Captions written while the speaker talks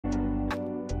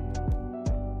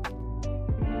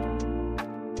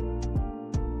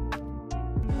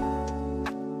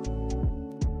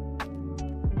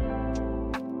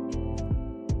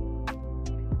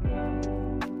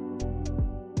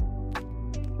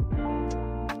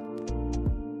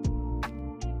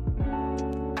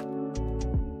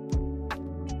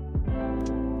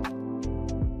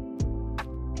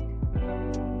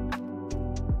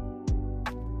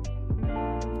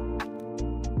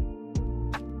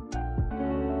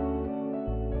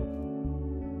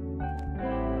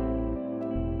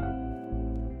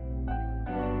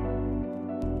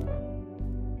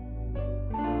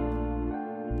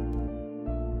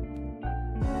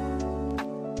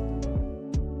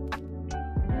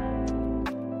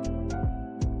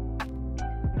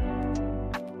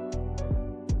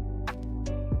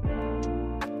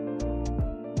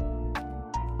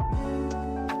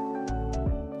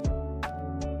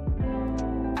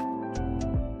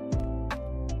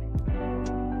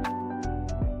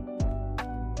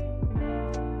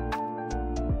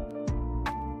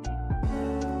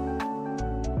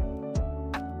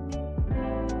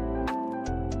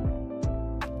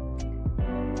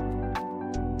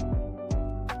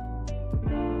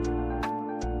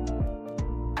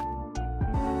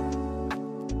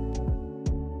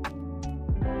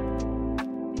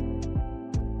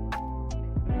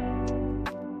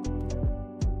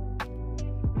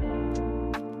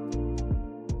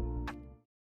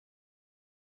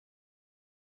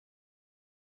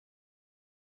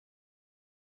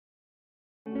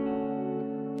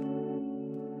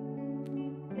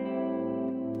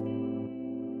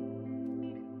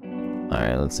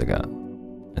Alright, let's check out.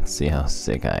 Let's see how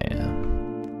sick I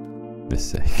am.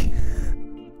 This sick.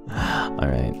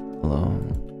 Alright, hello.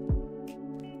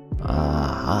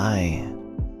 Hi.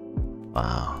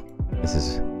 Wow, this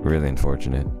is really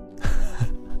unfortunate.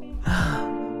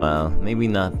 Well, maybe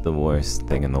not the worst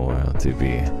thing in the world to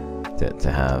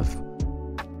have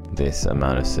this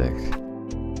amount of sick.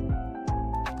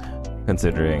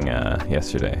 Considering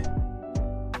yesterday.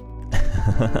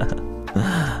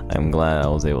 I'm glad I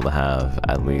was able to have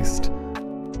at least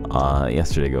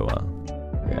yesterday go well.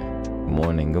 Okay.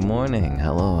 Good morning.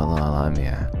 Hello, I'm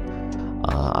here.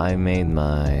 I made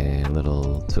my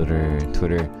little Twittery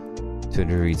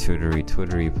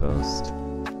post,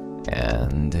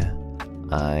 and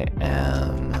I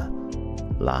am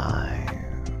live.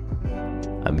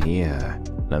 I'm here,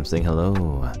 and I'm saying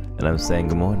hello, and I'm saying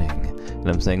good morning, and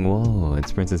I'm saying whoa,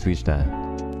 it's Princess Peach time.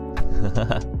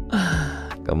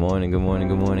 Good morning,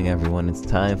 everyone. It's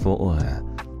time for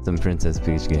some Princess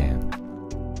Peach game.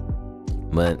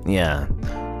 But yeah,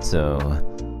 so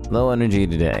low energy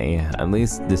today, at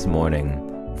least this morning.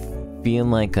 Feel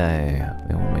like what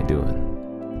am I doing?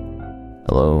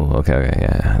 Hello, okay,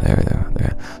 yeah,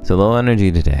 there. So low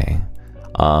energy today.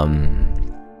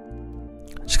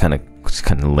 Just kind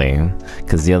of lame,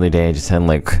 because the other day I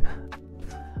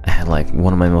had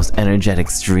one of my most energetic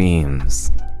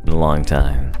streams in a long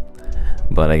time.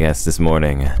 But I guess this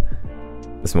morning,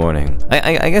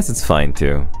 I guess it's fine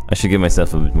too. I should give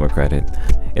myself a bit more credit.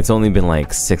 It's only been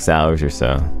like 6 hours or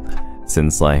so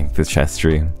since the chess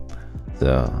stream.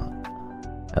 So,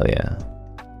 hell yeah.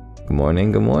 Good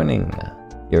morning.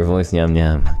 Your voice, nyam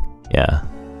nyam. Yeah.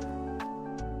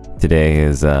 Today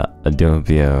is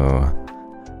Doppio.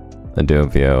 We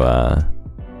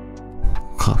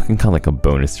can call it like a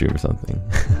bonus stream or something.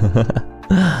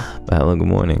 But hello, good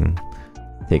morning.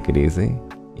 Take it easy.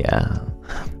 Yeah,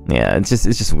 it's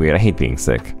just weird. I hate being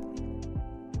sick.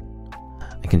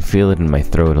 I can feel it in my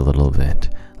throat a little bit.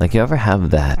 Like, you ever have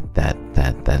that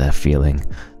feeling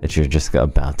that you're just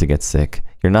about to get sick?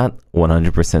 You're not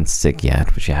 100% sick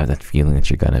yet, but you have that feeling that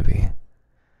you're gonna be.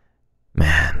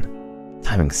 Man,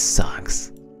 timing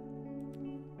sucks.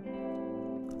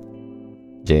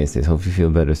 Jay says, hope you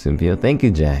feel better soon, Pio. Thank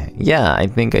you, Jay. Yeah, I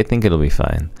think it'll be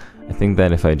fine. I think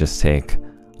that if I just take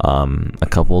a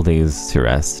couple days to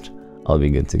rest, I'll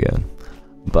be good to go.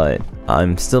 But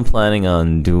I'm still planning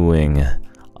on doing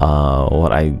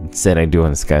what I said I'd do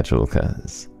on the schedule,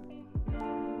 because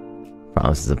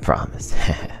promise is a promise.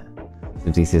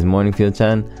 Sipsy says, morning,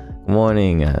 Pio-chan. Good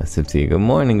morning, Sipsy. Good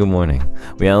morning.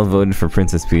 We all voted for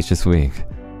Princess Peach this week.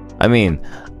 I mean,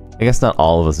 I guess not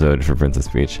all of us voted for Princess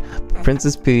Peach.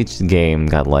 Princess Peach game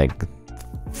got a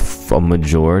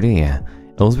majority.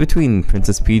 It was between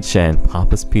Princess Peach and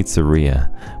Papa's Pizzeria,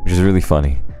 which is really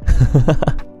funny.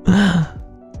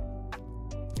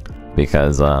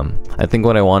 Because I think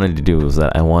what I wanted to do was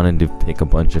that I wanted to pick a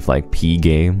bunch of P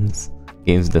games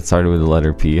that started with the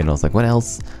letter P, and I was like, what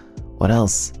else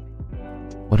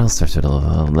starts with the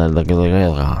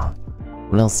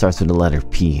letter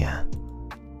P? And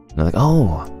I'm like,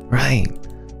 oh, right,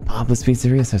 Papa's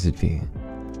Pizzeria starts with P.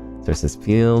 Starts with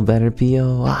feel better,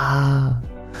 Pio. Ah,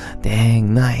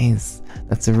 dang, nice.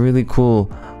 That's a really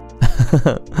cool,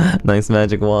 nice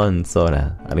magic wand,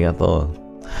 Sora. Arigato.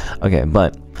 Okay,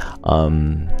 but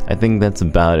I think that's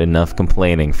about enough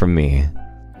complaining from me.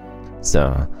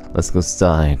 So let's go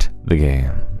start the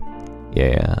game.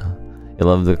 Yeah, I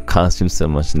love the costume so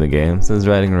much in the game. So is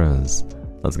Riding Rose.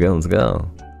 Let's go.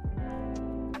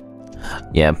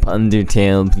 Yeah,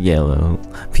 Undertale Yellow.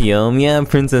 Piom, yeah,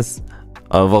 Princess.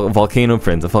 Volcano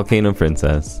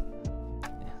Princess.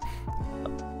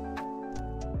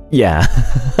 Yeah.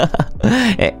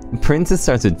 Princess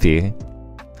starts with P.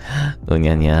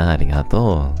 Unyanya,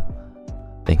 arigato.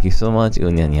 Thank you so much,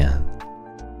 Unyanya.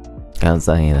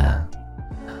 Kansaida.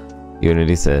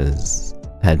 Unity says,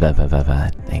 head bad.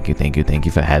 Thank you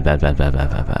for head bad.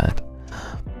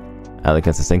 Alec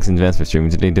says, thanks in advance for streaming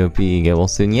today, Dopey. Get well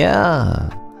soon. Yeah.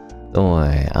 Don't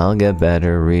worry, I'll get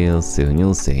better real soon.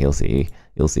 You'll see.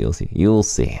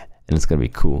 And it's gonna be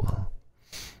cool.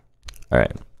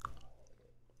 Alright.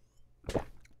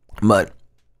 But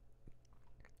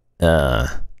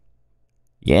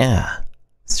yeah.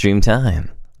 Stream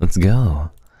time. Let's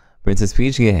go. Princess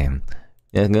Peach game.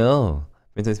 Yeah, go.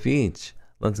 Princess Peach.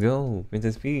 Let's go.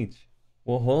 Princess Peach.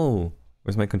 Whoa.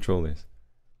 Where's my controllers?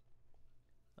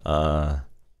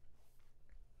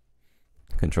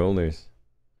 Controllers.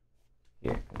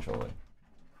 Here, controller.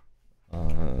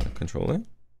 Controller?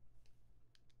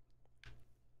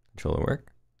 Controller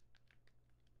work?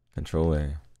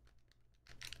 Controller.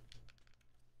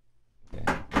 Okay.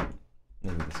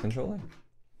 Maybe this controller?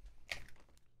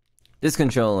 This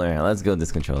controller. Let's go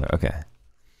this controller. Okay.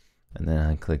 And then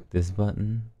I click this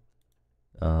button.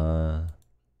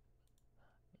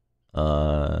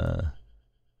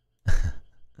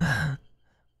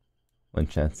 When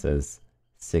chat says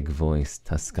 "sig voice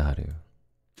taskaru."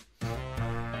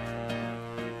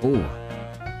 Ooh.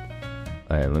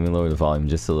 Alright, let me lower the volume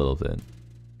just a little bit.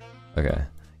 Okay.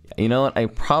 You know what? I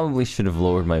probably should have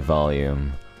lowered my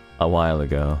volume a while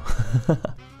ago.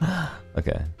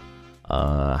 Okay.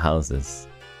 How's this?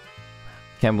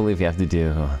 Can't believe you have to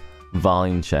do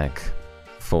volume check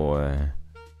for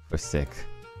sick.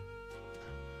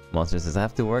 Monster says, I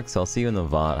have to work, so I'll see you in the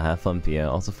VOD. Have fun, Pia.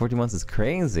 Also, 40 months is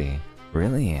crazy.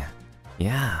 Really?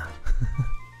 Yeah.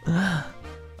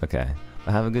 Okay.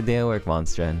 Well, have a good day at work,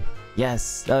 Monster.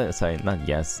 Yes! Oh, sorry, not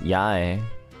yes. Yai.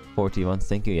 40 months,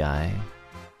 thank you, Yai.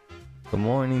 Good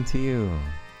morning to you.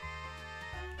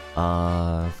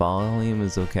 Volume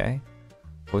is okay?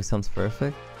 Voice sounds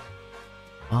perfect?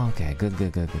 Oh, okay, good.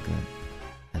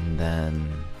 And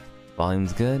then...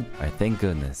 volume's good? Alright, thank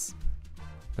goodness.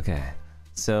 Okay.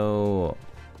 So,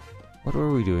 what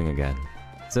were we doing again?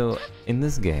 So, in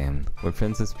this game, we're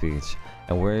Princess Peach,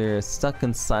 and we're stuck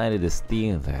inside of this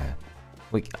theater.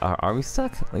 Wait, are we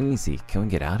stuck? Let me see. Can we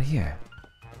get out of here?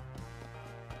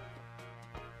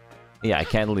 Yeah, I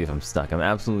can't believe I'm stuck. I'm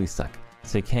absolutely stuck.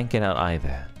 So you can't get out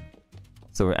either.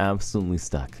 So we're absolutely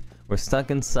stuck. We're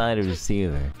stuck inside of the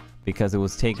theater because it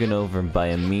was taken over by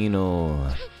a mean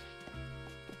old...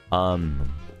 I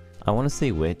want to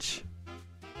say witch.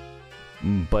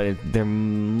 But they're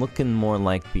looking more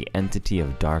like the entity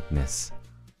of darkness.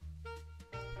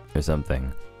 Or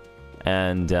something.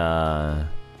 And,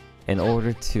 in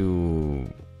order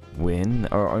to win,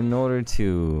 or in order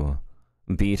to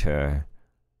beat her,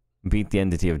 beat the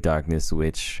entity of darkness,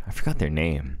 which, I forgot their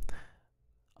name.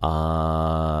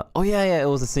 Oh yeah, it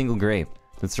was a single grape.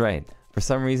 That's right. For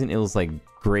some reason, it was like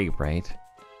grape, right?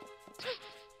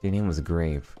 Their name was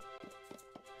Grape.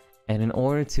 And in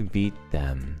order to beat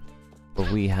them,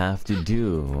 what we have to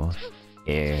do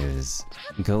is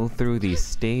go through these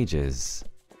stages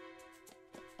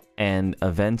and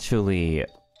eventually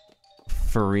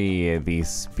free these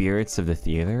spirits of the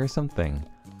theater or something.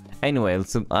 Anyway,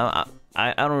 I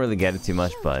don't really get it too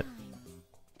much, but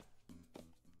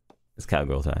it's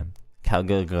cowgirl time.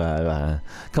 Cowgirl.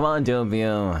 Come on,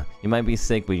 Doppio. You might be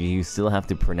sick, but you still have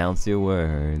to pronounce your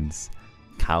words.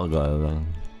 Cowgirl.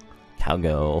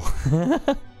 Cowgirl.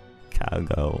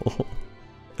 Cowgirl.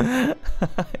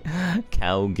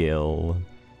 Cowgirl.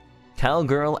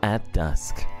 Cowgirl at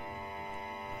dusk.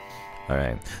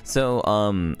 Alright, so,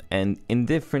 and in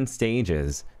different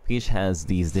stages, Peach has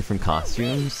these different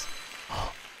costumes.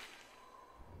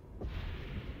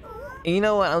 And you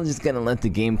know what? I'm just gonna let the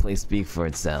gameplay speak for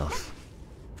itself.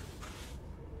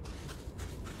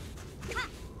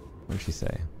 What did she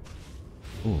say?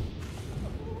 Ooh.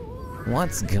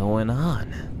 What's going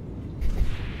on?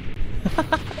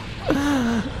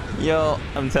 Yo,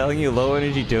 I'm telling you, low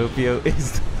energy Doppio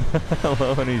is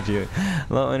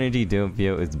low energy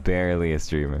Doppio is barely a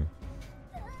streamer.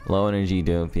 Low energy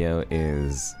Doppio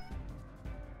is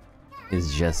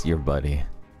just your buddy.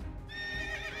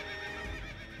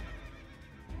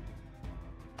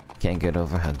 Can't get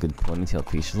over how good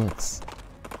Ponytail Peach looks.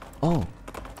 Oh,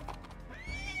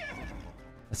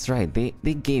 that's right. They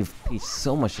gave Peach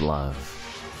so much love.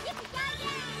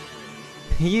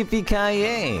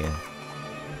 Yippee-ki-yay!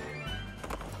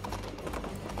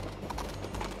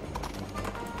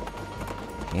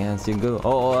 Yes, you go.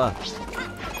 Oh,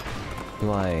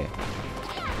 do I?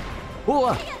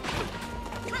 Oh!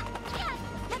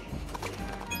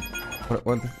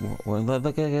 What?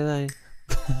 Look at that!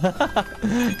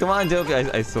 Come on,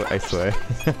 Doppio! I swear.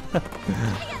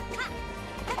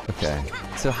 Okay.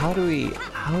 So how do we?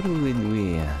 How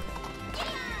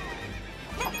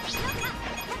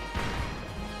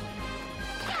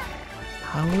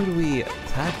would we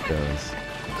attack those?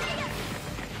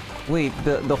 Wait,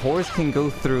 the horse can go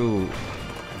through...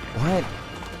 What?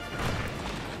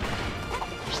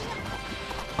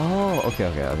 Oh, okay.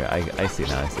 I see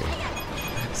now, I see.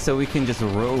 So we can just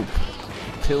rope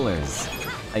pillars,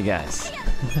 I guess.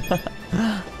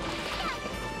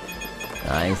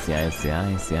 I see.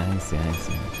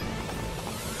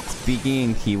 Speaking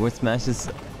in keyboard smashes...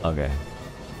 Okay.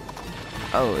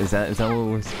 Oh, is that what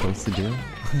we're supposed to do?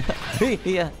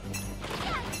 Yeah.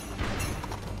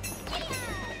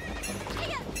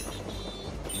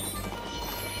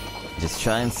 Just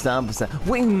try and stop us.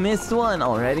 We missed one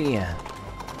already.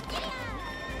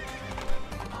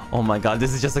 Oh my god,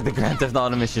 this is just like the Grand Theft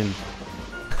Auto mission.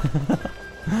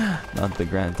 Not the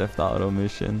Grand Theft Auto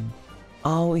mission.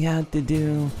 All we had to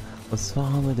do Let's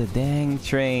follow the dang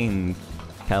train.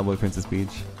 Cowboy Princess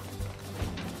Peach.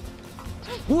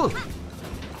 Whoa!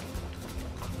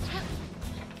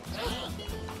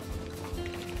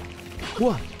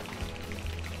 What?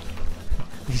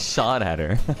 They shot at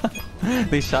her.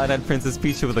 They shot at Princess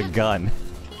Peach with a gun.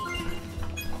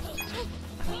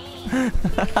 The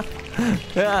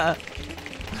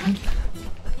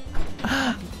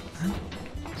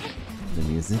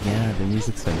music, yeah, the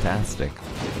music's fantastic.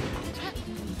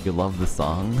 You love the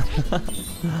song?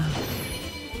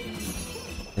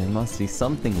 There must be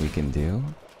something we can do.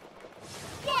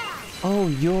 Oh,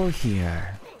 you're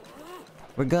here.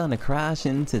 We're gonna crash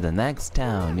into the next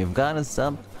town. You gotta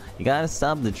stop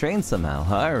the train somehow.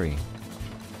 Hurry.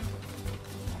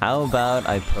 How about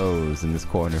I pose in this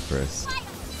corner first?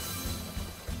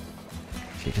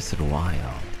 She just said wild.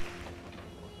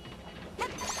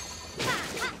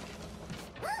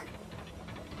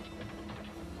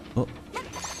 Oh.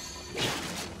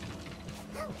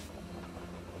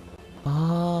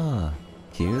 Ah,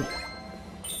 cute.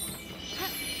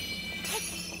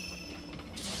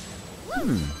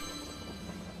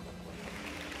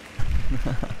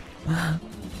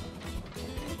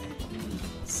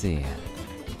 Let's see.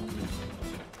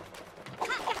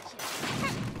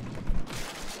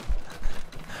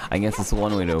 I guess it's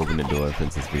one way to open the door,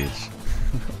 Princess Peach.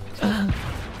 I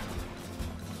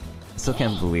still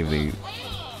can't believe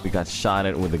we got shot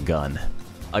at with a gun.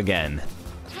 Again.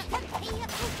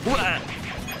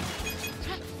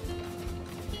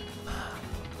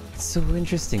 It's so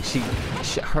interesting.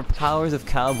 Her powers of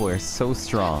cowboy are so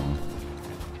strong.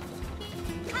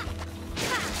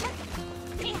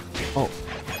 Oh.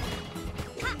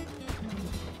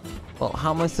 Well,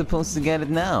 how am I supposed to get it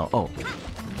now? Oh.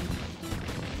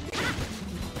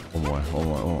 One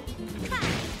more.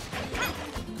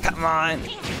 Come on!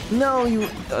 No, you...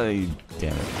 Oh,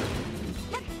 damn it.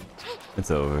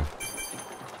 It's over.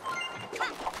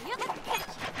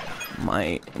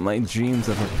 My dreams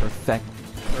of a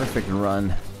perfect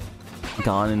run.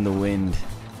 Gone in the wind.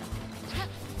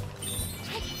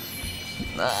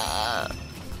 Ah.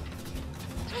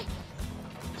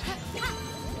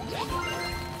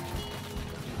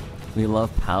 We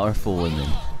love powerful women.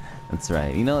 That's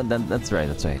right. You know, that's right.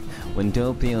 When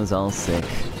Doppio's all sick,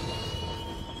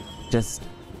 just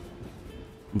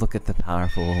look at the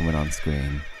powerful woman on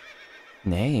screen.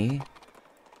 Nay.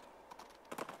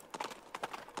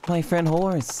 My friend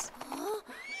Horse.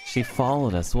 She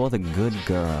followed us. What a good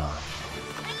girl.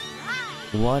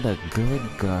 What a good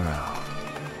girl.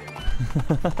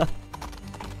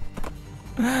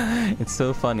 It's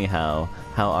so funny how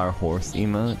our horse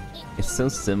emote is so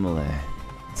similar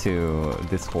to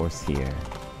this horse here.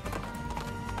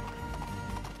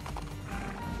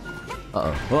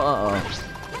 Uh-oh.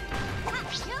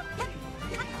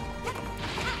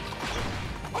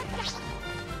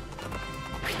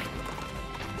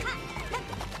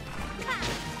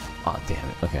 Oh, damn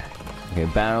it. Okay,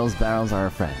 barrels are our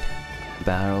friend.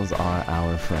 Barrels are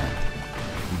our friend.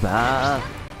 Barrel.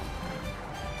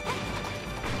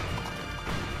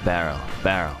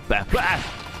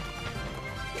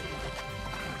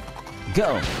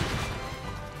 Go!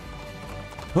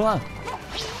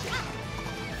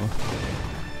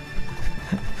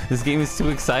 This game is too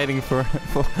exciting for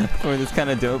this kind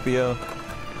of Doppio.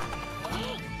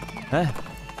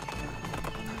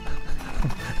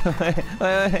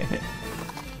 Wait.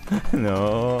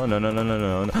 No.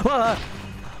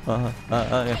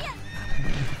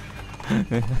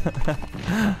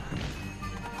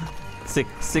 Sick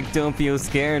Doppio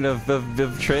scared of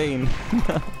train.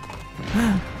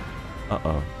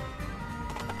 Uh-oh.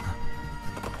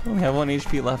 We have 1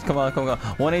 HP left. Come on.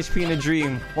 1 HP in a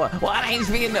dream. What? 1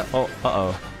 HP in the... Oh,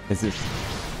 uh-oh. Is this...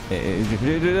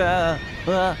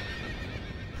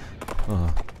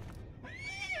 Oh.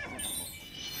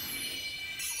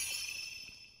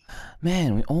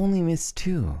 Man, we only missed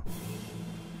 2.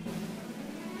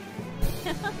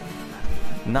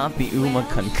 Not the Uma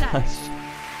concussion.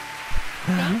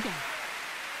 Thank you.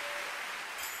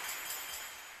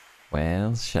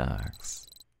 Well, sharks.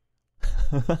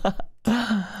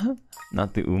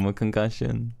 Not the Uma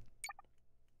concussion.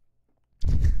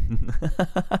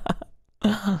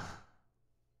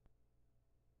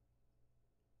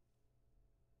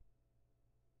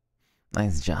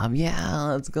 Nice job. Yeah,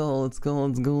 let's go. This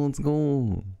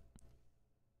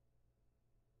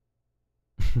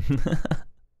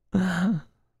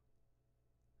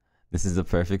is the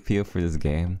perfect peel for this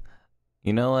game.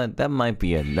 You know what? That might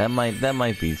be it. That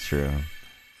might be true.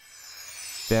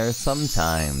 There are some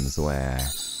times where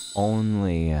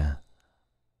only a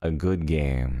good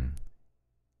game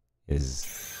is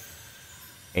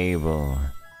able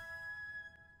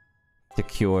to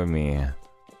cure me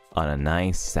on a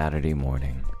nice Saturday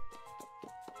morning.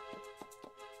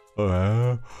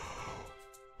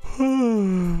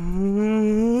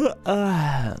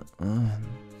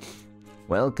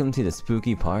 Welcome to the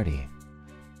spooky party.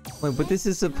 Wait, but this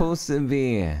is supposed to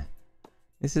be...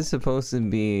 This is supposed to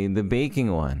be the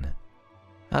baking one.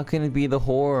 How can it be the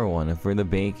horror one if we're the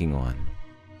baking one?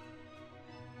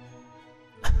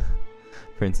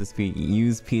 Princess Peach,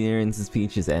 use Princess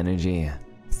Peach's energy.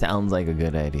 Sounds like a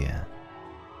good idea.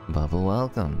 Bubble,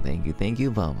 welcome. Thank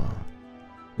you, Bubble.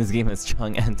 This game has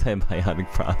strong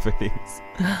antibiotic properties.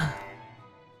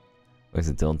 Where's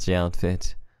the Dolce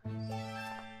outfit?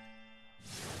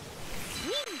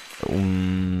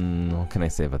 What can I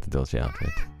say about the Dolce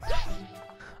outfit?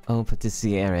 Oh,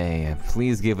 patissiere,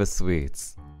 please give us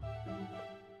sweets.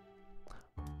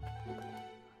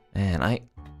 Man,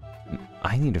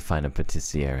 I need to find a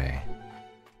patissiere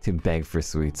to beg for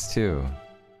sweets too.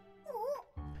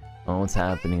 Oh, what's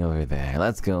happening over there?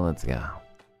 Let's go.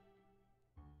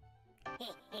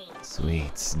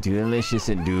 Sweets, delicious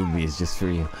and doobies just for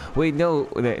you. Wait, no.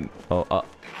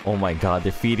 Oh my God,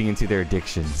 they're feeding into their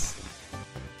addictions.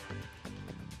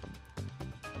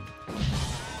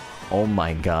 Oh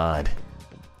my God.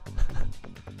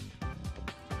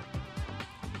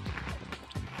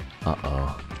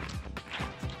 Uh-oh.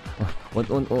 What,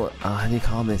 how do you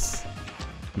call this?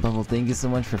 Bubble, thank you so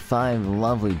much for 5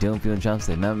 lovely Doppio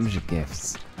Dropscythe membership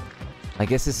gifts. I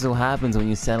guess this is what happens when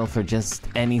you settle for just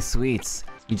any sweets.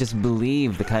 You just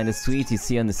believe the kind of sweets you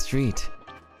see on the street.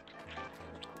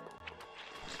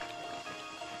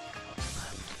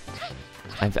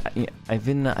 I've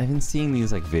been seeing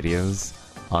these like videos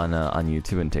on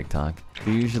YouTube and TikTok.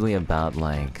 They're usually about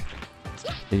like,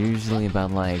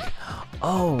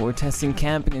 oh, we're testing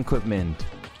camping equipment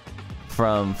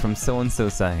from so and so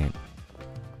site,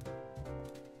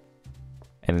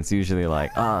 and it's usually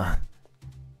like,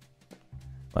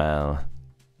 well,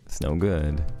 it's no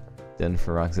good.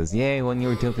 Jennifer Rock says, "Yay, 1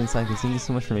 year Doppio Dropscythe. Thank you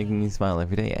so much for making me smile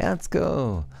every day." Yeah, let's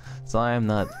go. Sorry, I'm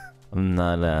not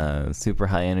super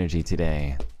high energy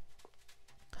today,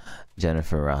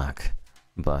 Jennifer Rock.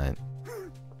 But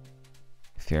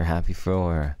if you're happy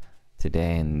for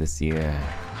today and this year,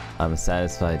 I'm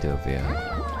satisfied, Doppio.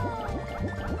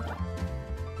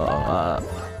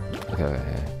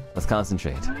 Okay. Let's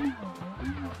concentrate.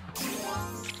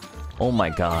 Oh my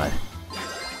God.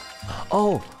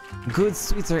 Oh, good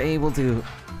sweets are able to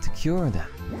cure them.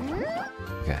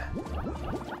 Okay.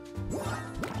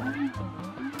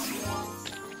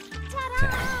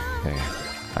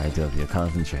 Alright, Doppio,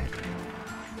 concentrate.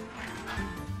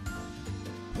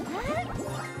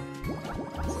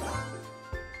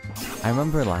 I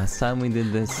remember last time we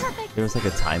did this, there was like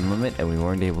a time limit and we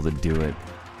weren't able to do it.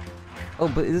 Oh,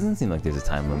 but it doesn't seem like there's a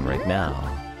time limit right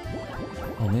now.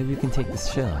 Oh, maybe we can take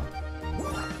this show.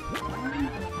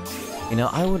 You know,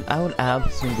 I would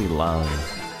absolutely love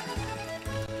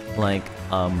like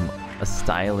a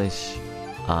stylish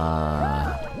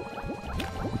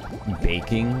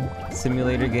baking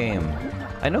simulator game.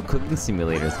 I know Cooking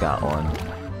Simulator's got one.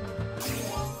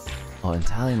 Oh,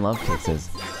 Italian Love Cake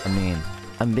says,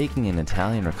 I'm baking an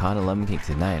Italian ricotta lemon cake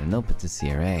tonight and no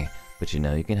patissiere, but you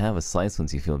know, you can have a slice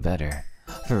once you feel better.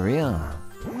 For real?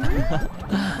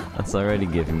 That's already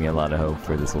giving me a lot of hope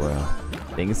for this world.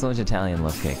 Thank you so much, Italian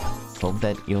Love Cake. Hope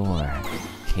that your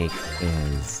cake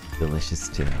is delicious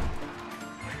too.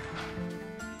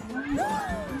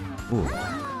 Ooh.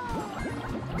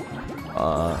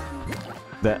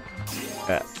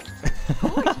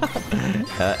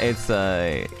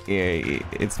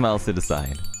 It smells to the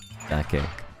side. That cake.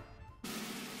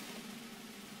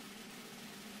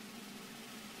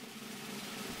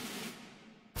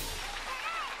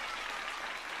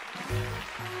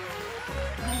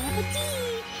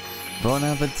 Bon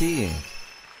appetit!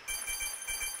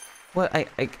 What? I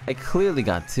clearly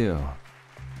got 2.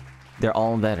 They're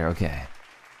all better, okay.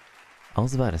 I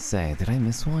was about to say, did I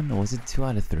miss one? Or was it 2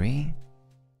 out of 3?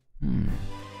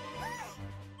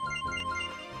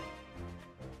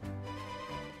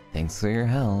 Thanks for your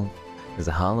help. Is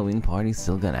the Halloween party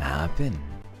still gonna happen?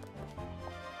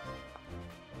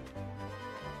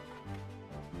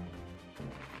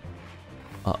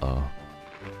 Uh-oh.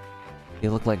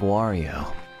 You look like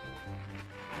Wario.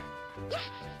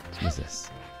 What is this?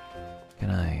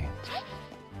 Can I...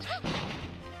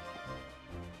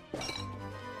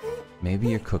 Maybe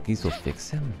your cookies will fix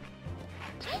him?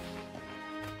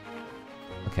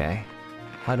 Okay.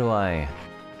 How do I...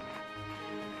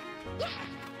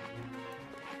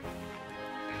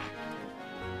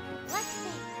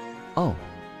 Oh.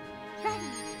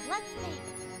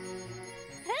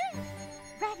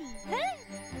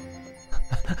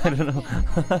 I don't know.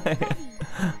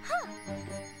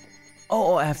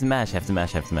 Oh, I have to mash, I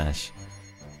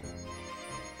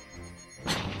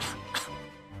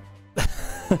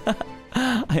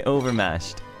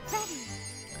overmashed.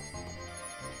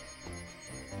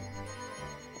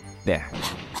 There.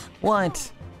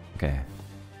 What? Okay.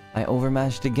 I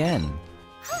overmashed again.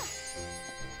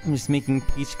 I'm just making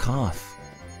Peach cough.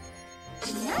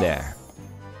 There.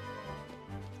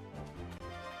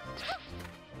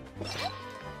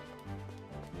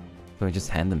 Do I just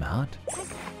hand them out?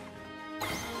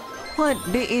 What?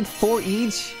 They ate 4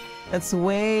 each? That's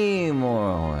way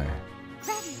more.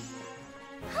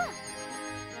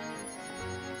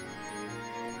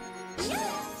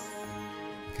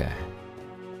 Okay.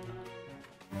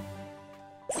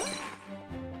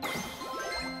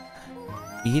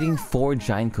 Eating 4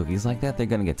 giant cookies like that, they're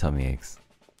gonna get tummy aches.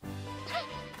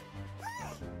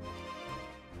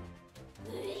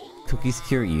 Cookies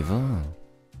cure evil?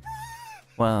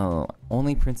 Well,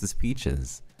 only Princess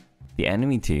Peach's. The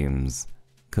enemy team's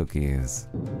cookies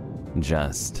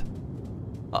just...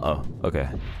 Uh-oh, okay.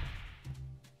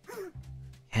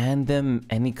 Hand them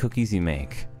any cookies you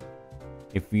make.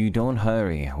 If you don't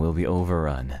hurry, we'll be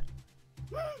overrun.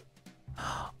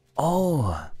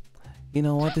 Oh! You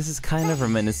know what? This is kind of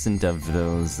reminiscent of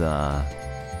those, what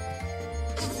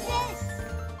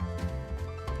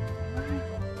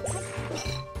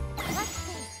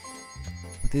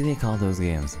do they call those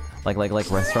games? Like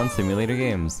restaurant simulator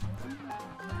games?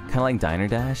 Kinda like Diner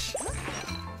Dash?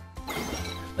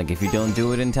 Like if you don't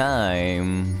do it in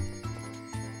time,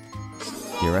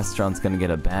 your restaurant's gonna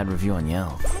get a bad review on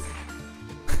Yelp.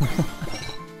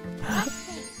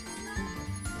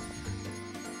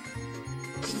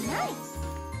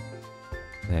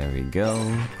 There we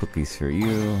go. Cookies for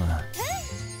you.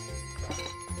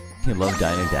 You love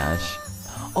Diner Dash.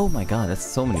 Oh my god, that's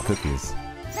so many cookies.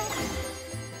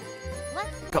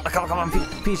 Come on,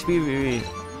 Peach, Peach.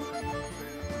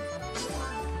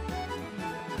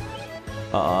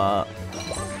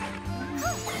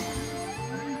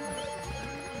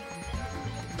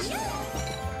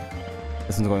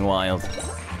 This one's going wild.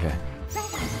 Okay.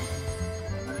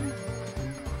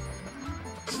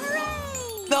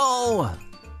 No!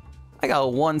 I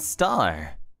got 1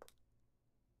 star.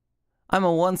 I'm a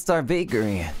 1-star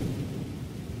bakery.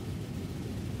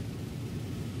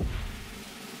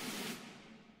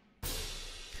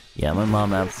 Yeah, my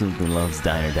mom absolutely loves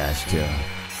Diner Dash too.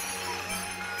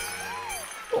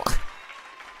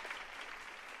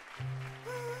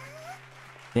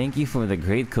 Thank you for the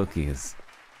great cookies.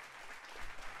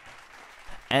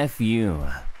 F you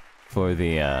for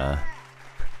the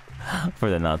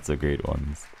not so great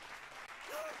ones.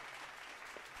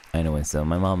 Anyway, so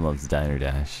my mom loves Diner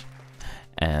Dash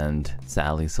and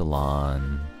Sally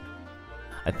Salon.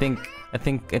 I think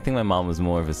my mom was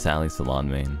more of a Sally Salon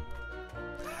main.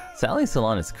 Sally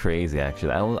Salon is crazy,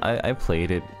 actually. I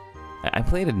played it. I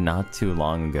played it not too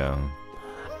long ago,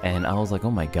 and I was like,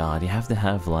 oh my god, you have to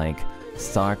have like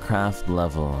StarCraft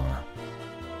level.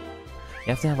 You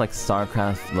have to have like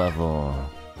StarCraft level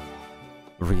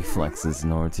reflexes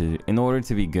in order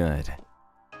to be good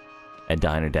at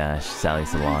Diner Dash, Sally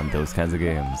Salon, those kinds of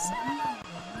games.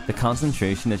 The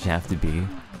concentration that you have to be,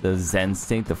 the zen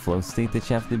state, the flow state that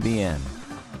you have to be in.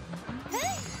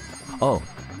 Oh,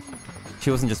 she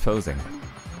wasn't just posing.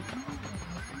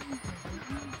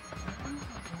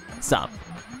 Stop.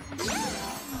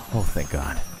 Oh, thank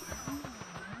God.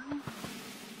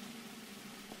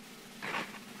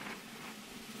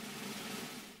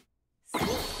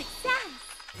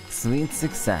 Sweet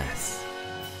success.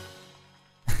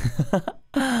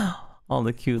 All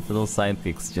the cute little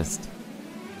sidekicks just...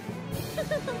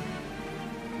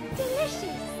 Delicious.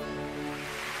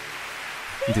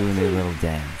 doing their little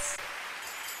dance.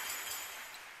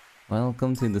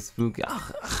 Welcome to the spooky...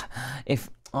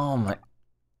 Oh my...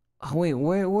 Oh, wait,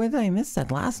 where did I miss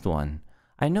that last one?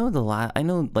 I know I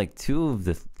know like 2 of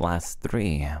the last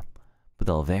 3, but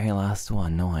the very last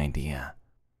one, no idea.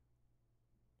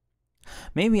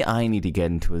 Maybe I need to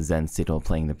get into a zen state while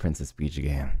playing the Princess Peach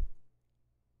game.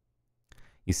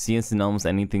 You see us in almost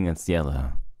anything that's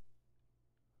yellow.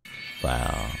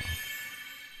 Wow.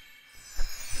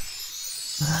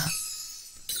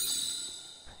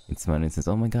 It's funny, it says,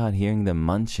 oh my god, hearing them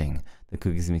munching. The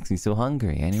cookies makes me so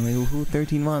hungry. Anyway, woohoo,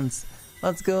 13 months.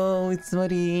 Let's go, it's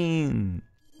Marine.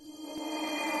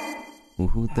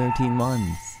 Woohoo, 13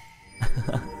 months.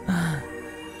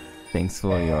 Thanks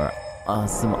for your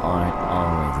awesome art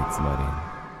always, it's Marine.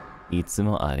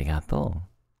 Itsumo arigato.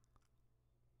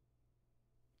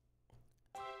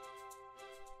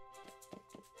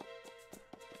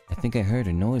 I think I heard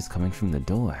a noise coming from the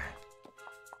door.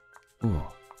 Ooh,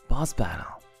 Boss battle.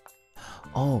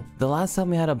 Oh, the last time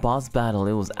we had a boss battle,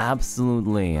 it was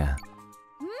absolutely...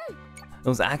 It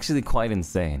was actually quite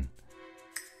insane.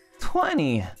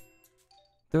 20!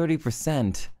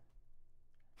 30%.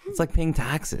 It's like paying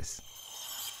taxes.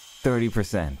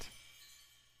 30%.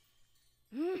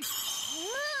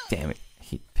 Damn it.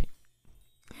 Heat ping.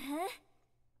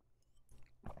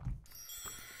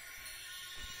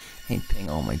 Hate paying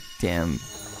all my damn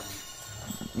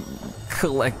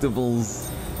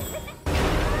collectibles.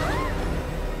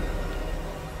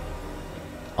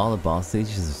 All the boss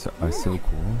stages are so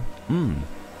cool.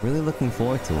 Really looking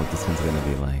forward to what this one's gonna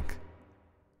be like.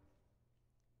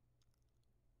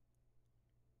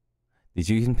 Did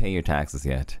you even pay your taxes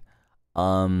yet?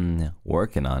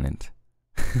 Working on it.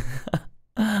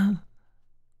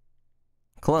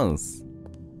 Close.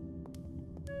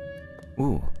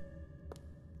 Ooh.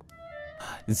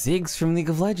 Ziggs from League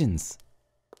of Legends.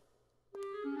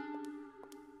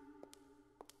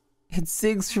 It's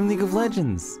Ziggs from League of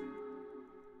Legends.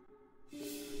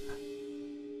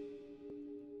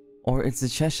 Or it's the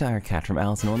Cheshire Cat from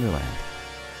Alice in Wonderland.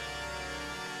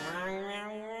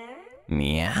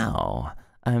 Meow.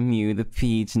 I'm you, the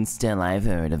peach and still I've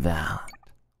heard about.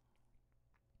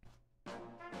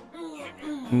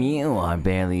 You are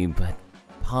barely but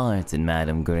part in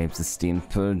Madame Grape's esteemed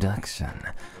production.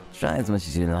 Try as much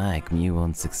as you like, Mew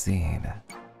won't succeed.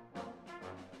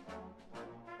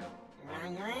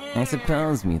 I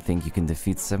suppose you think you can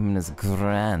defeat someone as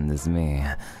grand as me,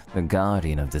 the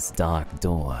guardian of this dark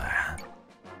door.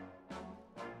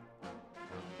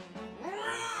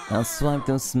 I'll swipe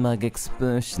those smug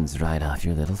expressions right off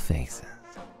your little faces.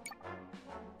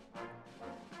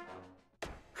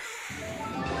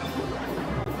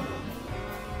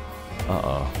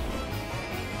 Uh-oh.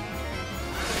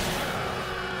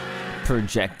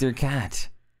 Projector cat.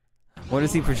 What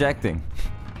is he projecting?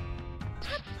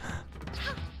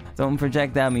 Don't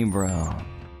project at me, bro.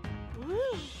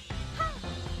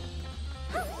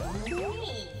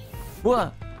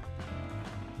 What?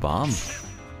 Bomb?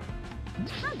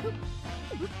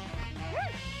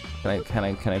 Can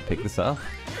I pick this up?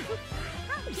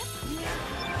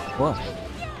 What?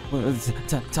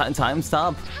 Time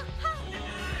stop?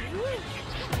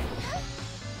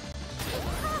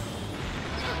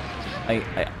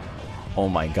 Oh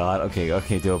my god, okay,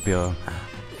 Doppio.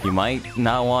 You might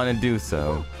not want to do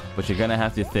so, but you're gonna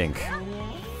have to think.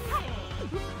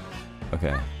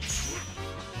 Okay.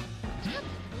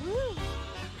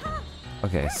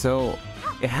 Okay, so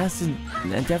it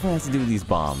definitely has to do with these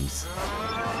bombs.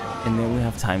 And then we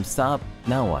have time stop.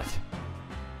 Now what?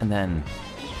 And then...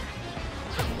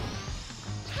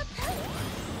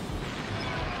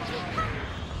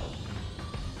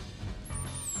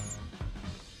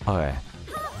 Okay.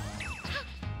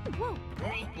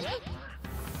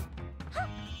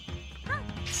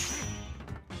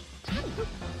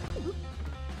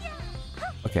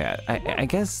 Okay, I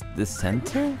guess the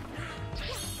center?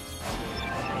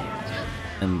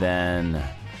 And then...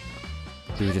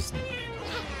 we just...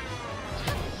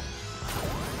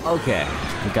 Okay,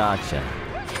 gotcha.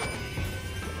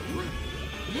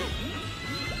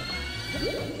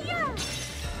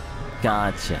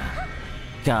 Gotcha.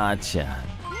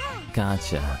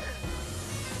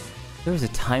 There was a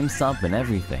time stop and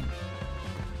everything.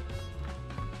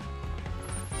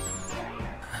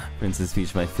 Princess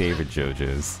Peach, my favorite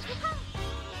JoJo's.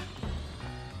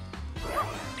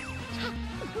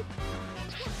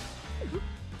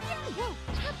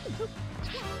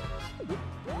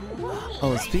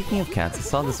 Oh, speaking of cats, I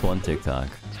saw this one TikTok.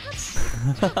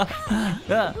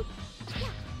 Yeah.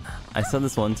 I saw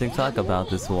this one TikTok about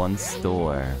this one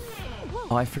store.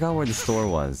 Oh, I forgot where the store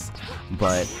was,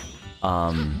 but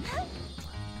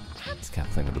this cat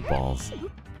playing with the balls.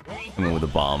 I mean, with the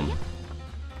bomb.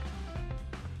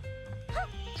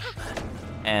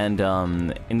 And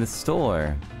in the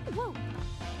store,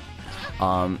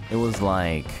 it was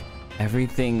like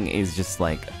everything is just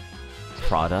like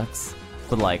products,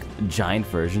 but like giant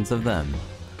versions of them.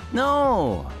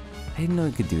 No, I didn't know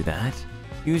you could do that.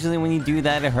 Usually when you do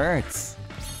that, it hurts.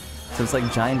 So it's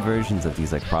like giant versions of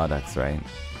these like products, right?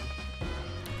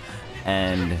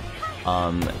 And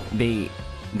they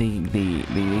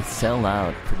sell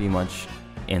out pretty much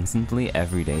instantly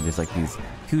every day. There's like these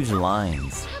huge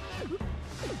lines.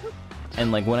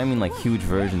 And like when I mean like huge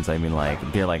versions, I mean like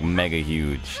they're like mega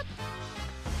huge.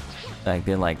 Like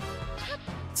they're like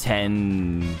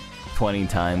 10, 20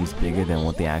 times bigger than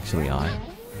what they actually are.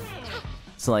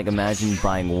 So like imagine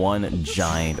buying one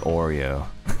giant Oreo.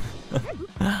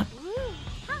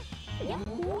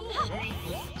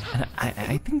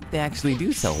 I think they actually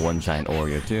do sell one giant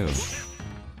Oreo too.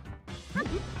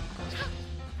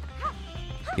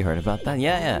 You heard about that?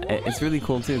 Yeah, it's really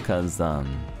cool too, cause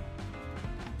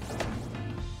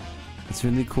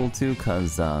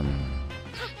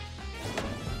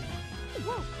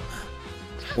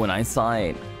when I saw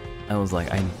it, I was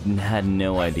like, I had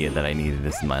no idea that I needed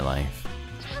this in my life.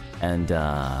 And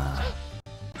come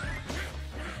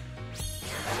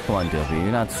on, Doppio,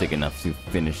 you're not sick enough to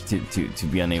finish to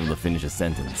be unable to finish a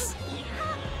sentence.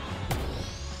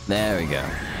 There we go.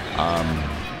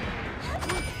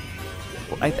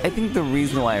 I think the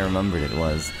reason why I remembered it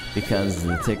was because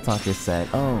the TikToker said,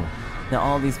 oh, now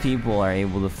all these people are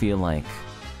able to feel like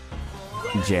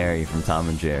Jerry from Tom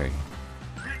and Jerry.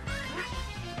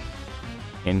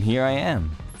 And here I am.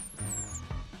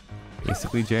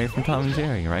 Basically Jerry from Tom and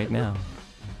Jerry right now.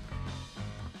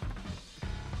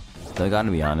 So I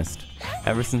gotta be honest,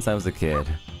 ever since I was a kid,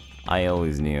 I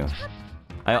always knew.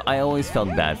 I always felt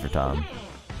bad for Tom.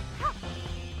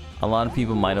 A lot of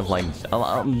people might have liked...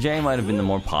 Jerry might have been the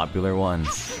more popular one,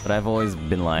 but I've always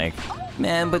been like,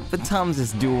 man, but Tom's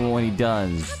just doing what he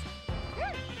does.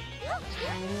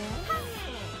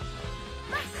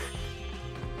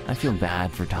 I feel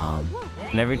bad for Tom.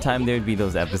 And every time there'd be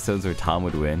those episodes where Tom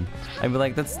would win, I'd be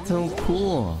like, that's so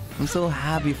cool. I'm so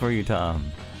happy for you,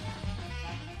 Tom.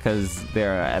 Because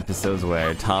there are episodes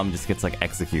where Tom just gets like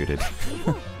executed.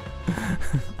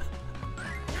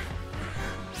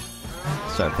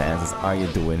 Sharp Pants says, are you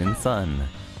the winning son?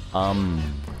 I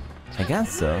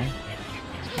guess so.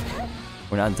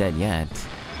 We're not dead yet.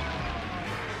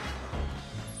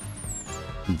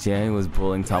 Jerry was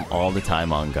bullying Tom all the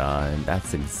time on God.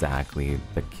 That's exactly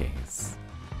the case.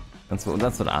 That's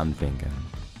what I'm thinking.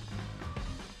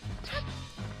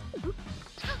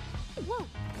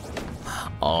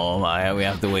 Oh my, we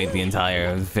have to wait the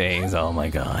entire phase. Oh my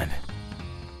god.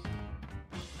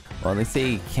 Well, they say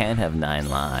you can't have 9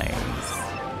 lives.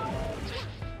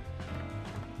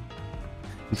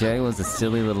 Jerry was a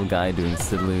silly little guy doing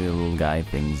silly little guy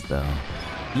things, though.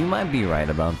 You might be right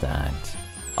about that.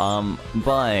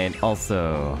 But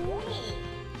also...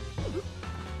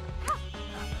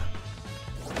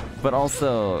 But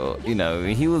also, you know,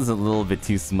 he was a little bit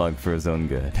too smug for his own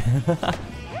good.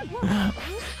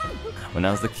 When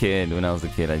I was a kid,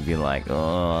 I'd be like,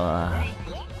 oh...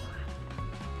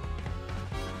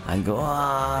 I'd go,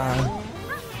 ah,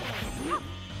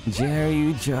 Jerry,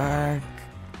 you jerk.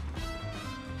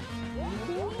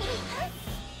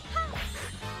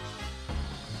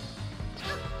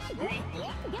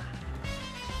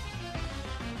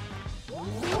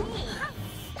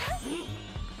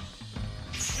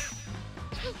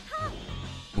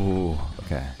 Ooh,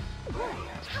 okay.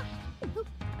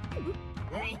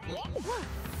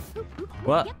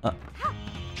 What?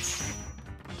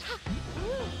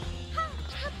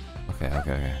 Okay.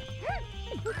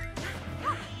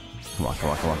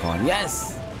 Come on.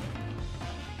 Yes!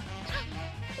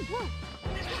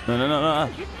 No.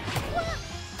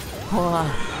 Oh.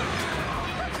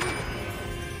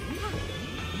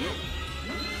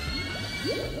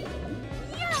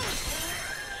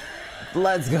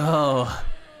 Let's go!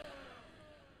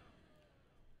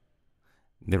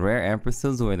 The rare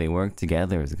episodes where they work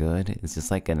together is good. It's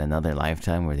just like in another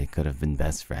lifetime where they could have been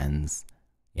best friends.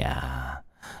 Yeah.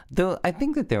 Though I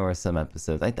think that there were some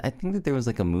episodes. I think that there was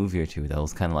like a movie or two that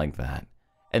was kind of like that,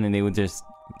 and then they would just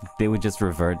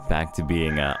revert back to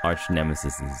being arch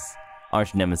nemesis.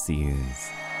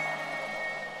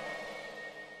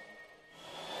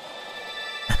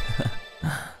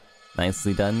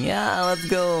 Nicely done. Yeah, let's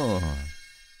go.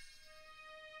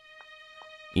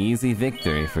 Easy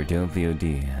victory for Doppio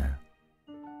D.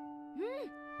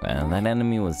 Well, that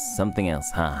enemy was something else,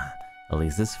 huh? At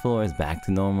least this floor is back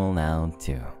to normal now,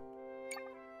 too.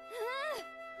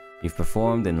 You've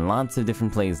performed in lots of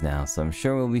different plays now, so I'm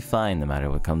sure we'll be fine no matter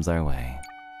what comes our way.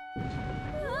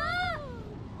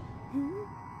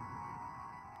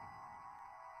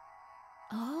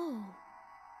 Oh.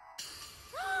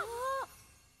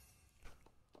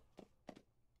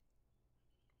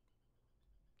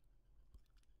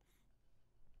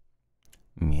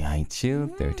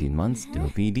 Mihaichu, 13 months,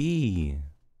 Doppio D.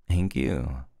 Thank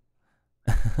you.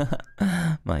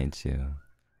 Mihaichu.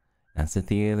 That's the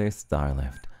theater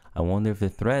Starlift. I wonder if the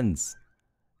threads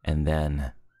and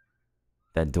then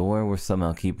that door were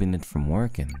somehow keeping it from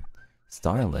working.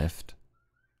 Starlift?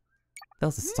 That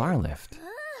was a Starlift.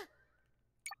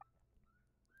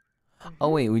 Oh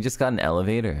wait, we just got an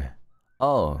elevator.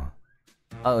 Oh,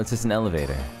 it's just an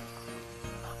elevator.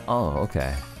 Oh,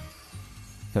 okay.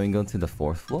 Can we go to the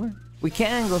 4th floor? We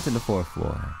can go to the 4th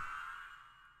floor.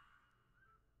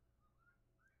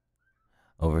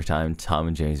 Over time, Tom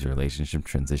and Jerry's relationship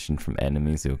transitioned from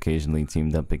enemies who occasionally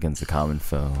teamed up against a common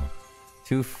foe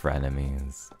Two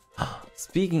frenemies.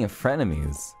 Speaking of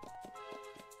frenemies.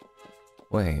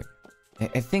 Wait.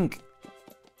 I think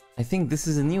this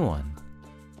is a new one.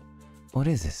 What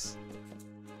is this?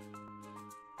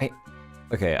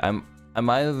 Okay, I'm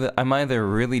either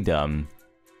really dumb,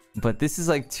 but this is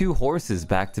like two horses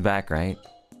back to back, right?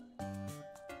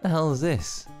 What the hell is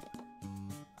this?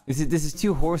 This is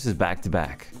two horses back to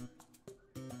back.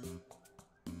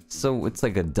 So it's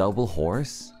like a double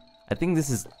horse? I think this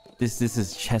is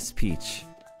Chess Peach.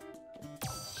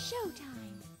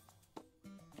 Showtime.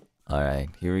 Alright,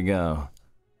 here we go.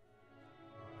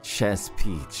 Chess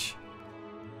Peach.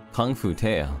 Kung Fu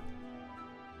Tail.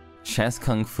 Chess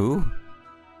Kung Fu?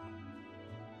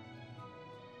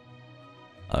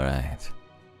 Alright.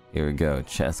 Here we go.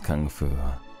 Chess Kung Fu.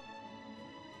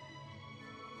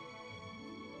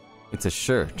 It's a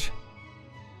shirt.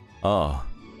 Oh.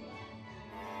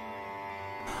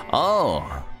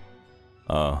 Oh!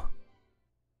 Oh.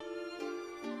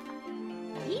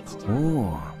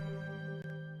 Ooh.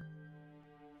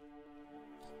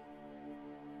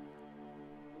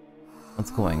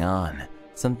 What's going on?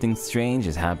 Something strange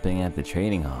is happening at the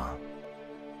trading hall.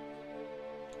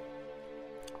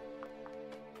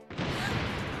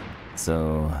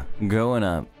 So, growing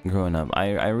up,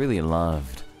 I really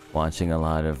loved watching a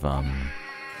lot of,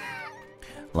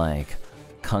 like,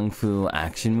 kung fu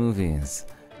action movies.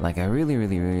 Like, I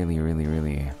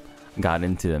really got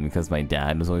into them because my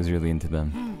dad was always really into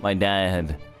them. My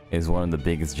dad is one of the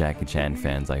biggest Jackie Chan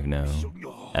fans I've known,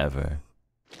 ever.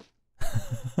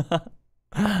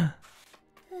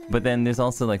 But then there's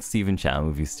also, like, Stephen Chow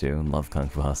movies too. Love Kung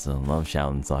Fu Hustle, love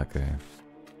Shaolin Soccer.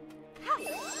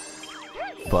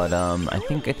 But, I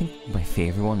think my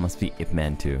favorite one must be Ip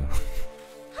Man 2.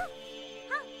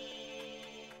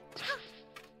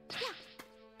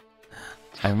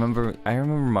 I remember,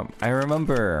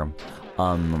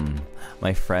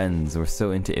 my friends were so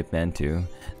into Ip Man 2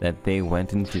 that they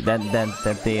went into,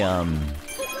 that they,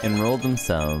 enrolled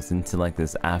themselves into, like,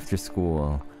 this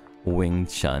after-school Wing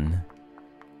Chun.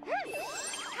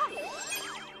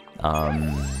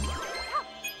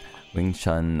 Wing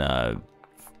Chun,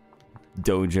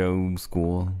 dojo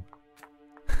school.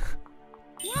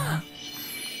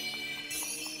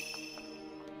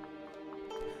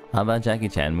 How about Jackie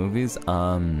Chan movies?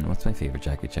 What's my favorite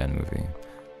Jackie Chan movie?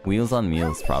 Wheels on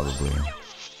Meals, probably.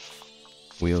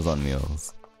 Wheels on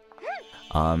Meals.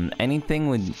 Anything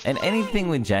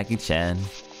with Jackie Chan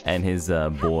and his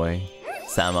boy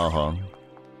Sammo Hung.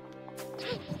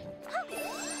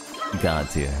 God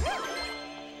tier.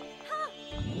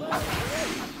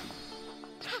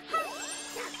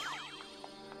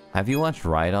 Have you watched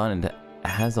Ride On? It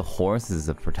has a horse as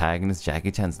a protagonist.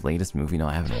 Jackie Chan's latest movie. No,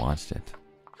 I haven't watched it.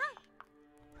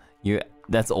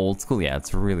 That's old school. Yeah,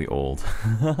 it's really old.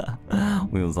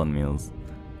 Wheels on Meals.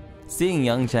 Seeing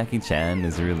young Jackie Chan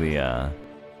is really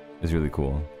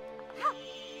cool.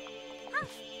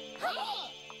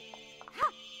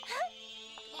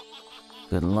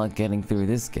 Good luck getting through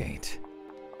this gate.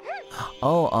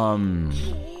 Oh,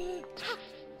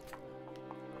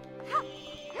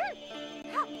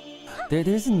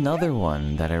 there's another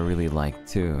one that I really like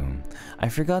too. I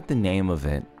forgot the name of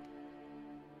it.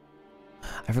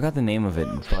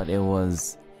 But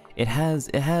it has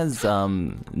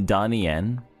Donnie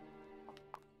Yen.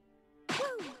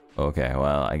 Okay,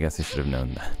 well, I guess I should have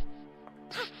known that.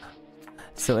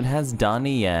 So it has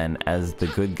Donnie Yen as the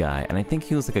good guy, and I think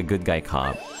he was like a good guy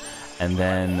cop. And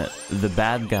then the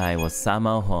bad guy was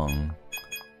Sammo Hung.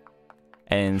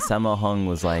 And Sammo Hung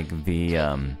was like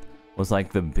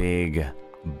the big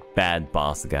bad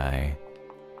boss guy.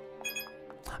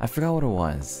 I forgot what it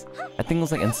was. I think it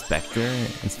was like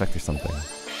Inspector something.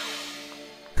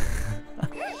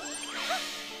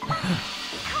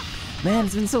 Man,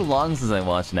 it's been so long since I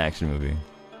watched an action movie.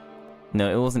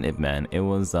 No, it wasn't Ip Man. It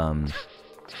was like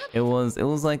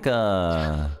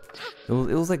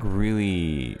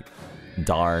really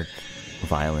dark,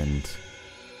 violent.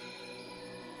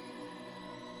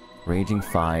 Raging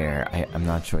Fire. I'm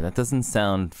not sure. That doesn't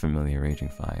sound familiar, Raging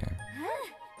Fire.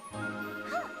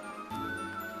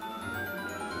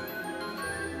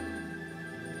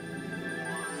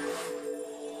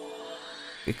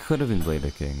 It could have been Blade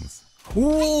of Kings.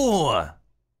 Ooh!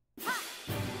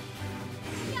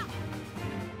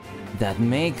 That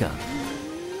makeup.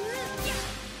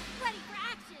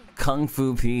 Kung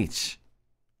Fu Peach.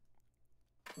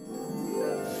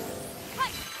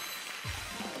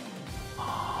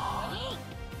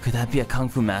 Could that be a Kung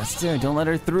Fu master? Don't let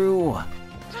her through.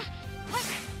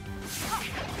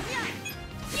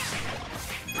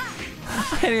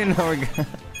 I didn't know we're gonna...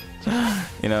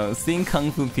 You know, seeing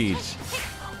Kung Fu Peach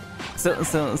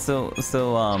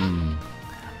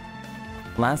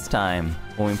Last time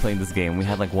when we played this game, we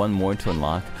had like one more to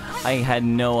unlock. I had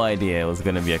no idea it was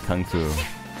gonna be a Kung Fu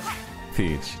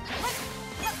Peach.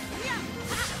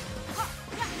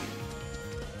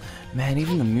 Man,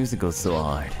 even the music goes so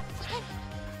hard.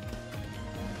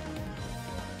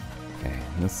 Okay,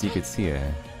 no secrets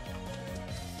here.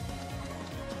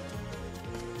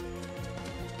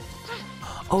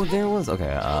 Oh, there was.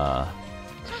 Okay,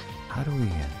 how do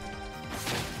we?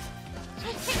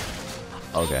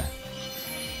 Okay.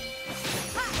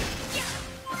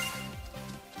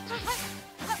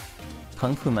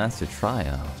 Kung Fu Master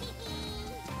Trial.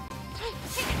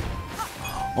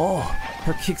 Oh,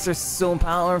 her kicks are so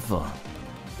powerful.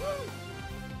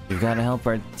 We've gotta help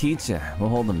our teacher. We'll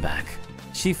hold them back.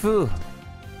 Shifu!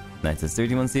 Nice,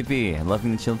 31 CP.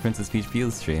 Loving the Chill Princess Peach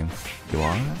Peel stream. You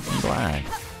are? I'm glad.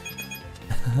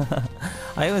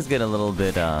 I always get a little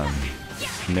bit,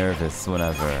 nervous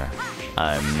whenever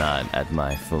I'm not at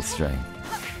my full strength.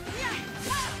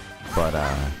 But,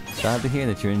 glad to hear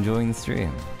that you're enjoying the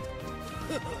stream.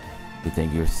 You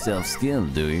think you're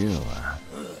self-skilled, do you?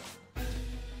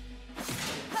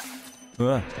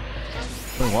 Wait,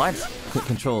 what?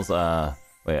 Controls,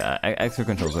 wait, extra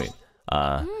controls, wait.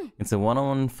 It's a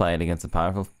one-on-one fight against a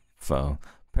powerful foe.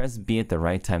 Press B at the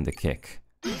right time to kick.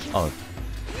 Oh,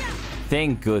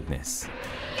 thank goodness.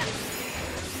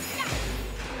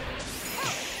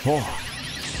 Oh.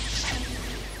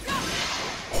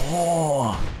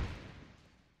 Oh.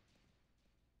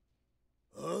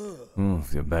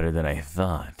 Feel better than I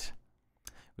thought.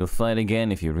 We'll fight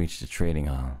again if you reach the trading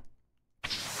hall.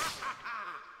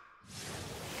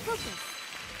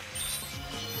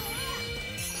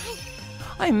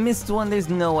 I missed one. There's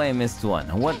no way I missed one.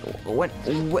 Where?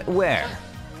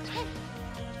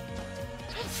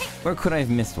 Where could I have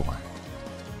missed one?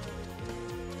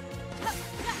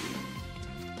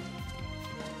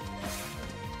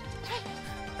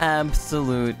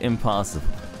 Absolute impossible.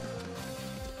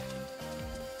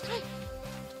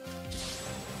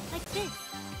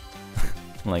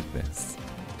 Like this.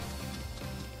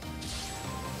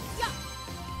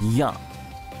 Yeah.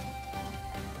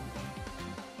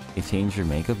 They changed your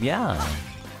makeup? Yeah.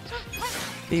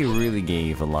 They really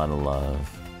gave a lot of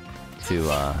love to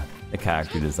the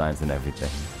character designs and everything.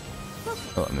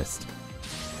 Oh, I missed.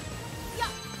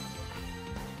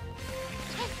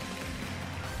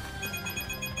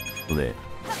 Lit.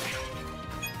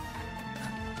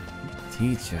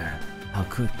 Teacher, how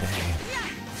could they?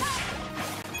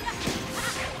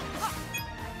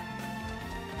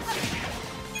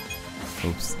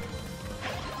 Oops.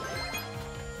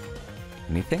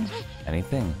 Anything?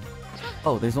 Anything?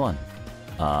 Oh, there's one.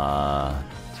 Okay,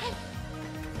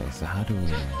 so how do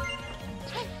we...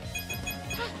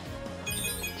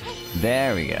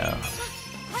 There we go.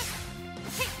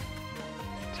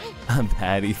 I'm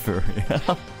Patty for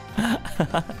real.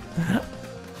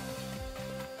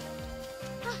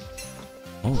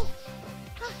 Oh.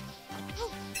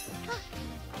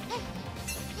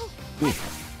 Ooh.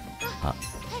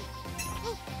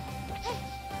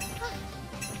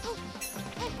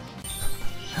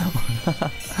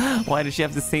 Why does she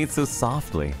have to say it so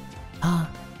softly?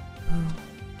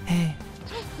 Hey.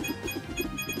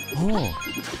 Oh.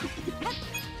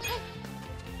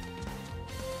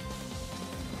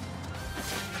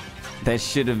 That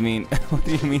should have been. What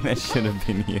do you mean that should have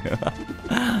been you?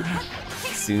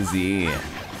 Susie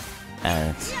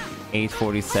at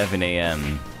 8:47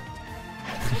 a.m.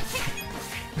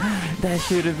 That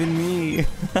should have been me.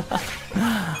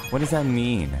 What does that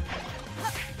mean?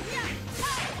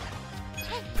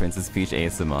 Princess Peach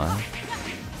ASMR.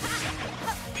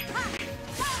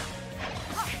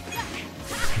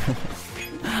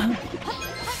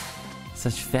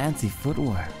 Such fancy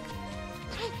footwork.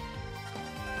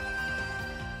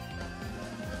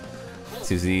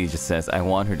 Susie just says, I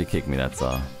want her to kick me, that's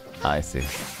all. I see.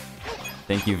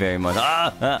 Thank you very much.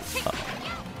 Oh.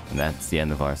 And that's the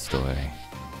end of our story.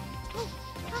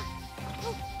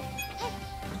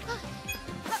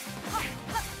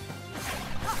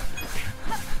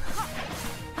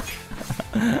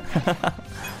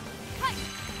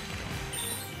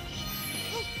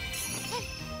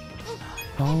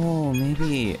 Oh,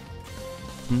 maybe...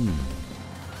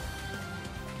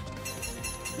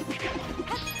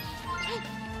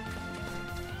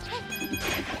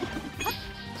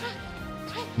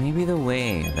 Maybe the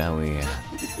way that we...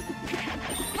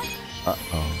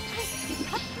 Uh-oh.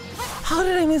 How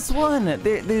did I miss one?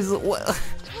 There's...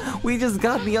 We just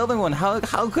got the other one. How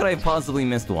could I possibly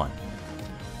missed one?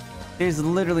 There's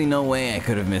literally no way I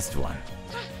could have missed one.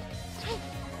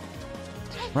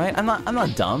 Right? I'm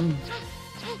not dumb.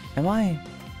 Am I?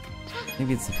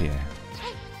 Maybe it's up here.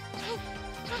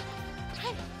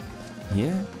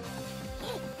 Here?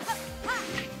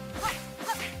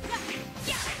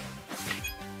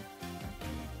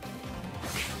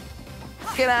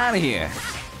 Get out of here!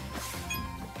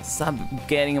 Stop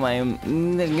getting in my...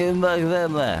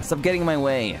 Stop getting in my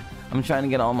way. I'm trying to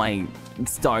get all my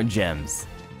star gems.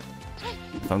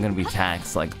 If I'm gonna be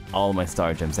taxed like all my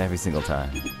star gems every single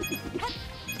time.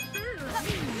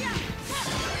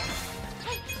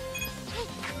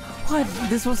 What?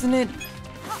 This wasn't it?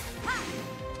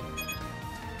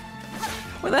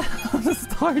 Where the hell is the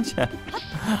star gem?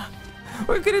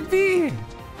 Where could it be?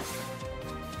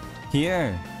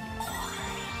 Here.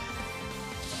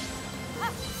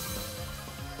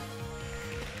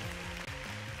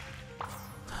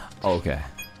 Okay.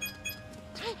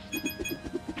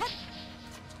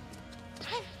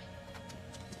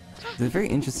 It's a very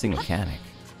interesting mechanic.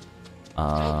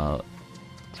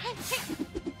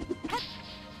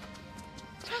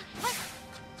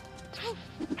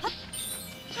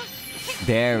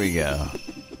 There we go.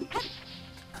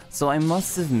 So I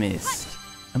must have missed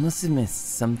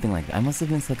something like that. I must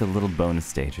have missed like a little bonus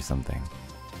stage or something.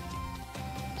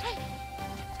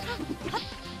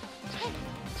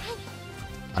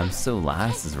 I'm so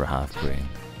last as Rahaf Queen.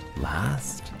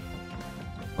 Last?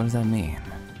 What does that mean?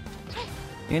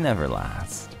 You never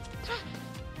last.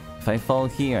 If I fall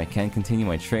here, I can't continue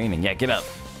my training. Yeah, get up!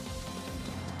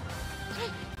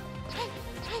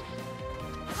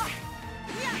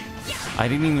 I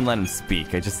didn't even let him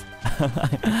speak. I just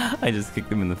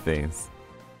kicked him in the face.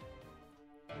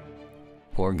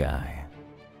 Poor guy.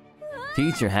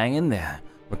 Teacher, hang in there.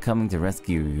 We're coming to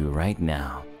rescue you right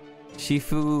now.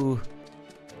 Shifu!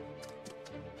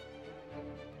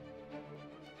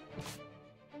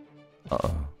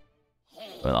 Uh-oh.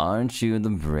 Well, aren't you the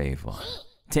brave one?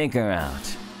 Take her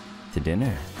out. To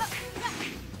dinner.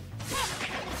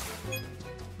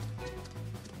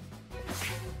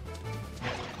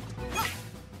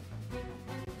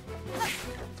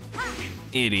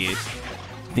 Idiot.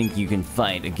 Think you can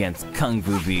fight against Kung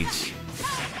Fu Beach?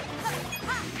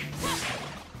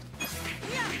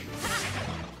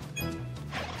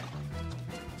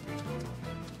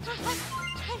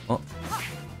 Oh.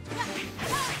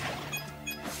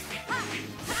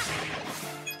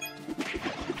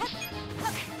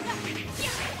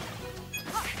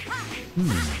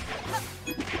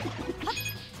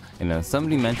 You know,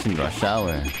 somebody mentioned Rush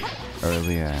Hour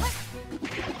earlier.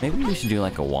 Maybe we should do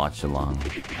like a watch along.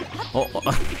 Oh,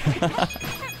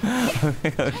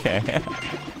 okay.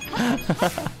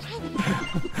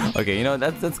 Okay, you know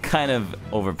that's kind of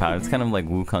overpowered. It's kind of like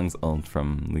Wukong's ult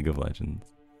from League of Legends.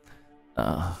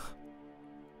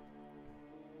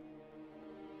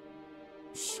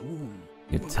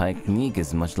 Your technique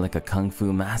is much like a kung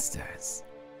fu master's.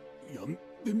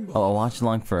 Oh, a watch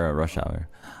along for a Rush Hour.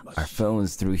 Our phone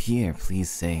is through here.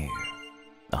 Please save.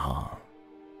 Oh,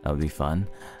 that would be fun.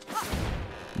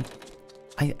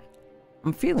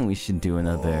 I'm feeling we should do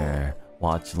another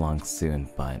watch along soon,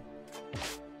 but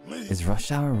is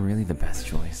Rush Hour really the best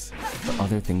choice? What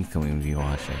other things can we be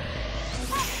watching?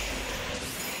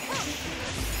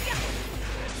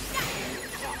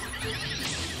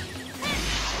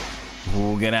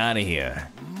 We'll get out of here.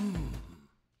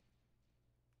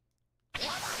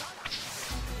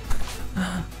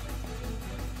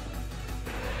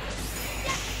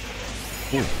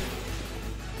 Ooh.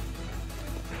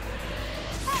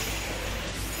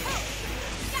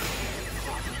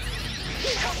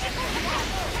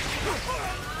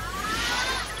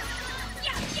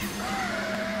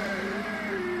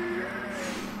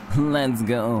 Let's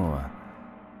go.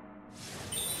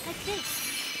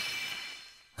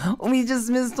 We just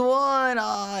missed one.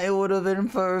 Ah, it would have been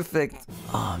perfect.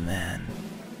 Oh man.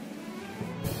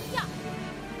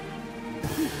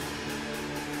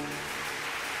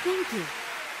 Thank you.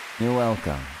 You're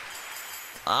welcome.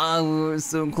 Ah, we were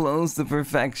so close to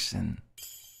perfection.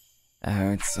 That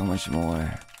hurts so much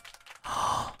more.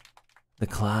 The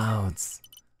clouds.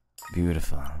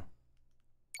 Beautiful.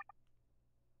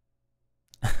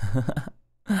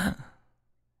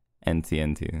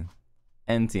 NTN2.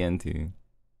 NTN2.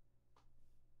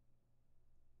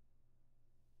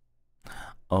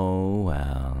 Oh,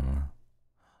 wow.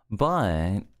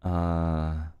 But,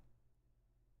 I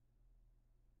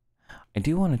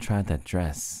do want to try that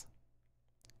dress.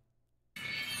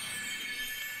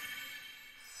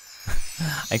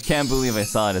 I can't believe I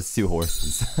saw it as two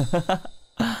horses.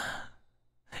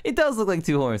 It does look like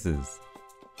two horses.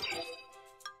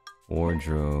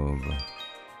 Wardrobe.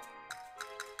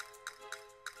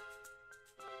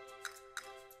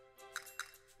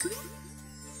 Yay!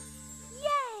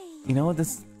 You know what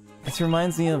this... This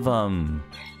reminds me of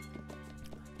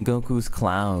Goku's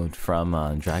Cloud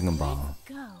from Dragon Ball.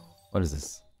 What is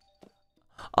this?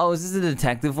 Oh, is this a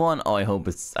detective one? Oh, I hope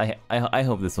it's I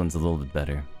hope this one's a little bit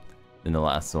better than the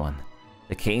last one.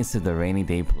 The case of the rainy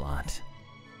day plot.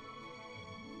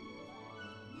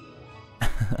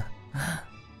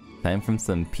 Time from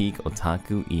some peak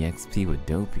otaku EXP with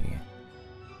Doppio.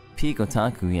 Peak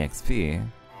otaku EXP.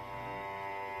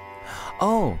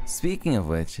 Oh, speaking of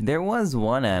which, there was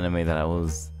one anime that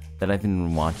I've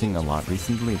been watching a lot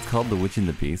recently. It's called The Witch and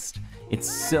the Beast.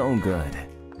 It's so good.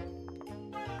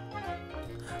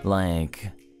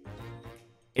 Like,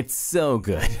 it's so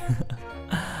good.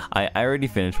 I already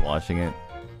finished watching it,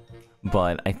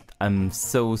 but I'm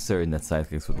so certain that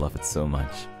sidekicks would love it so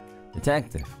much.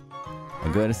 Detective. A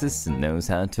good assistant knows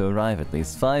how to arrive at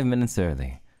least 5 minutes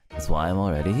early. That's why I'm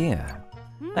already here.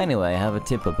 Anyway, I have a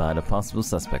tip about a possible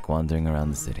suspect wandering around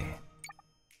the city.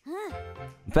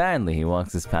 Apparently, he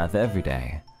walks this path every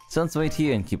day, so let's wait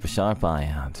here and keep a sharp eye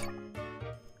out.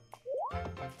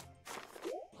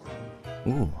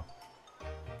 Ooh.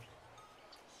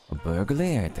 A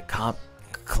burglary at the clock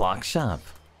shop.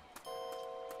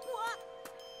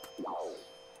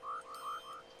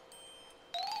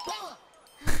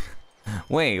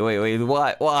 Wait,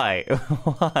 why? Why?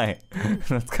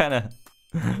 That's kinda...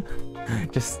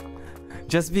 Just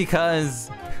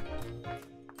because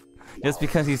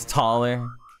he's taller.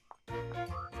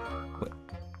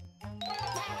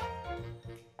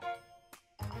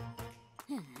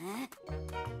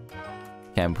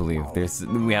 Can't believe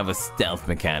we have a stealth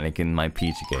mechanic in my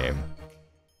Peach game.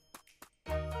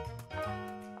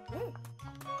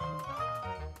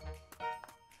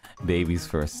 Baby's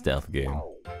first stealth game.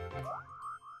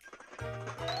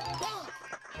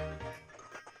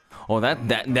 Oh, that's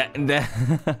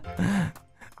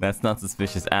not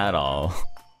suspicious at all.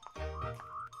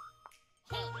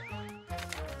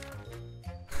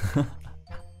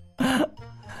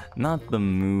 Not the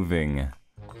moving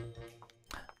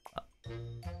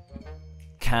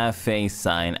cafe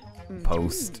sign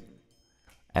post.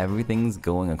 Everything's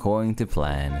going according to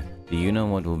plan. Do you know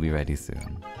what will be ready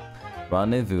soon?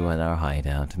 Rendezvous at our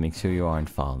hideout to make sure you aren't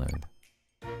followed.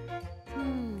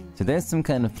 So there's some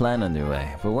kind of plan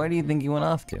underway, but where do you think you went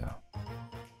off to?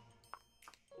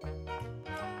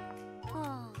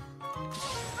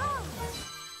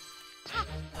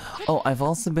 Oh, I've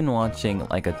also been watching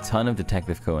like a ton of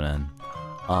Detective Conan.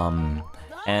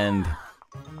 And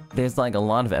there's like a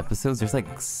lot of episodes. There's like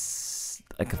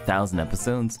 1,000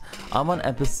 episodes. I'm on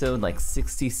episode like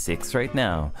 66 right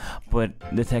now, but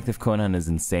Detective Conan is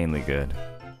insanely good.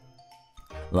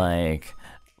 Like,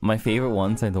 my favorite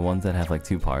ones are the ones that have like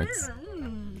 2 parts.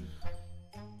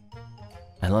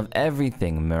 I love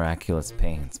everything Miraculous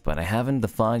paints, but I haven't the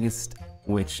foggiest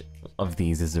which of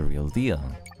these is the real deal.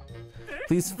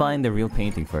 Please find the real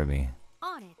painting for me.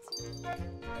 On it.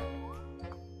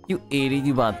 You idiot,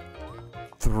 you bought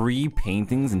 3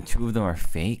 paintings and 2 of them are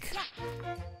fake?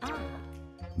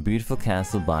 Beautiful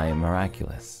Castle by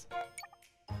Miraculous.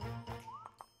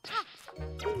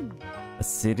 A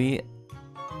City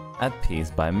at Peace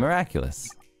by Miraculous.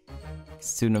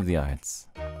 Student of the Arts.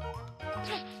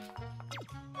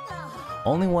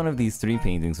 Only one of these 3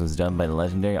 paintings was done by the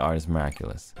legendary artist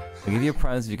Miraculous. I'll give you a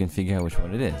prize if you can figure out which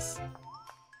one it is.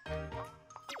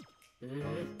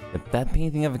 If that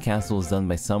painting of a castle was done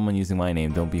by someone using my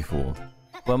name, don't be fooled.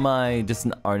 But am I just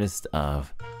an artist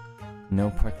of no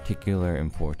particular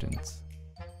importance?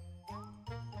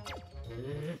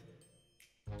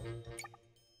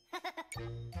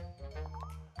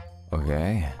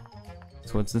 Okay.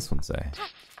 So what's this one say?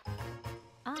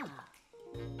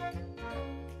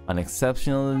 An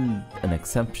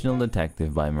exceptional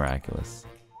detective by Miraculous.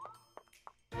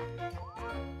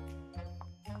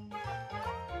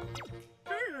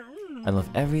 I love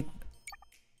every...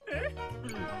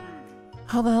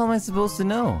 How the hell am I supposed to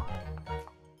know?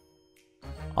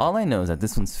 All I know is that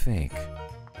this one's fake.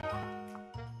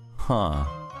 Huh.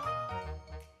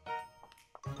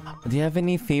 Do you have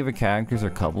any favorite characters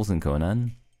or couples in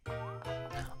Conan?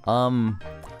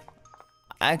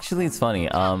 Actually, it's funny.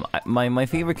 My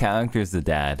favorite character is the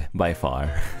dad, by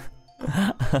far.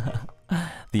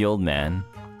 The old man.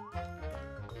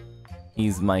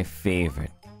 He's my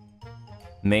favorite.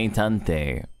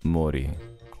 Meitante Mori.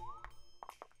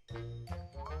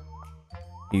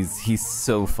 He's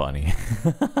so funny.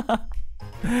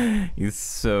 He's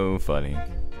so funny.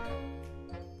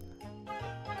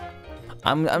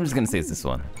 I'm just gonna say it's this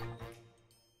one.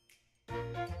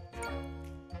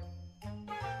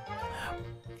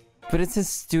 But it's a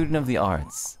student of the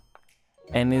arts.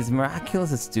 And is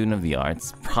Miraculous a student of the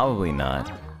arts? Probably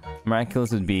not.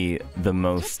 Miraculous would be the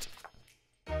most...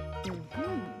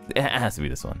 It has to be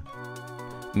this one.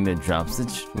 The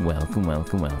Dropscythe, welcome,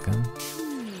 welcome, welcome.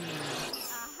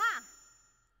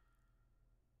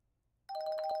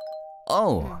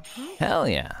 Oh, hell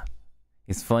yeah.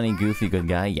 He's funny, goofy, good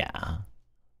guy, yeah.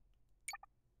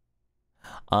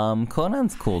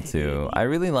 Conan's cool too. I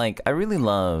really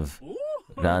love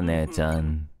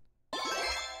Rane-chan.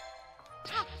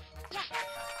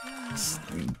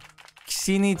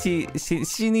 Shinichi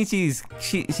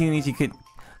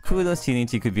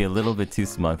could be a little bit too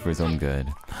smug for his own good.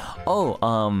 Oh,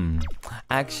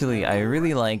 actually, I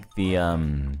really like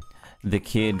the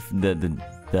kid,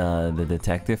 the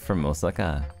detective from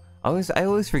Osaka. I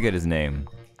always forget his name.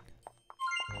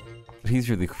 But he's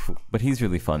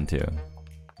really fun too.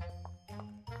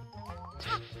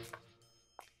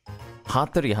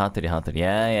 Hattori.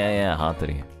 Yeah,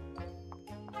 Hattori.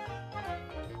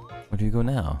 Where do you go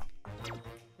now?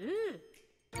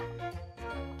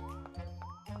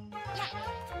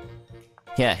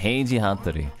 Yeah, Heiji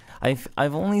Hattori.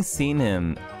 I've only seen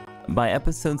him by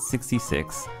episode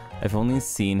 66. I've only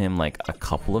seen him like a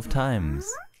couple of times.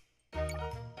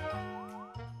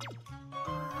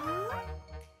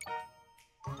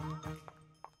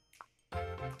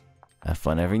 Have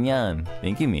fun every nyan.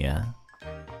 Thank you, Mia.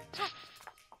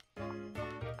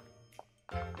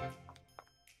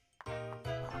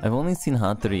 I've only seen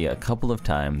Hattori a couple of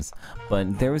times,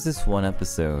 but there was this one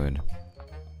episode,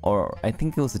 or I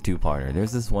think it was a two-parter.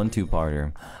 There's this one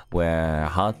two-parter where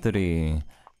Hattori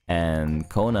and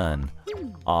Conan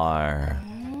are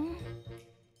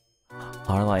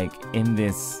like in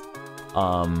this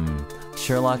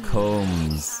Sherlock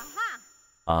Holmes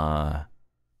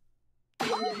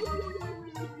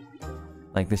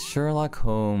like the Sherlock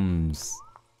Holmes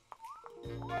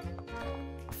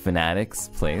fanatics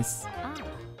place.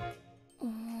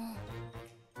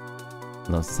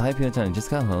 Hello, hi Pio-chan, just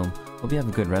got home. Hope you have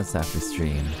a good rest after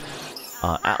stream.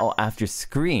 After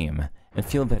Scream, and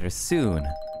feel better soon.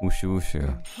 Wushu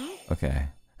wushu. Okay.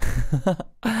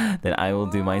 Then I will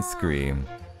do my Scream.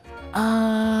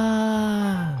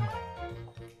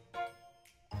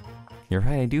 You're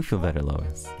right, I do feel better,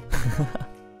 Lois.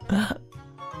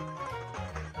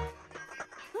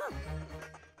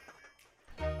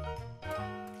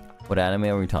 What anime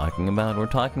are we talking about? We're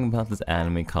talking about this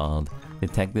anime called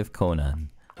Detective Conan.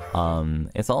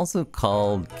 It's also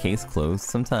called Case Closed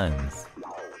sometimes.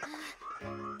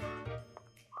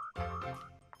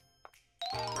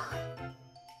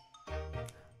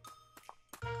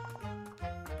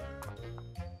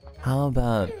 How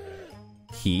about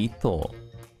Hito?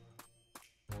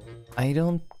 I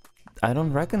don't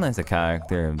recognize a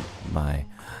character by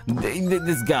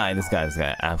this guy,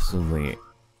 absolutely.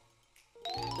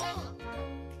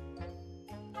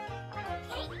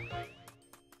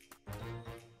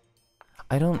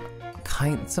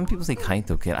 Some people say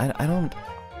Kaito Kid. I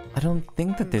don't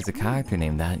think that there's a character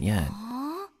named that yet.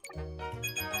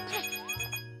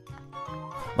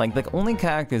 Like the only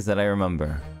characters that I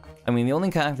remember. I mean, the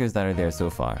only characters that are there so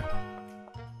far.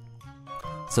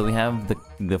 So we have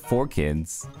the four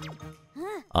kids.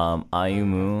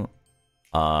 Ayumu,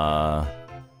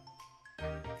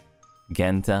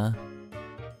 Genta,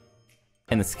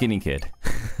 and the skinny kid.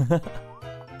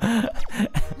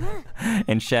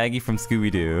 And Shaggy from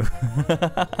Scooby-Doo.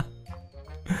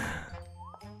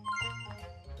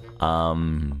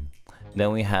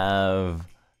 Then we have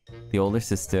the older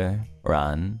sister,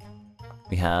 Ran.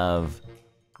 We have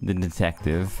the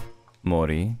detective,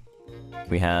 Mori.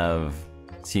 We have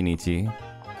Shinichi,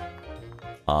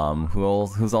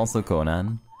 who's also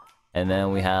Conan. And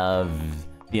then we have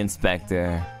the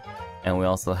inspector, and we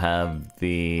also have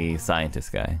the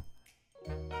scientist guy.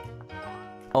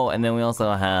 Oh, and then we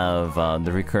also have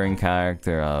the recurring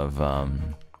character of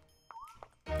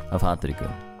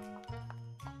Hattori-kun.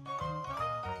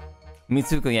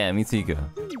 Mitsuko, yeah, Mitsuko.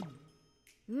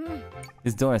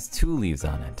 This door has 2 leaves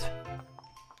on it.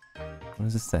 What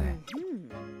does it say?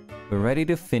 We're ready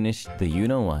to finish the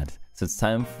you-know-what, so it's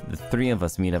time for the 3 of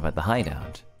us meet up at the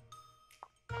hideout.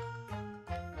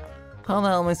 How the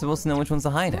hell am I supposed to know which one's the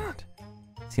hideout?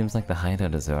 Seems like the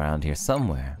hideout is around here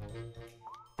somewhere.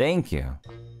 Thank you.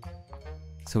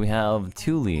 So we have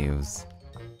 2 leaves.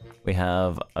 We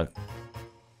have a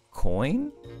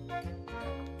coin?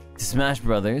 Smash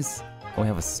Brothers. Oh, we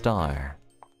have a star.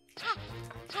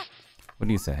 What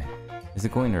do you say? Is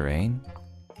it going to rain?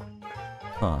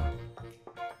 Huh.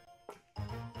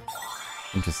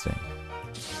 Interesting.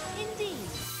 Indeed.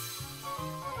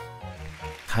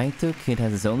 Kaito Kid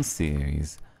has his own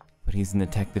series, but he's in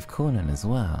Detective Conan as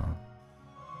well.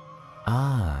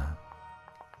 Ah.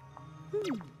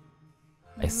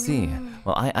 I see.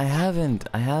 Well, I haven't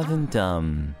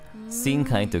seen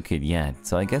Kaito Kid yet,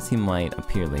 so I guess he might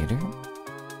appear later.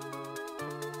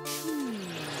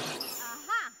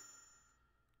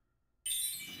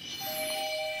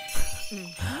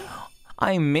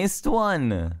 I missed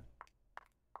one!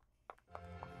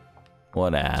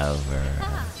 Whatever.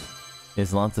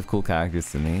 There's lots of cool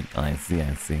characters to meet. Oh, I see,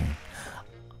 I see.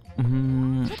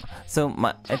 So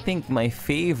I think my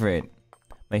favorite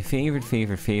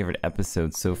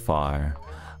episode so far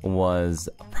was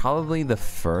probably the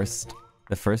first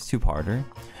two-parter.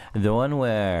 The one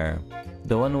where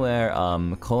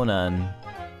Conan,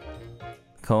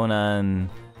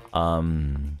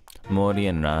 Mori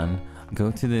and Ran go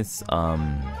to this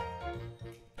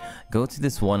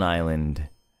one island,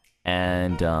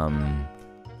 and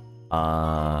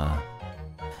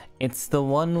it's the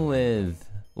one with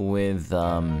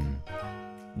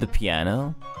the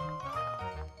piano.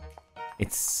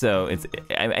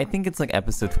 I think it's like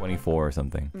episode 24 or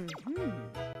something.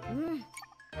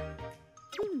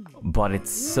 But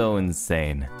it's so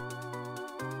insane.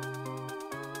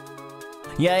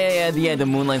 Yeah, the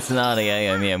Moonlight Sonata,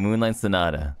 yeah, Moonlight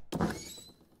Sonata.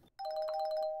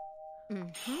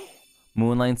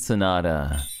 Moonlight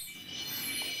Sonata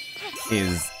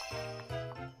is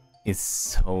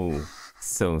so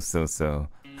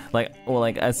like, well,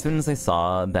 like as soon as I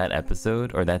saw that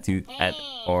episode or that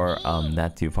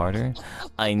two-parter,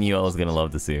 I knew I was gonna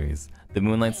love the series. The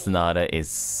Moonlight Sonata is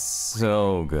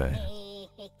so good.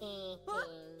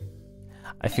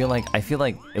 I feel like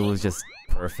it was just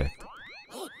perfect.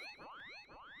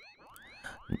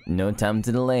 No time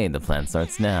to delay, the plan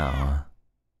starts now.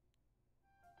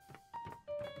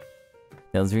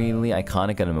 That was really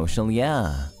iconic and emotional.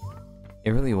 Yeah,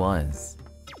 it really was.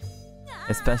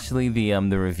 Especially the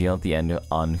reveal at the end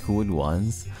on who it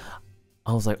was.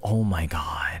 I was like, oh my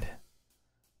god.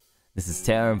 This is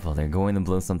terrible, they're going to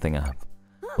blow something up.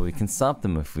 But we can stop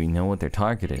them if we know what their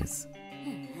target is.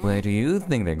 Where do you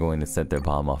think they're going to set their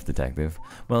bomb off, Detective?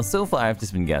 Well, so far I've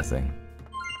just been guessing.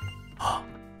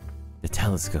 The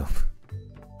telescope.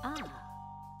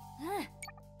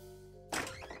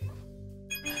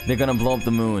 They're gonna blow up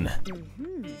the moon.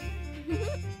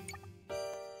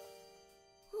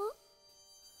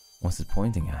 What's it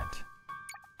pointing at?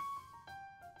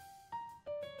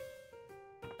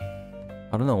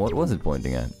 I don't know, what was it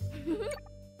pointing at?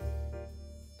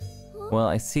 Well,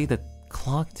 I see the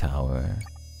clock tower.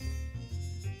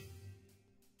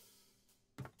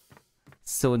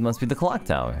 So it must be the clock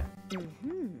tower.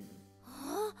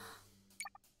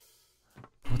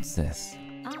 What's this?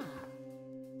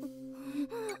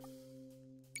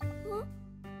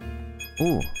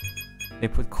 Ooh, they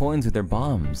put coins with their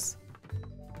bombs.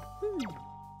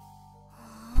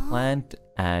 Plant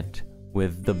at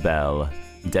with the bell.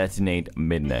 Detonate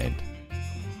midnight.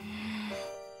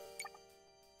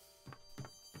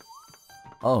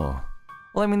 Oh.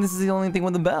 Well, I mean, this is the only thing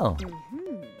with the bell.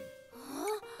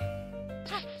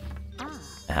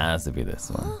 It has to be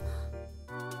this one.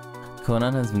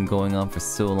 Conan has been going on for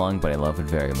so long, but I love it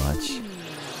very much.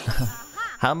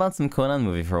 How about some Conan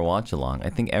movie for a watch-along?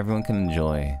 I think everyone can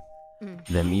enjoy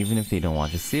them even if they don't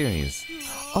watch a series.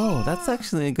 Oh, that's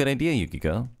actually a good idea,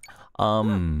 Yukiko.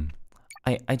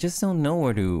 I just don't know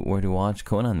where to watch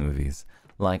Conan movies.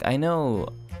 Like, I know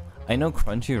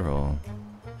Crunchyroll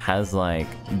has like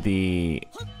the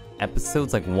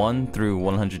episodes like 1 through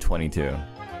 122.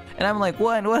 And I'm like,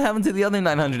 what happened to the other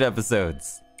 900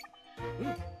 episodes?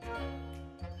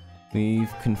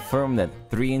 We've confirmed that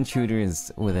 3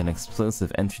 intruders with an explosive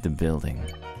entered the building.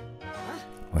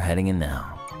 We're heading in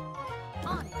now.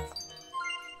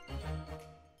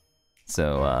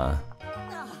 So, I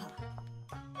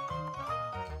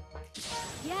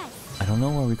don't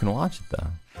know where we can watch it though.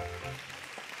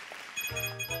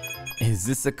 Is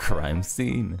this a crime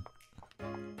scene?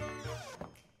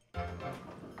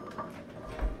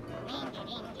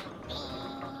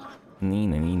 Nee.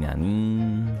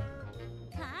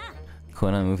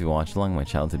 Conan movie watch along my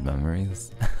childhood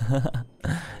memories.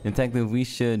 Detective, we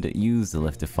should use the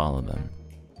lift to follow them.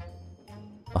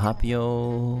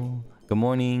 Ohapio, good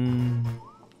morning.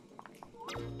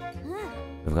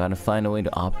 We've got to find a way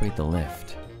to operate the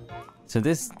lift. So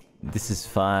this is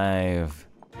 5.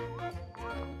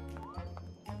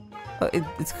 Oh,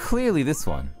 it's clearly this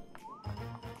one.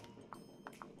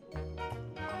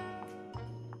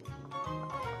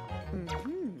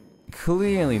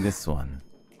 Clearly this one.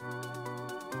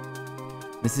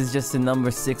 This is just a number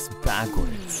 6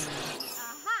 backwards.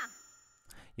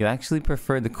 You actually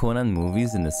prefer the Conan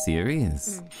movies in the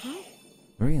series?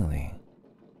 Really?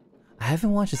 I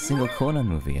haven't watched a single Conan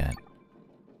movie yet.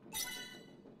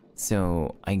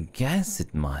 So I guess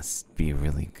it must be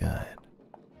really good.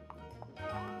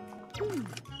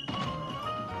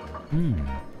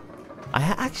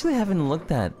 Actually haven't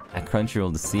looked at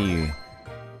Crunchyroll to see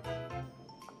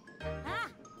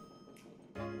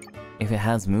if it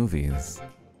has movies.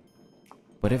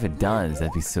 But if it does,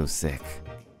 that'd be so sick.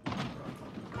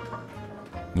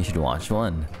 You should watch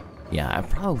one. Yeah, I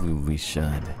probably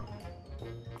should.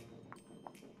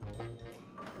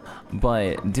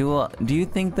 But do you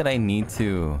think that I need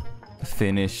to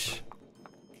finish?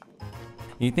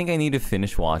 You think I need to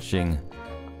finish watching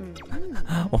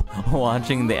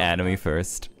watching the anime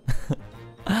first?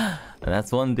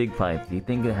 That's one big pipe. Do you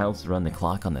think it helps run the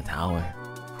clock on the tower?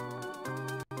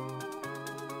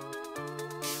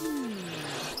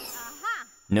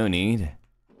 No need.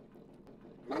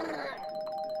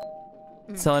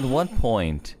 So at what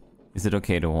point is it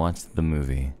okay to watch the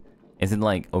movie? Is it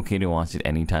like okay to watch it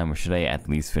anytime, or should I at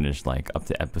least finish like up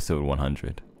to episode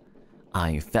 100?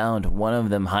 I found one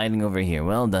of them hiding over here.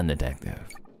 Well done, detective.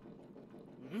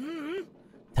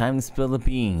 Time to spill the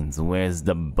beans. Where's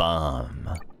the bomb?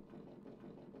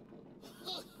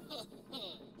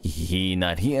 He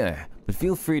not here, but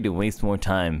feel free to waste more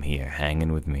time here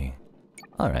hanging with me.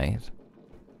 Alright.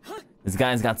 This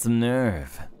guy's got some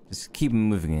nerve. Just keep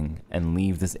moving and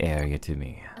leave this area to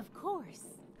me. Of course.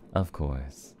 Of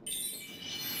course.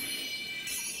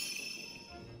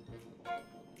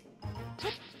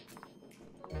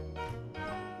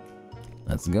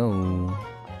 Let's go.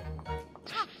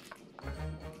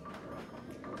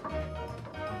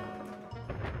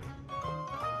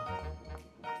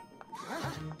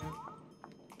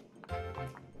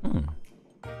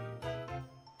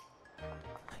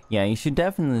 Yeah, you should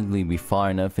definitely be far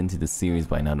enough into the series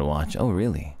by now to watch. Oh,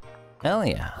 really? Hell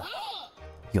yeah.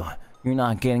 You're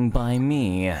not getting by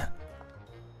me.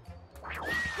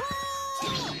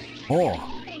 Oh.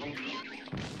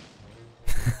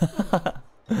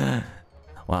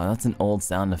 Wow, that's an old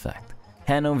sound effect.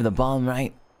 Hand over the bomb,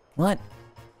 right? What?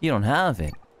 You don't have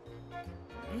it.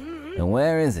 And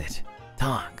where is it?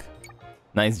 Talk.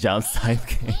 Nice job,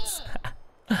 Sidecase.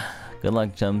 Good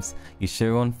luck, chumps. You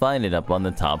sure won't find it up on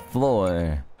the top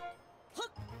floor.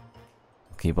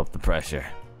 Keep up the pressure.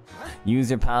 Use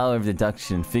your power of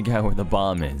deduction and figure out where the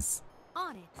bomb is.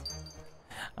 On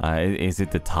it. Is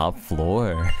it the top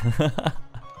floor?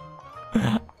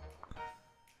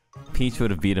 Peach would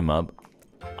have beat him up.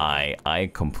 I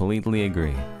completely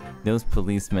agree. Those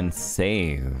policemen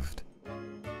saved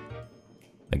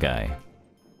the guy.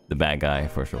 The bad guy,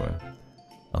 for sure.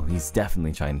 Oh, he's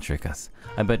definitely trying to trick us.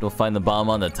 I bet we'll find the bomb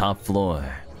on the top floor.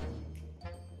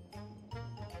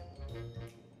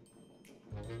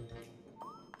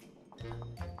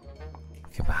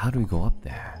 Okay, but how do we go up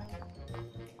there?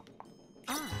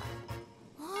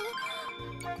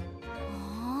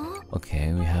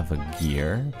 Okay, we have a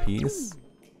gear piece.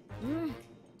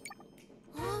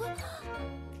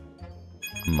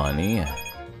 Money.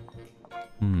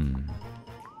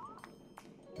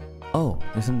 Oh,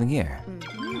 there's something here.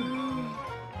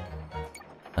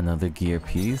 Another gear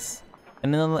piece.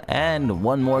 And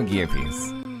one more gear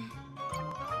piece.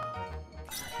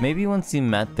 Maybe once you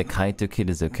met the Kaito kid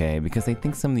is okay, because I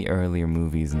think some of the earlier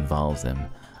movies involves him.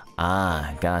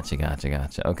 Ah, gotcha.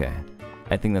 Okay.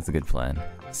 I think that's a good plan.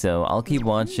 So I'll keep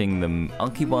watching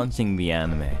the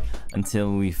anime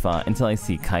until I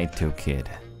see Kaito Kid.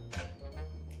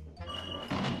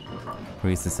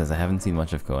 Risa says I haven't seen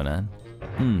much of Conan.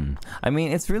 I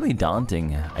mean, it's really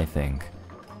daunting, I think.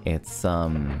 It's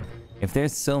if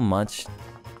there's so much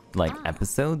like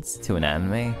episodes to an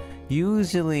anime,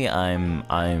 usually I'm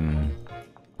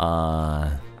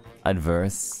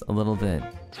adverse a little bit.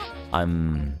 I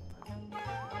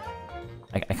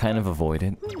kind of avoid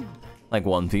it. Like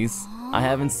One Piece. I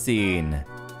haven't seen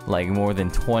like more than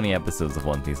 20 episodes of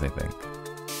One Piece, I think.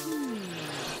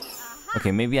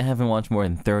 Okay, maybe I haven't watched more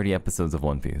than 30 episodes of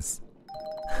One Piece.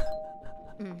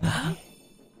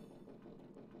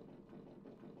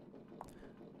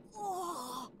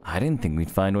 I didn't think we'd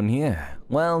find one here.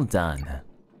 Well done.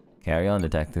 Carry on,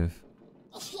 detective.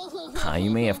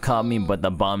 You may have caught me, but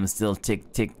the bomb's still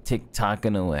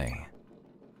tick-tocking away.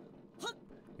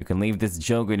 You can leave this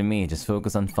joker to me. Just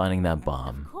focus on finding that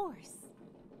bomb. Of course.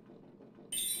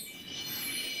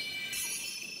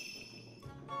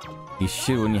 You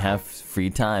should when you have free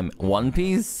time. One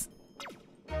Piece?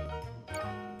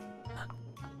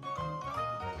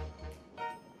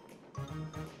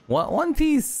 What? One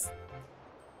Piece?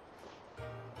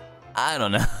 I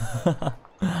don't know.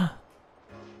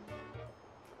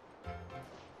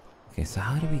 Okay, so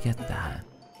how do we get that?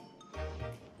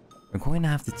 We're going to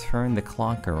have to turn the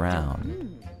clock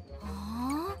around.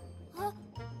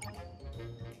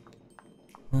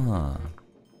 Huh.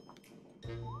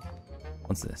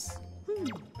 What's this?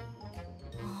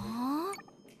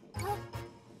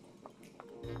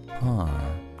 Huh.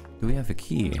 Do we have a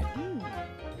key?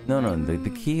 No, the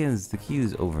key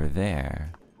is over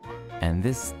there. And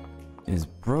this is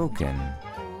broken.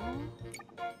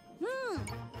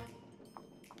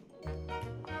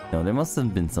 No, there must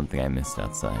have been something I missed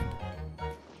outside.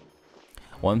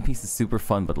 One Piece is super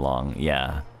fun but long,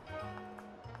 yeah.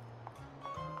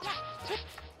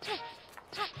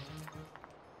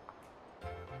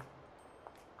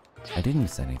 I didn't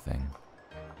miss anything.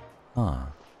 Huh.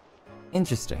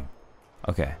 Interesting.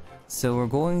 Okay, so we're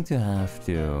going to have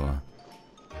to...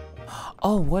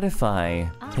 Oh, what if I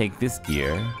take this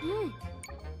gear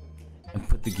and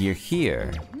put the gear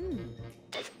here?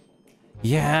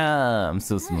 Yeah, I'm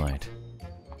so smart.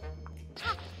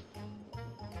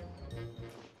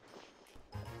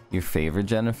 Your favorite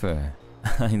Jennifer?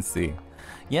 I see.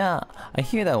 Yeah, I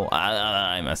hear that.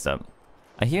 I messed up.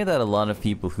 I hear that a lot of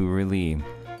people who really,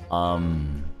 a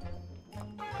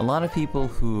lot of people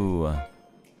who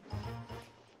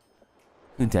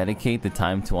dedicate the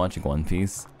time to watching One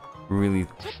Piece really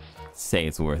say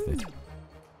it's worth it.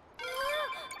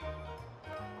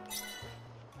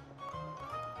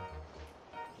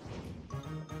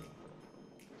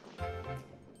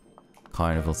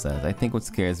 Carnival says, I think what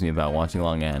scares me about watching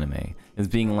long anime is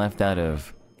being left out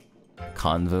of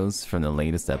convos from the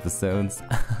latest episodes.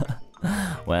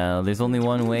 Well, there's only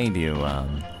one way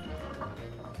to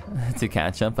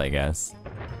catch up, I guess.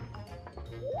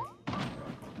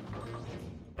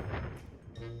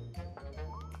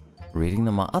 Reading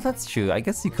the manga. Oh, that's true. I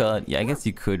guess you could. Yeah, I guess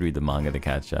you could read the manga to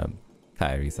catch up.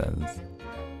 Kairi says.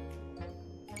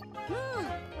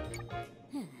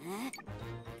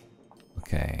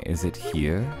 Okay, is it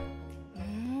here?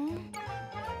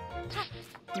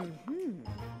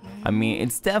 I mean,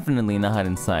 it's definitely not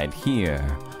inside here,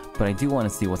 but I do want to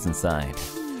see what's inside.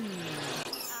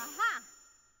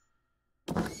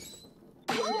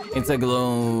 It's a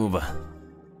globe!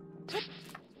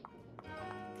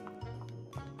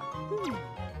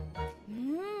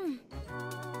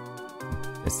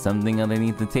 There's something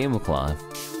underneath the tablecloth.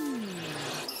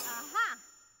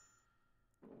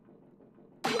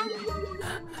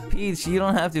 Peach, you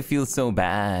don't have to feel so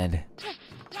bad.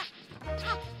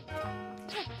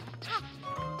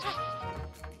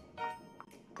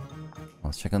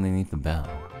 Let's check underneath the bell.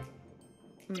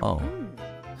 Oh.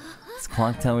 This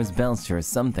clock tower's bell sure is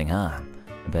something, huh?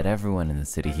 I bet everyone in the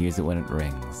city hears it when it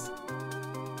rings.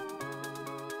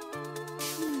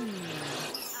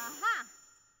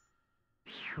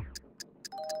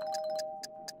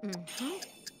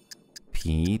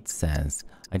 Pete says,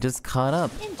 I just caught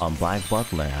up on Black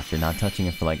Butler after not touching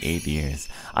it for like 8 years.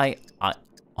 Oh,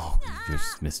 you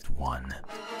just missed one.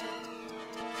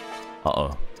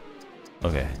 Uh-oh.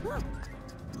 Okay.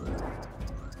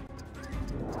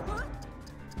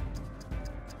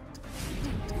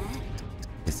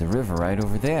 There's a river right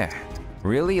over there.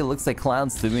 Really? It looks like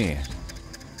clouds to me.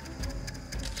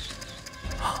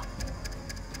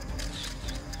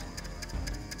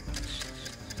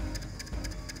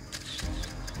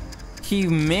 He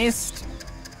missed.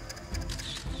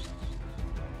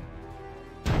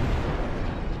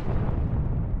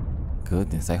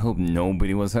 Goodness, I hope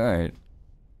nobody was hurt.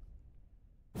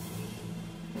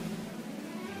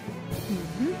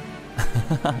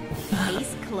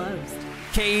 Case closed.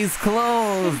 Case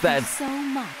closed. That's so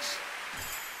much.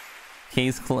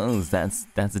 Case closed. That's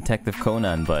Detective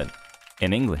Conan, but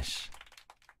in English.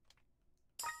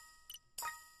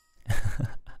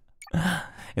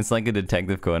 It's like a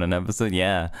Detective Conan episode,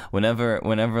 yeah. Whenever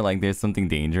like there's something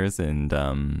dangerous and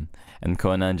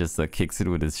Conan just kicks it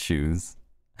with his shoes.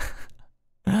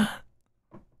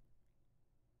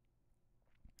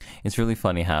 It's really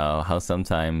funny how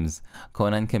sometimes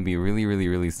Conan can be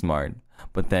really smart,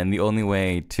 but then the only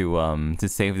way to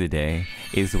save the day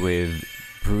is with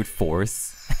brute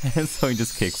force, and so he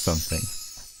just kicks something.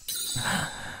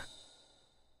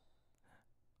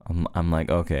 I'm like,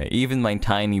 okay, even my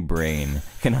tiny brain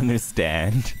can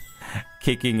understand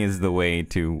kicking is the way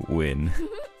to win.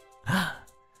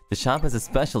 The shop has a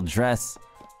special dress.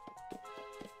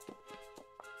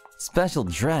 Special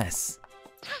dress!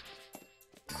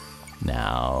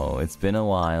 Now, it's been a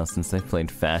while since I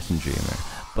played Fashion Dreamer,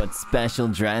 but special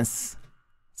dress?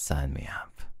 Sign me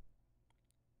up.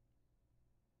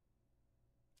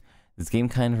 This game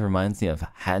kind of reminds me of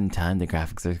Hat in Time. The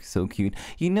graphics are so cute.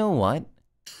 You know what?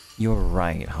 You're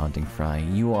right, Haunting Fry.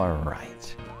 You are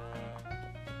right.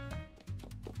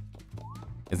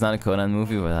 It's not a Conan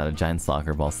movie without a giant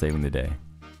soccer ball saving the day.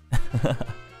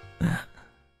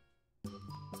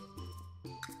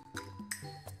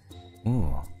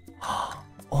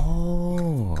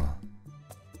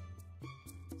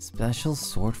 special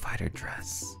sword fighter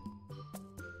dress.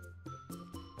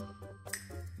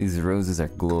 These roses are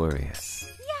glorious.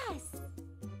 Yes.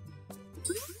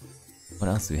 What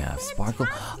else do we have? Sparkle.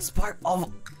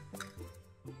 Oh,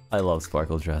 I love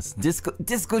sparkle dress.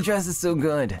 Disco dress is so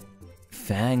good.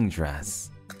 Fang dress.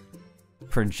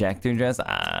 Projector dress.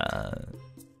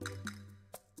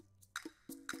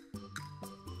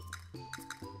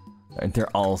 They're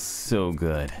all so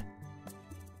good.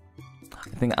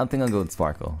 I think I'll go with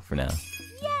sparkle for now.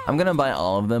 Yeah. I'm gonna buy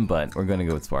all of them, but we're gonna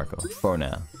go with sparkle for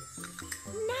now.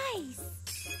 Nice.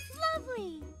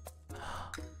 Lovely.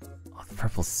 Oh, the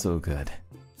purple's so good.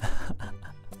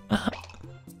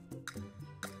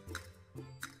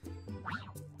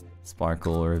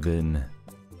 Sparkle ribbon.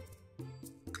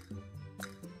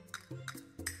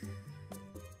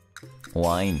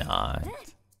 Why not?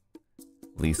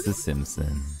 Lisa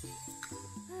Simpson.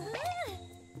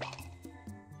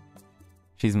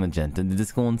 She's magenta. The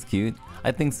disco one's cute.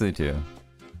 I think so too.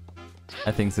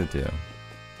 I think so too.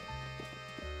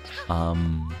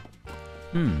 I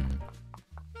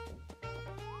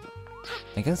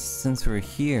guess since we're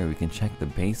here, we can check the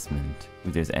basement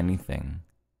if there's anything.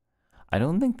 I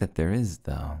don't think that there is,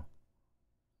 though.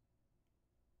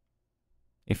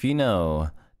 If you know,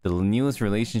 the newest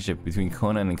relationship between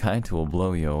Conan and Kaito will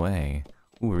blow you away.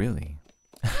 Ooh, really?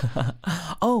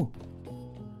 Oh!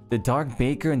 The Dark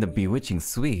Baker and the Bewitching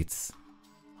Sweets.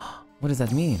 What does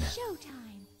that mean?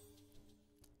 Showtime.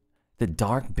 The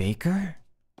Dark Baker?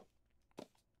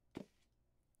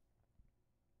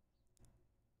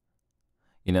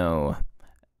 You know,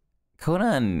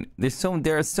 Conan,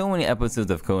 there are so many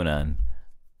episodes of Conan.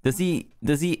 Does he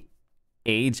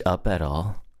age up at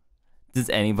all? Does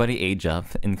anybody age up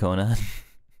in Conan?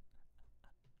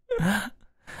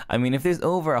 I mean, if there's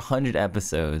over 100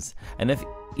 episodes, and if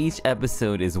each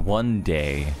episode is one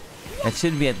day, that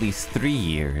should be at least 3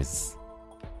 years.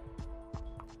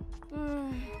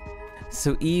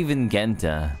 So even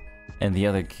Genta and the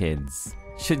other kids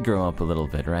should grow up a little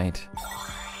bit, right?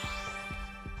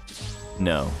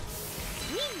 No.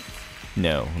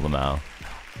 No, lmao.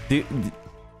 Do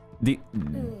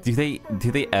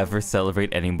they ever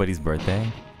celebrate anybody's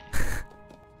birthday?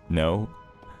 No.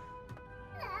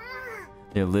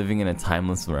 They're living in a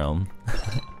timeless realm.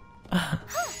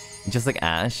 Just like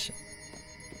Ash.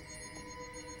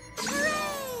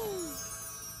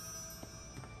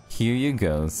 Here you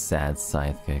go, sad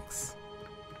sidekicks.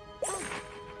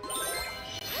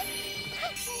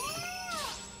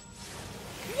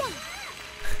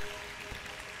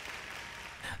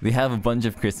 We have a bunch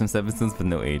of Christmas episodes but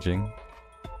no aging.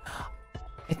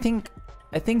 I think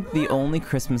the only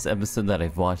Christmas episode that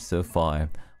I've watched so far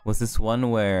was this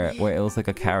one where it was like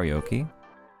a karaoke.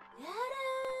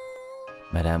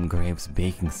 Madame Grape's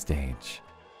baking stage.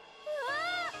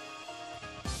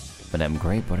 Madame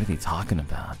Grape, what are they talking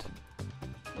about?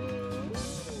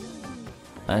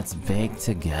 Let's bake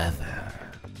together.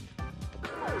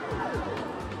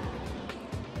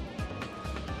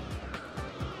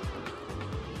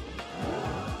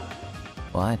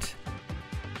 What?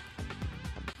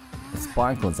 The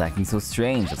sparkle is acting so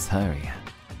strange, let's hurry.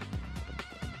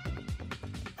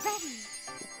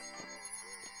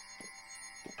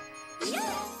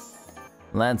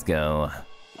 Let's go.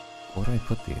 Where do I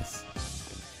put these?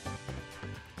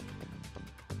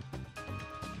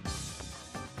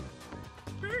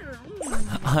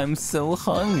 I'm so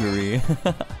hungry.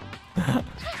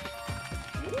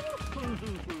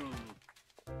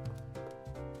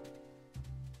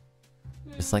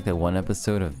 Just like that one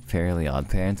episode of Fairly Odd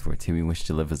Parents where Timmy wished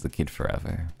to live as the kid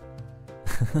forever.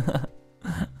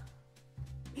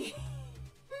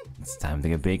 It's time to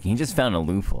get baking. He just found a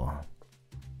loophole.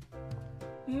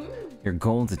 Your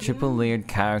goal is a triple layered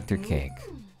character cake.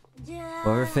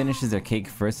 Whoever finishes their cake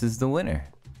first is the winner.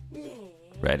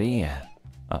 Ready?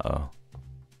 Uh-oh.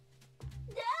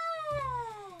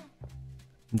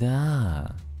 Da.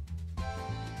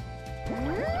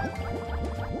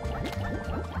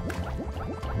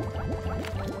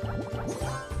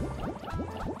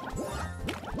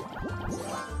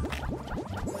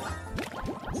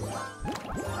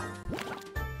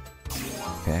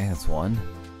 Okay, that's one.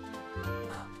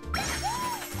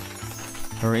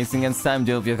 We're racing against time,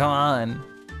 Doppio, come on!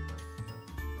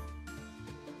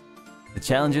 The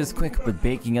challenge is quick, but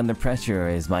baking under pressure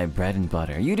is my bread and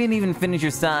butter. You didn't even finish your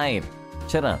side!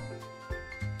 Shut up.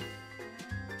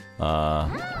 Uh-oh.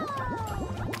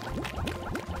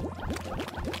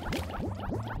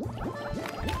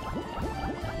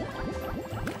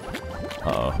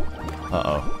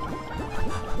 Uh-oh.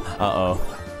 Uh-oh.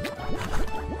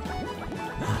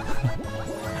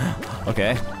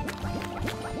 Okay.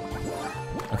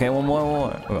 Okay, one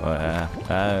more.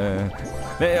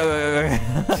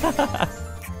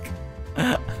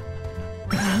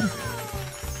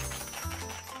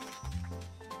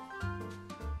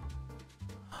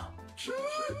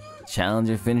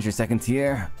 Challenger, finish your second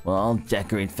tier? Well, I'll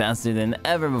decorate faster than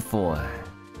ever before.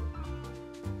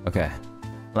 Okay.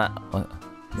 What?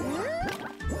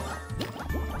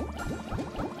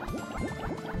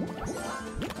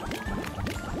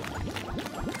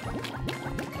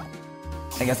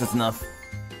 I guess that's enough.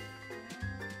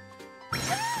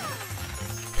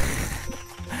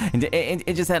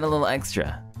 It just had a little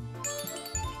extra.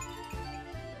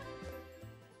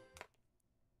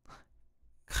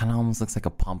 Kinda almost looks like a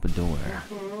pompadour.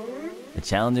 The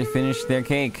challenger finished their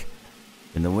cake.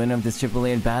 And the winner of this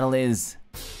triple-layered battle is...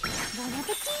 Bon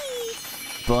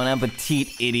appetit! Bon appetit,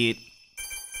 idiot.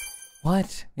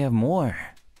 What? We have more.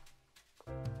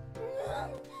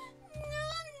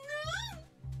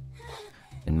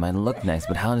 It might look nice,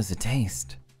 but how does it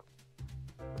taste?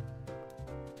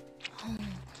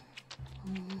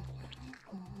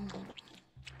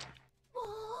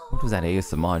 What was that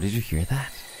ASMR? Did you hear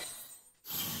that?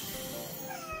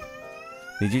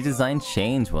 Did your design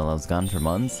change while I was gone for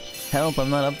months? Help, I'm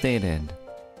not updated.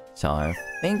 Char,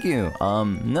 thank you.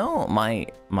 No,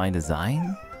 my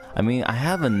design? I mean, I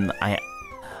have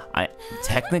I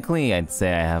technically I'd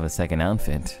say I have a second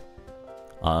outfit.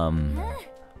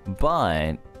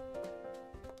 But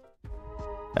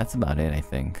that's about it, I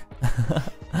think.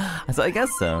 So I guess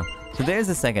so. So there's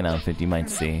a second outfit you might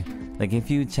see. Like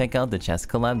if you check out the chess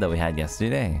collab that we had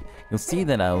yesterday, you'll see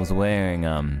that I was wearing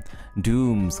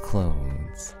Doom's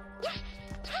clothes.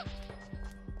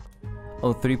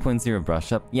 Oh, 3.0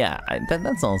 brush up? Yeah,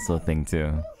 that's also a thing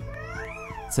too.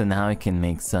 So now I can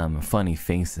make some funny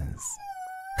faces.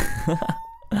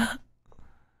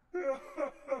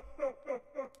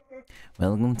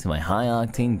 Welcome to my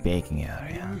high-octane baking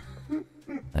area.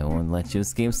 I won't let you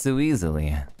escape so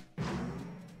easily.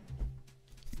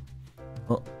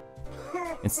 Well,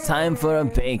 it's time for a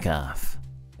bake-off.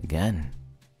 Again.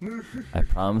 I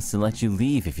promise to let you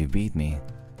leave if you beat me.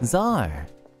 Czar!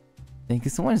 Thank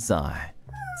you so much, Czar.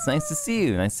 It's nice to see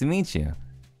you, nice to meet you.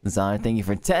 Czar, thank you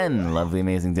for 10 lovely,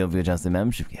 amazing Doppio Dropscythe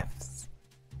membership gifts.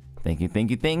 Thank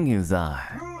you,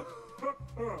 Czar.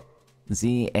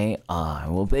 Z-A-R.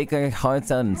 We'll bake our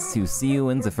hearts out and see who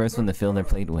wins. The first one to fill their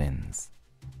plate wins.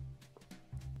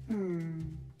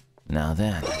 Now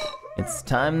then, it's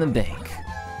time to bake.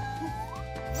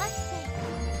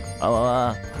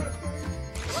 Oh,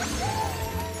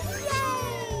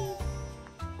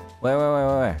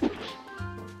 Where?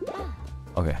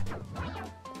 Okay.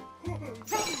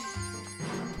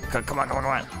 Come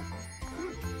on.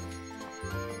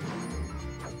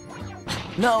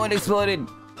 No, it exploded!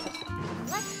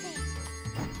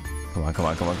 Come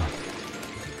on.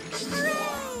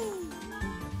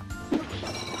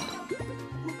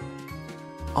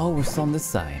 Oh, we're still on this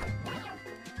side.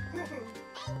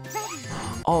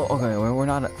 Oh, okay, we're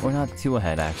not too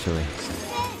ahead actually.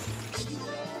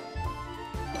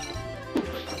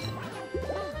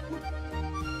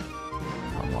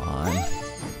 Come on.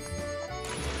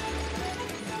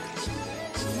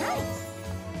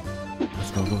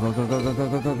 Let's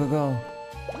go.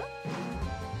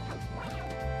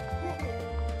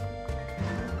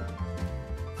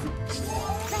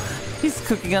 He's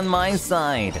cooking on my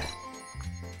side.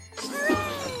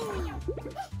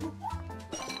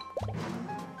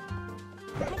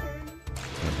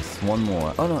 Just one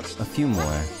more. Oh no, a few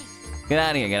more. Get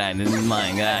out of here, This is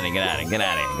mine. Get out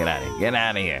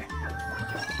of here.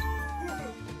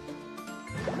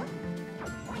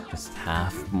 Just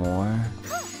half more.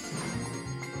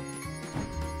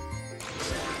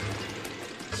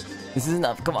 This is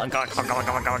enough. Come on.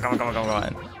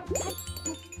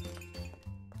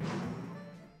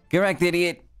 Get wrecked,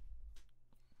 idiot!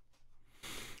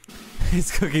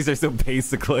 His cookies are so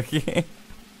basic looking.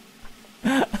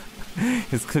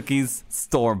 His cookies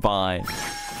store-bought.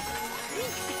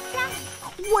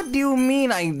 What do you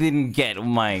mean I didn't get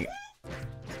my...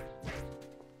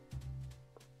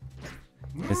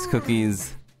 His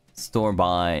cookies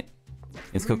store-bought.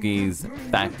 His cookies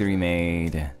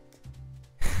factory-made.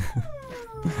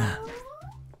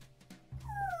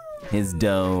 His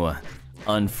dough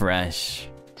unfresh.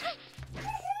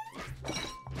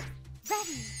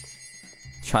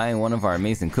 Try one of our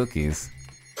amazing cookies.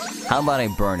 How about I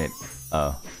burn it?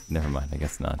 Oh, never mind, I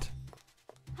guess not.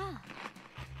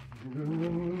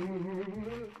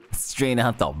 Straight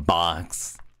out the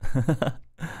box.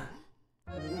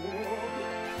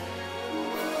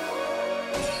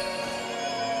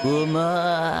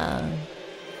 Uma.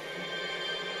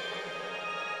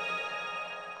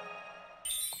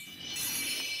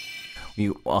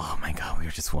 Oh my god, we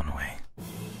were just one away.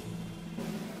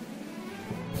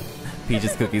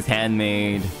 Peaches cookies,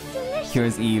 handmade.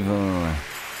 Cures evil.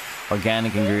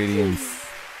 Organic ingredients.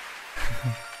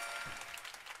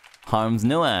 Harms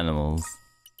no animals.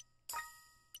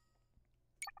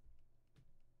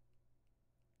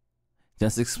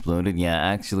 Just exploded? Yeah,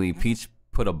 actually, Peach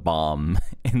put a bomb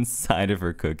inside of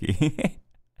her cookie.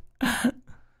 You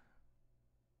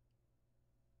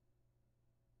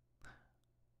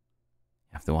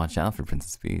have to watch out for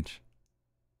Princess Peach.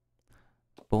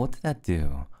 But what did that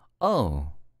do?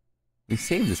 Oh, we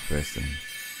saved this person.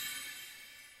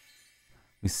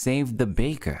 We saved the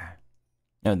baker.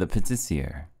 No, the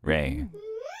patissier, Ray.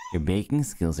 Your baking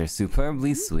skills are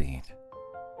superbly sweet.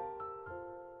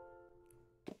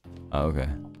 Oh, okay.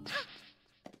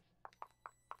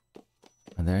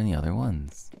 Are there any other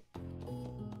ones?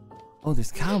 Oh,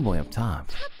 there's Cowboy up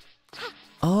top.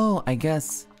 Oh, I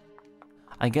guess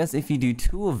if you do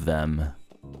 2 of them,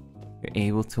 you're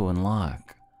able to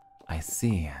unlock. I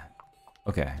see.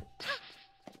 Okay.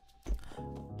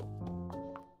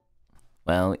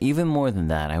 Well, even more than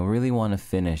that, I really want to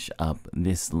finish up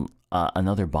this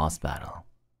another boss battle.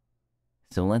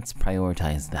 So let's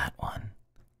prioritize that one.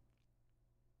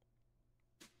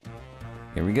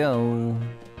 Here we go.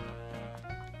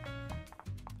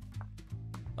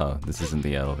 Oh, this isn't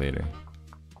the elevator.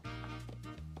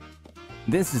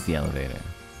 This is the elevator.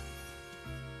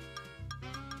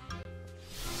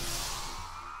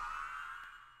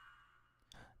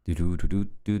 Do do do do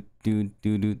do do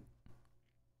do do.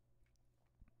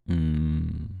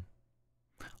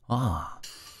 Ah.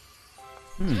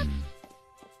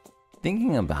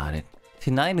 Thinking about it,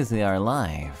 tonight is our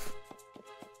live.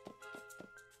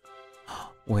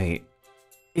 Wait,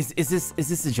 is this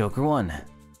the Joker one?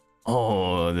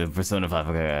 Oh, the Persona 5.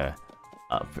 Okay,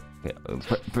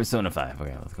 Persona 5.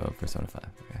 Okay, let's go Persona 5.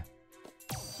 Okay.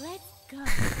 Let's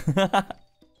go.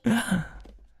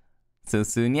 So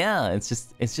soon, yeah. It's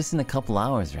just in a couple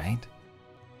hours, right?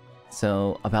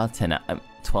 So about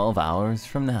 12 hours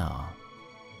from now.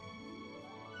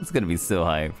 It's gonna be so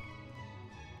hype.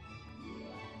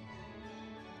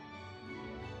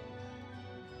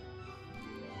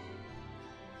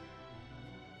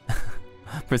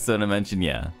 Persona mentioned,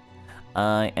 yeah.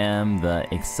 I am the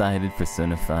excited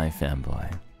Persona 5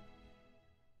 fanboy.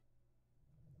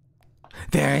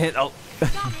 There it is! Oh!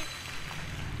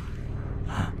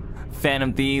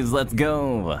 Phantom Thieves, let's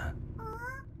go!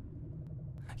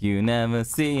 You never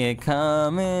see it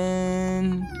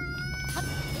coming.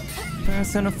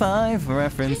 Persona 5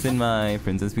 reference in my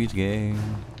Princess Peach game.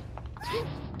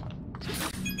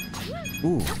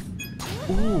 Ooh.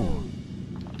 Ooh.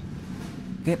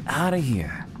 Get out of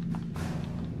here.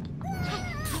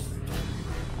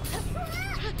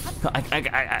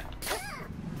 I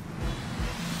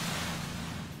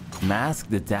Mask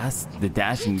the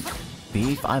dashing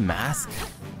thief? I mask?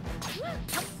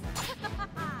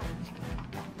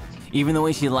 Even the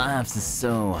way she laughs is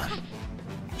so...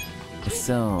 It's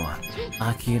so...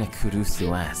 Akira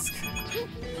Kurusu-esque.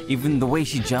 Even the way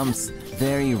she jumps,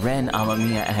 very Ren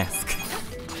Amamiya-esque.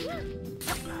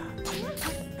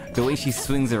 The way she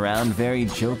swings around, very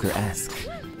Joker-esque.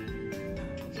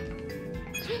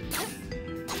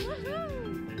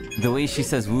 The way she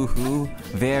says woohoo,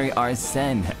 very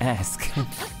Arsene-esque.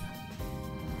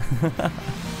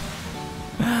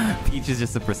 Peach is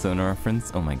just a Persona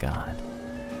reference? Oh my god.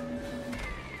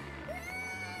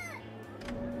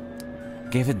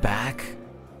 Give it back?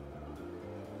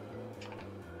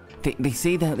 They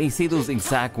say that, they say those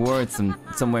exact words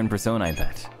somewhere in Persona, I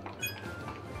bet.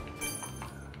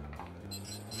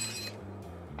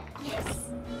 Yes.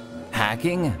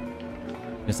 Hacking?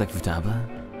 Just like Futaba?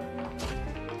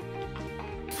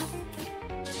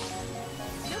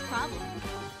 No problem.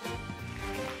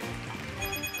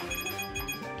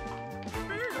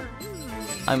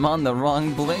 I'm on the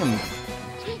wrong blimp.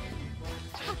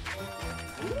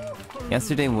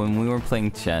 Yesterday when we were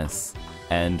playing chess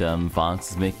and Vox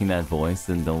was making that voice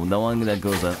and the one that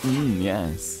goes up,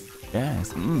 yes,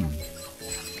 yes,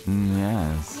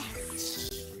 yes.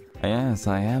 Yes,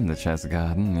 I am the chess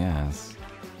god, yes.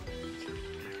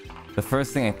 The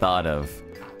first thing I thought of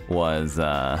was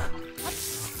that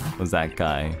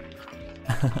guy.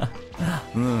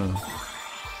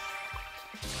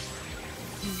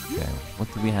 Okay,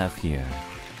 what do we have here?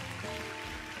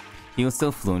 He was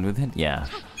still fluent with it? Yeah.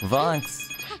 Vox!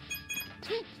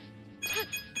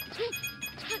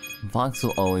 Vox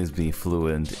will always be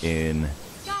fluent in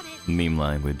meme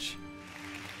language.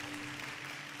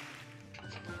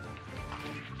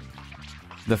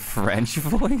 The French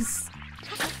voice?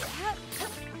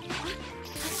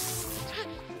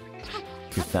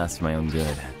 fast for my own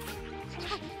good.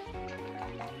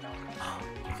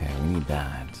 Okay, we need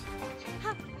that.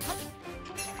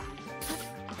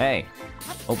 Hey!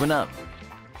 Open up!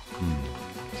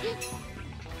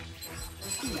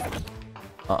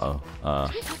 Uh-oh.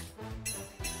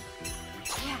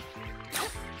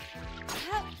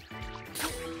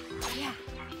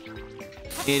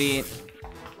 Idiot!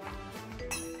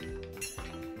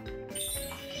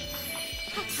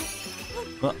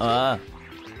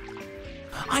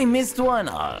 I missed one!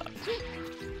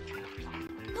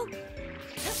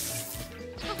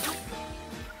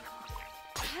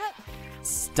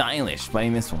 Stylish, but I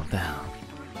missed one. What the hell?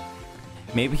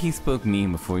 Maybe he spoke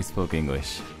meme before he spoke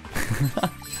English.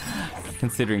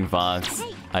 Considering Vox,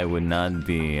 I would not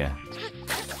be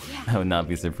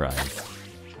surprised.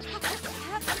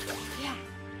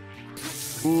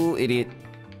 Ooh, idiot.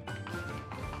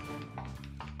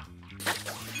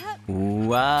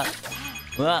 Ooh,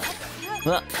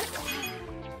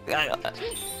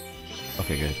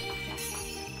 Okay, good.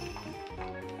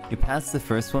 You passed the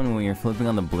first one when you're flipping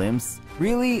on the blimps?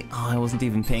 Really? Oh, I wasn't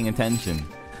even paying attention.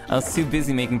 I was too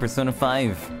busy making Persona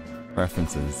 5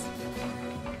 references.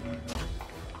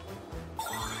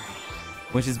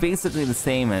 Which is basically the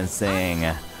same as saying,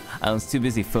 I was too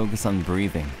busy focused on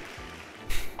breathing.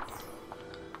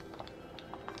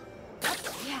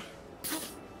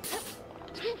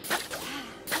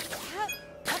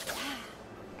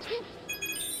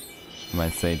 You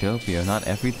might say, Doppio, not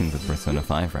everything's a Persona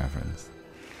 5 reference.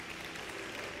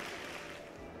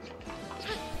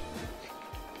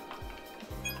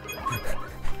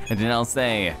 And then I'll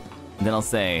say...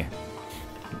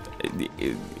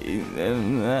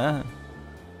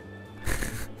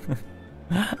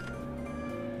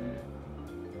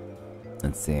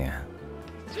 Let's see.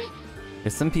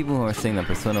 There's some people who are saying that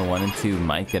Persona 1 and 2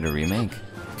 might get a remake.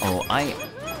 Oh, I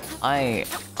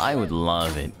would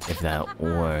love it if that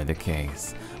were the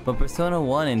case. But Persona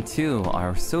 1 and 2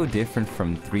 are so different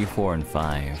from 3, 4, and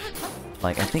 5.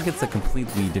 Like, I think it's a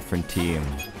completely different team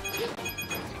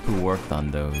who worked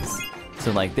on those.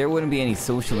 So like, there wouldn't be any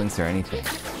social links or anything.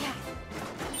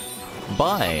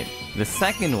 But the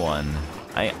second one,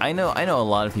 I know a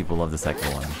lot of people love the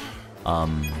second one.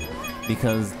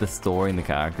 Because the story and the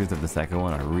characters of the second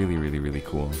one are really, really, really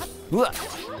cool.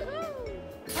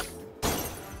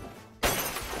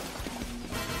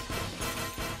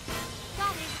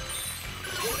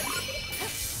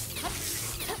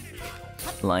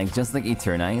 Like, just like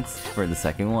Eternites for the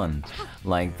second one.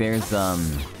 Like, there's a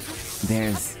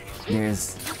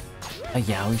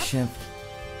yaoi ship.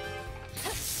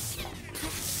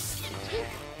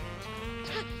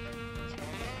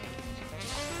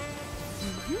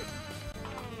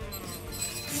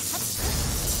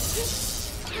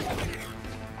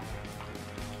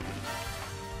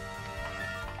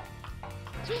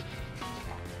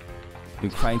 You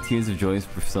cry tears of joy as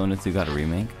Persona 2 got a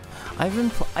remake?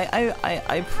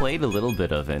 I played a little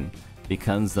bit of it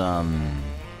because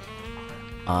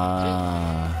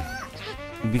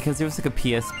because there was like a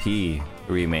PSP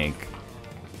remake,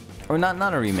 or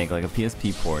not a remake, like a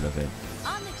PSP port of it.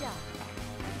 On the job.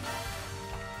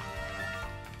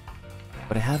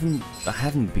 But I haven't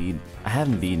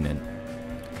beaten it.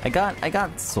 I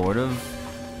got sort of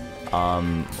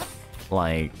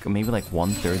like maybe like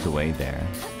 1/3 the way there.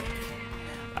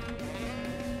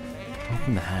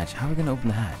 Open the hatch. How are we gonna open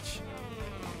the hatch?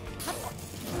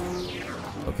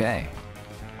 Okay.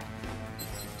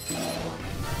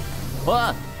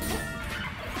 What?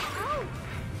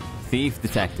 Thief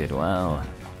detected. Wow.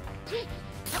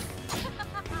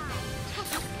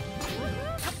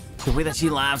 The way that she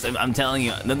laughs, I'm telling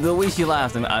you, the way she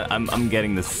laughs, I'm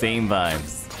getting the same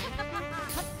vibes.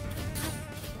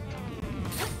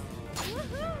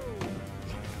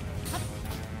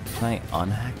 Can I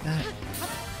unhack that?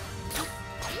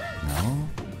 No?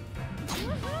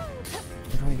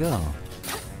 Where do I go?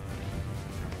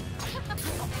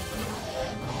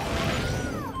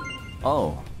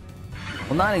 Oh.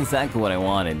 Well, not exactly what I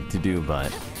wanted to do,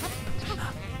 but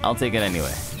I'll take it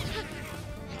anyway.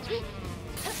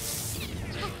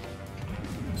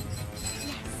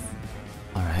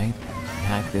 Alright.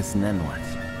 Hack this and then what?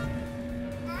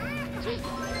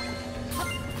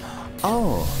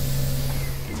 Oh!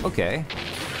 Okay.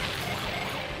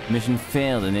 Mission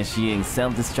failed, initiating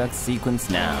self-destruct sequence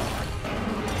now.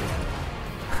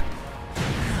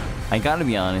 I gotta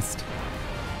be honest,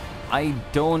 I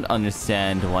don't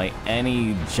understand why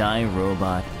any giant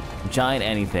robot, giant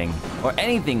anything, or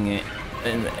anything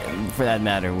for that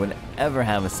matter, would ever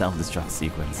have a self-destruct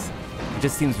sequence. It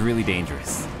just seems really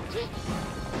dangerous.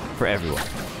 For everyone.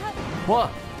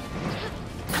 What?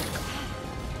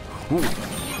 Ooh.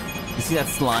 You see that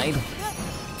slide?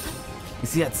 You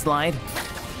see that slide?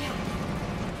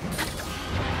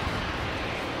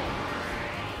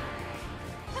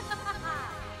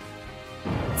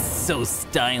 So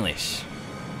stylish.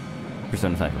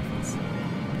 Persona 5 reference.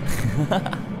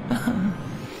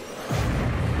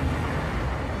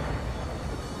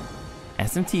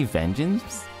 SMT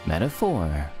Vengeance?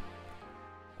 Metaphor.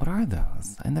 What are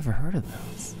those? I never heard of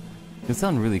those. They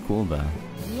sound really cool though.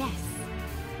 Yes.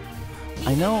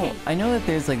 I know that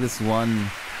there's like this one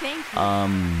Thank you.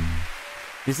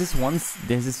 there's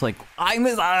this like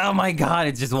oh my god,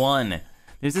 it's just one.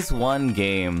 There's this one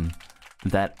game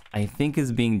that I think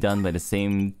is being done by the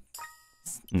same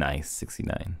nice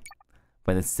 69.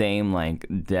 By the same like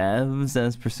devs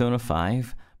as Persona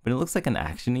 5, but it looks like an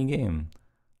action-y game.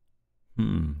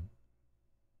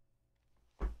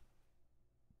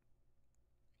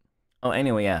 Oh,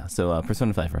 anyway, yeah, so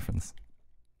Persona 5 reference.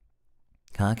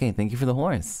 Kake, thank you for the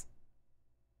horse.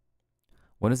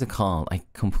 What is it called? I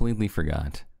completely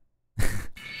forgot.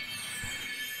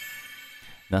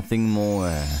 Nothing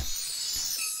more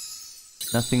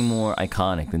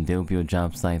iconic than Doppio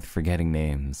Dropscythe forgetting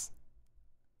names.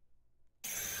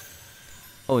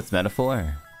 Oh, it's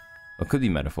metaphor? It could be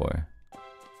metaphor.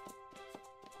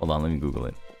 Hold on, let me Google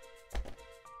it.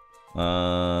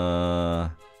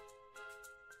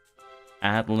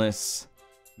 Atlas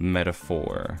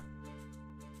metaphor.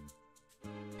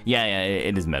 Yeah,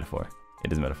 it is metaphor.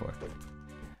 It is metaphor.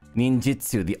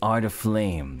 Ninjutsu, the art of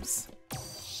flames.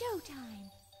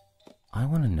 Showtime. I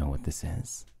want to know what this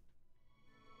is.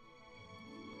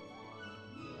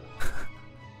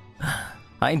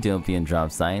 Hi, Doppio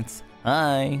Dropscythe.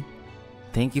 Hi.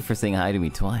 Thank you for saying hi to me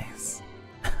twice.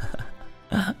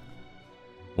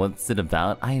 What's it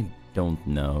about? I don't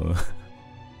know.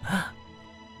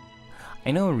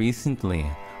 I know recently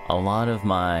a lot of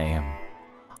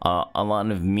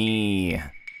me,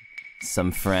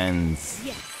 some friends,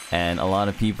 and a lot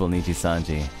of people in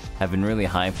NIJISANJI have been really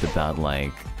hyped about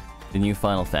like the new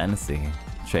Final Fantasy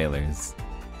trailers.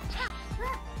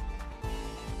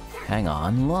 Hang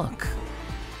on, look.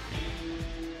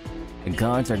 The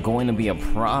guards are going to be a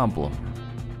problem.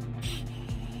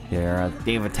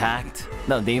 They've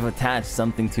attached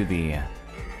something to the... You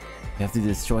have to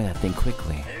destroy that thing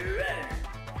quickly.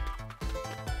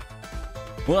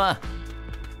 Wah!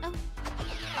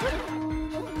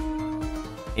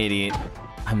 Idiot.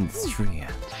 I'm destroying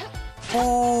it.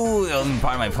 Oh, that wasn't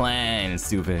part of my plan,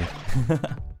 stupid.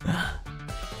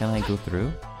 Can I go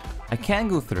through? I can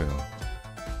go through.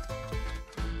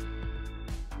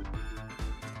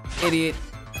 Idiot.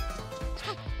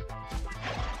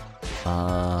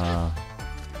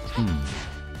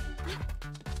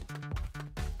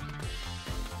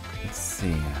 Let's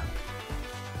see.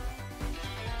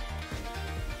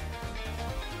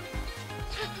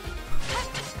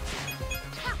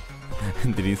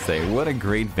 Did he say, what a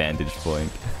great vantage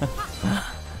point.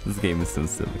 This game is so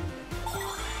silly.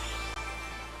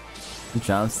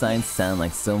 Job signs sound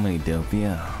like so many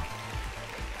Doppio.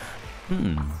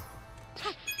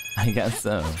 I guess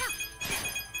so.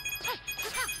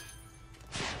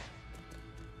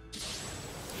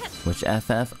 Which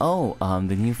FF? Oh,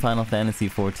 the new Final Fantasy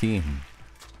 14.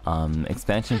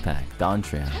 Expansion pack, Dawn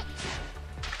Trail.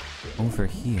 Over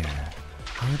here.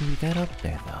 How do we get up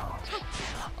there though?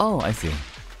 Oh, I see.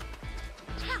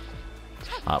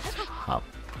 Hop, hop,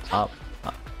 hop,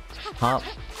 hop,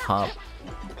 hop,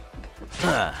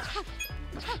 hop.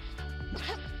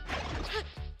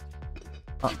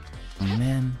 Oh,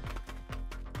 man.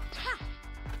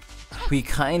 We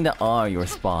kinda are your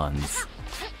spawns.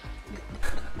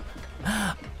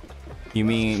 You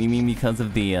mean because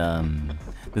of the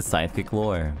sidekick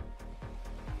lore?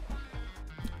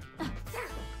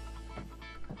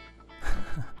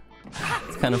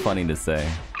 It's kind of funny to say.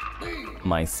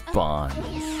 My spawns.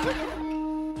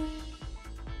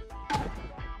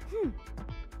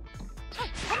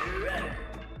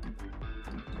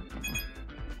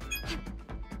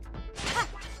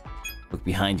 Look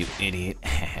behind you, idiot.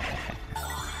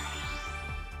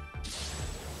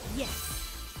 Yes.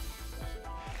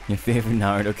 Your favorite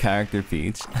Naruto character,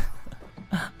 Peach?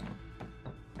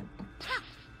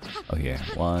 Oh, here.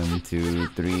 1, 2,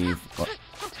 3, 4.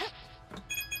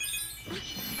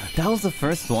 That was the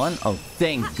first one? Oh,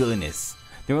 thank goodness.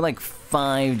 There were like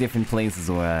 5 different places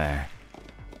where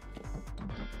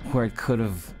it could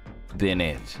have been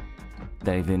it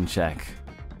that I didn't check.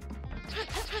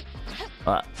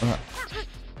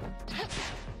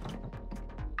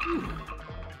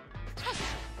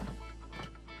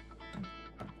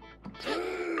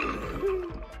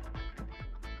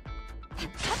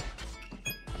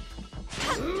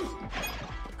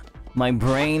 My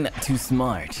brain too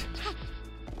smart.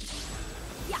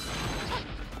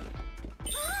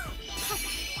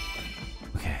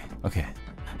 Okay.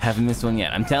 Haven't missed one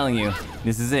yet. I'm telling you,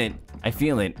 this is it. I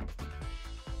feel it.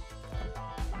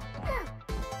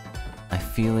 I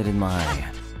feel it in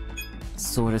my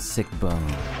sort of sick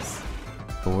bones.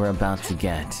 But we're about to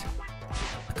get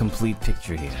a complete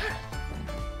picture here.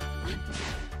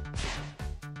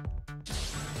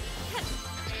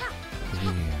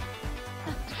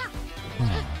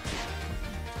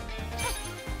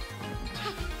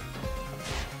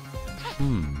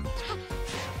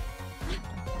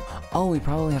 Oh, we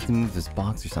probably have to move this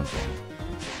box or something.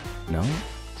 No?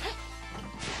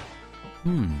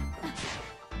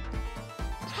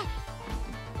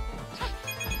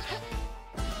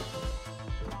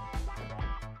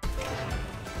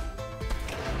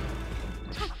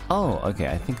 Oh, okay,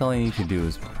 I think all I need to do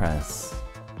is press.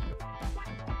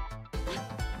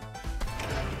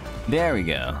 There we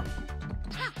go.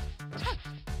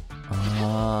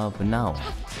 But now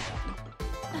what?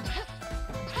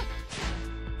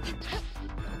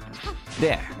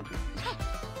 There.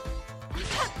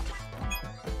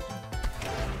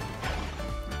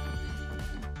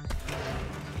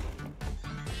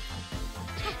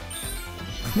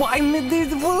 Why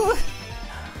did the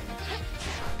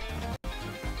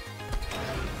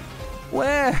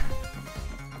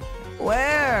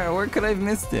Where could I have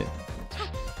missed it?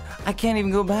 I can't even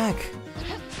go back.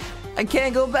 I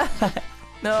can't go back.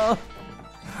 No.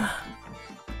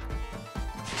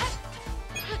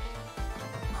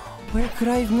 Where could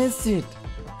I have missed it?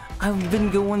 I've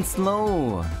been going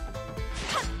slow.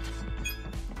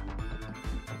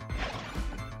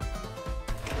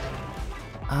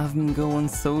 I've been going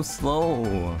so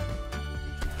slow.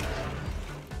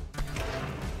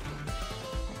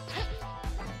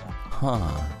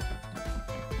 Huh.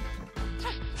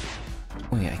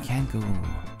 Wait, I can't go.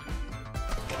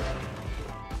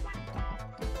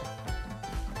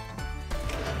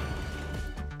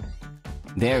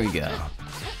 There we go.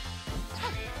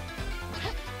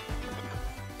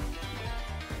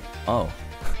 Oh.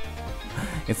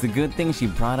 It's a good thing she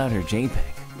brought out her JPEG.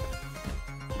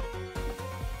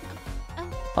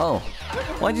 Oh.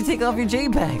 Why'd you take off your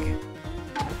JPEG?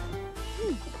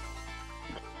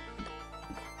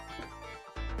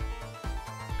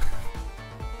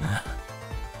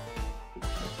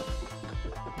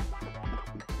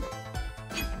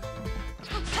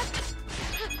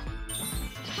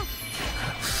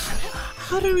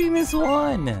 How did we miss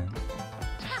one?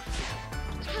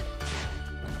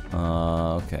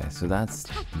 Okay, so that's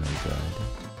no good.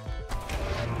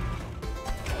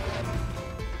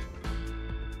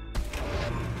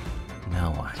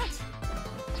 Now what?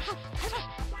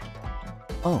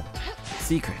 Oh,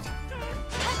 secret.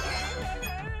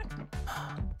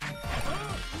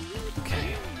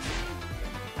 Okay.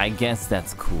 I guess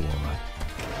that's cool.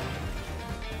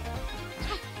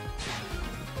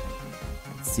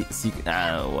 Secret.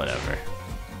 Whatever.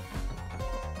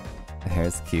 The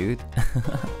hair's cute.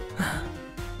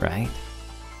 Right?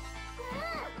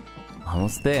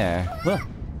 Almost there. Look!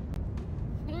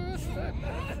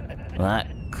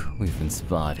 Look, we've been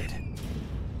spotted.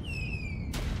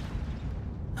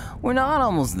 We're not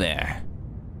almost there.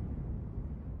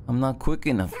 I'm not quick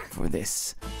enough for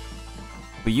this.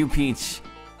 But you, Peach,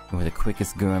 you're the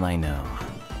quickest girl I know.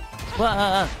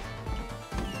 Wah!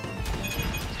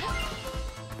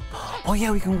 Oh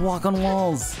yeah, we can walk on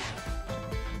walls.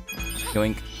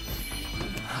 Yoink.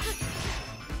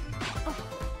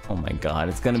 Oh my god,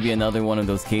 it's gonna be another one of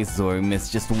those cases where we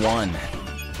miss just one.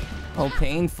 How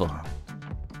painful.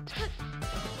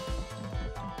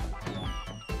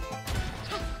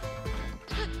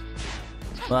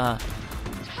 Ah.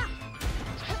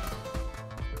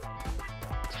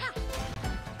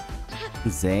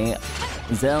 Zel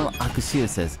Akushio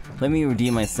says, "Let me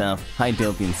redeem myself. Hi,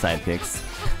 Dopian sidekicks."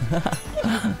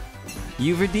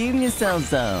 You've redeemed yourself,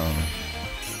 though.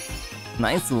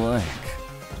 Nice work.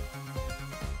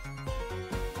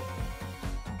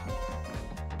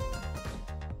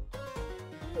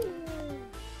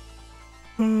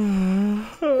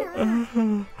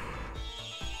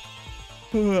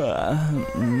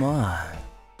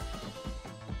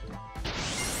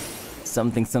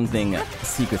 Something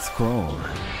secret scroll.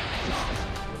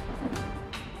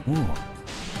 Ooh.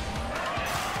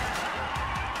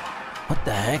 What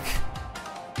the heck?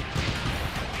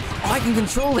 Oh, I can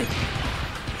control it!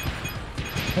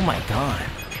 Oh my god.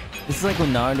 This is like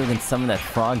when Naruto can summon that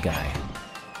frog guy.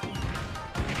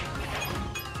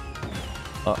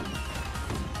 Oh.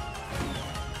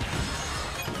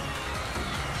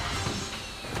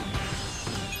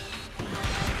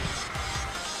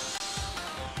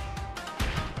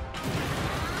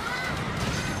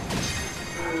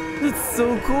 That's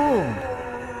so cool!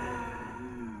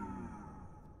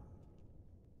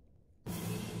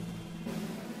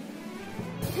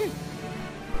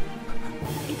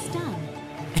 It's done.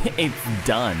 It's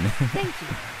done. Thank you.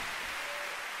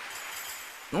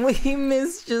 We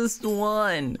missed just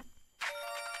one.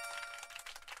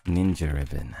 Ninja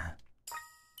ribbon.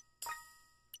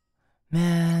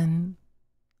 Man.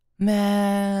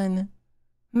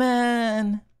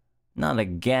 Not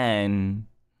again.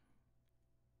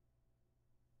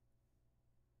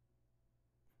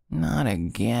 Not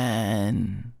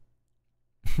again.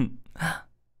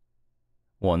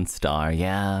 1 star,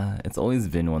 yeah. It's always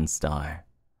been 1 star.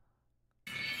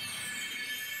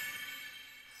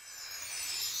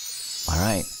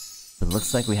 Alright, it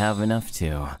looks like we have enough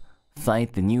to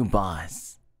fight the new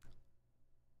boss.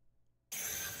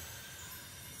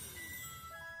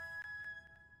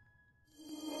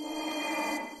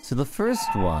 So the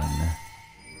first one...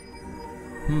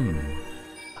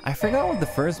 I forgot what the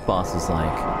first boss was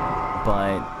like,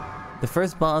 but the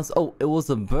first boss... Oh, it was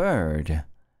a bird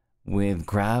with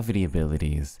gravity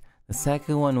abilities. The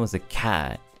second one was a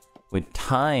cat with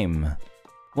time...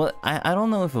 Well, I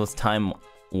don't know if it was time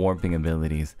warping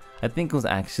abilities. I think it was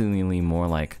actually more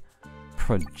like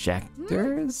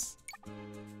projectors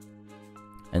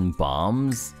and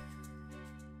bombs.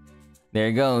 There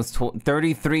it goes,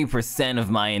 33% of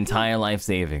my entire life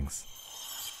savings.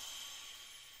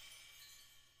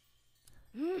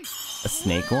 A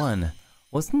snake one.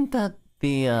 Wasn't that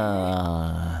the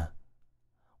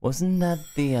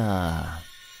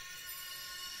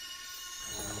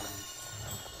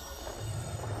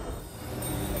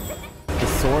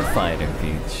sword fighter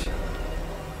Peach.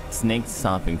 Snake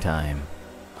stopping time.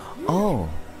 Oh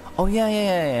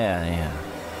yeah.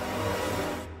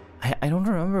 I don't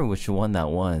remember which one that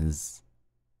was.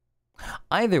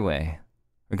 Either way,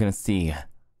 we're gonna see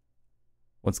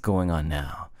what's going on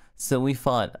now. So we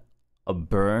fought a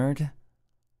bird,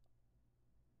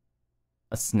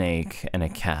 a snake, and a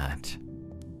cat.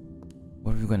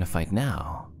 What are we gonna fight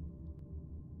now?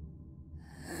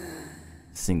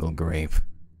 Single grape.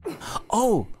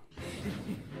 Oh!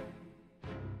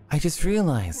 I just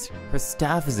realized her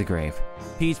staff is a grape.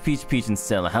 Peach, Peach, Peach, and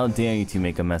Stella, how dare you two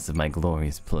make a mess of my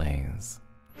glorious plays.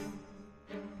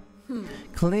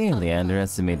 Clearly I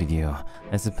underestimated you.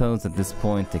 I suppose at this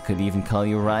point I could even call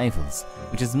you rivals,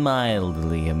 which is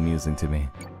mildly amusing to me.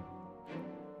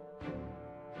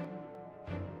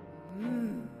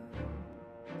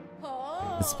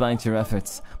 Despite your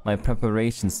efforts, my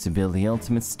preparations to build the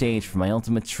ultimate stage for my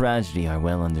ultimate tragedy are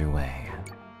well underway.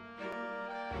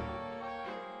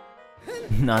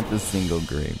 Not the single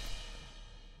grape.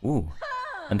 Ooh.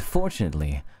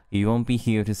 Unfortunately, you won't be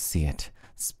here to see it.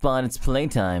 Spot, it's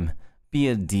playtime. Be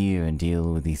a dear and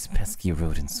deal with these pesky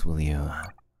rodents, will you?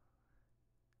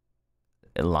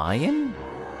 A lion?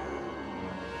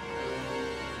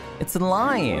 It's a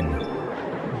lion!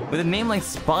 With a name like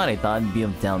Spot, I thought it'd be a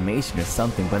Dalmatian or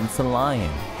something, but it's a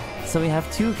lion. So we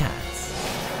have 2 cats.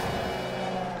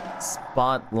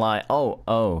 Spotlight.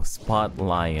 Oh, Spot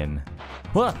Lion.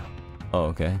 What? Oh,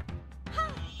 okay.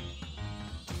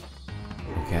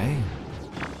 Okay.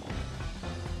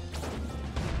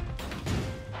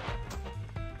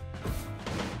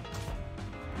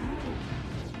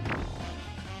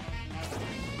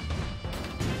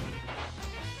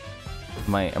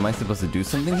 Am I supposed to do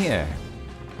something here?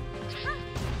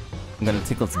 I'm gonna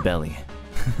tickle its belly.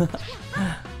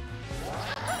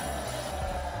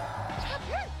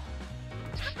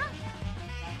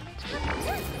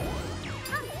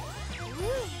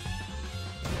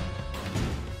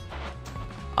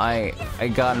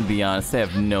 I gotta be honest, I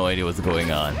have no idea what's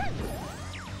going on.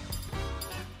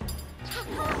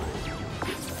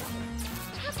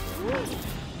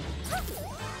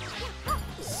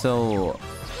 So...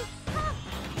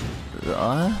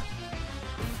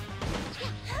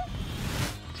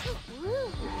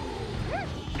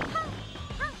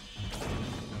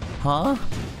 Huh?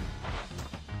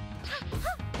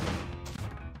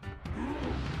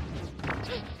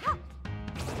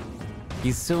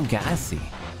 He's so gassy.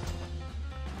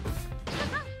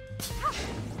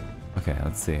 Okay,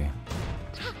 let's see.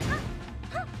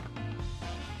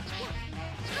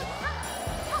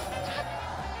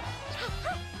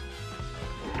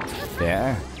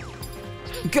 There.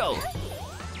 Go!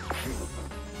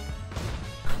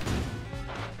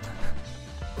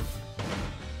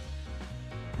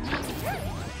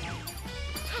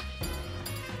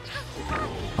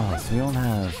 Oh, so we don't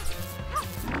have...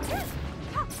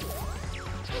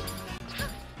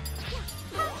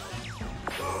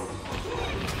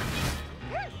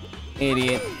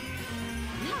 Idiot.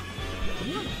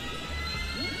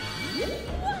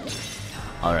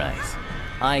 Alright.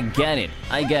 I get it.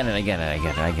 I get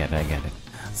it.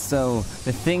 So,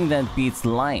 the thing that beats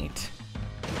light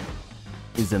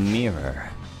is a mirror.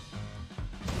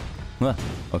 Huh,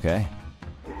 okay.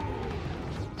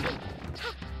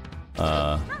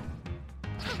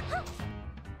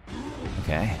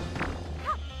 Okay.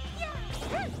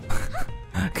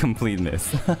 Complete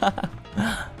miss.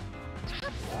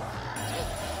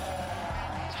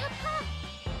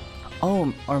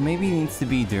 Oh, or maybe it needs to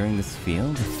be during this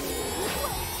field?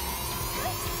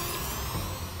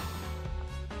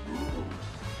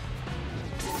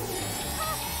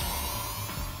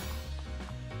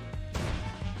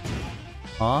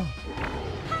 Huh?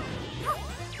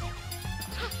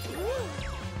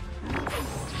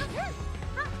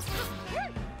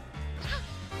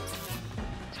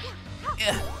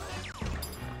 Yeah.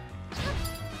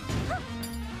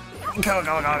 Go.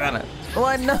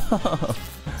 What? No!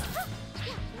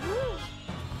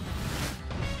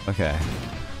 Okay.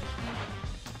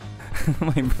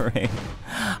 My brain.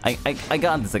 I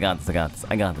got this. I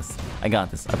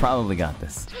probably got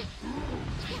this.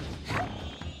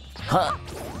 Huh?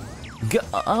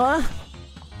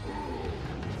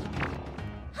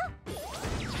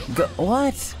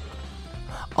 What?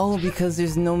 Oh, because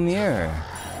there's no mirror.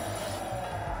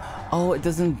 Oh, it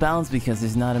doesn't bounce because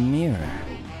there's not a mirror.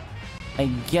 I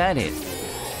get it.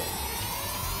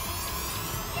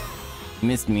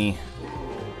 Missed me.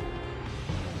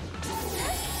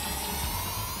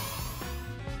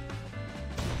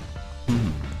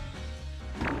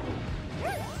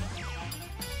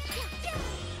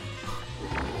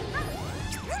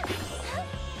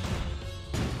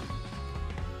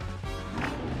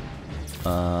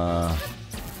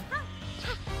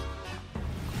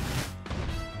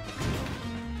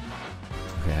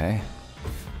 Okay.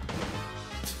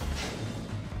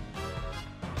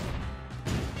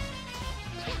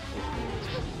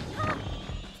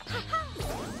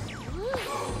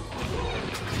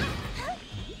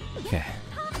 Okay.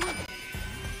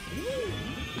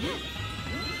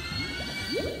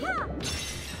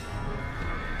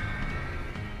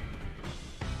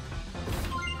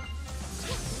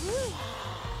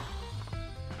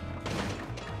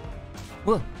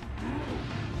 Whoa.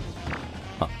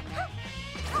 Oh.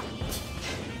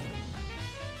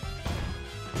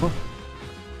 Whoa.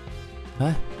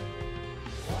 Huh?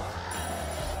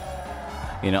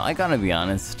 You know, I gotta be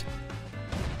honest.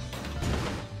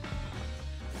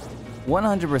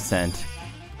 100%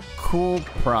 cool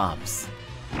props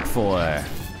for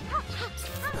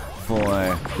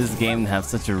this game to have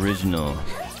such original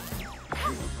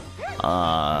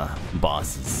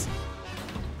bosses.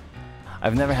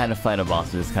 I've never had to fight a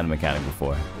boss with this kind of mechanic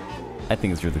before. I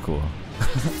think it's really cool.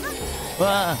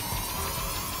 Ah!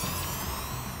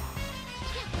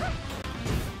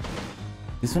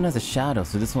 This one has a shadow,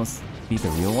 so this must be the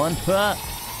real one? Ah!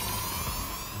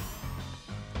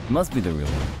 Must be the real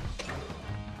one.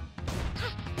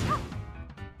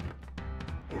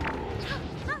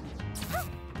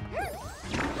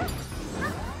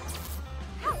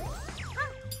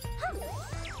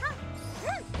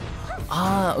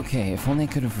 Ah, okay, if only I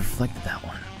could have reflected that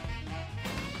one.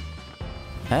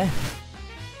 Eh?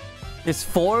 There's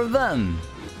 4 of them!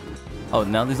 Oh,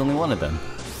 now there's only 1 of them.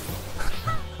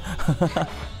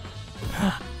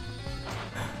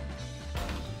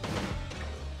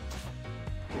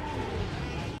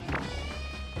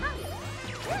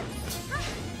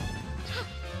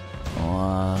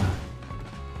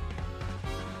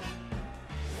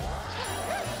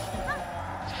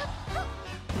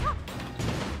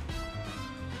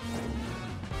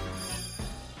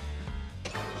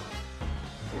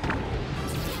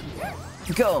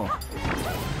 Go!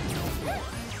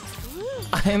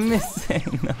 I'm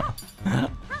missing. No.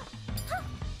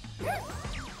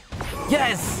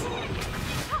 Yes!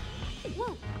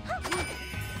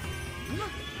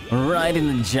 Right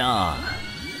in the jaw.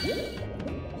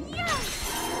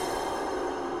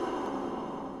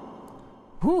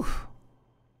 Whew.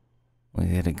 We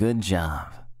did a good job.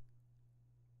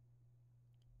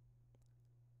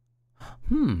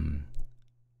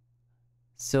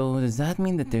 So does that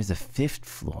mean that there's a 5th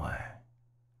floor?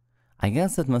 I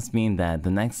guess that must mean that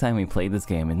the next time we play this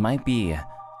game, it might be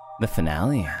the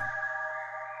finale.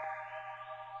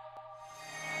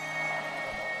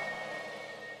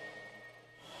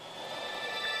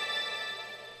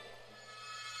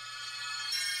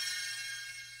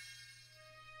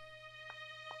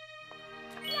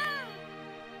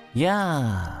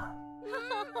 Yeah!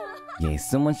 Yay,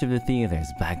 so much of the theater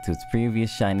is back to its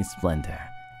previous shiny splendor.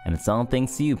 And it's all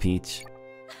thanks to you, Peach.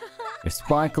 Your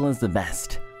sparkle is the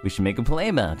best. We should make a play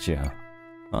about you.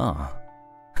 Oh.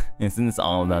 Isn't this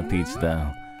all about Peach though?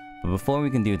 But before we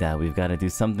can do that, we've got to do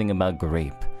something about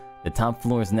Grape. The top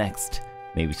floor's next.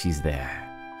 Maybe she's there.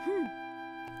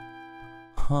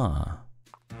 Huh.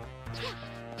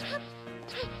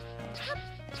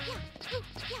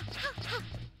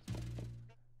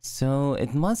 So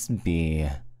it must be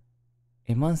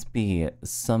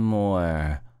some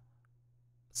more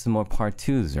part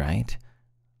 2s, right?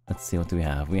 Let's see, what do we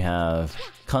have? We have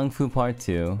Kung Fu Part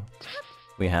 2.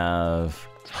 We have...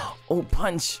 Oh,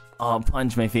 Punch! Oh,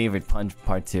 Punch, my favorite. Punch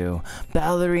Part 2.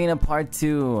 Ballerina Part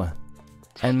 2.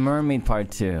 And Mermaid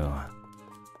Part 2.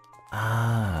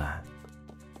 Ah.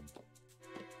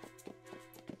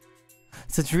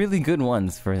 Such really good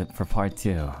ones for Part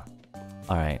 2.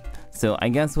 Alright, so I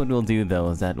guess what we'll do though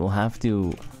is that we'll have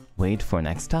to wait for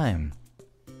next time.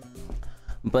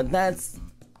 But that's...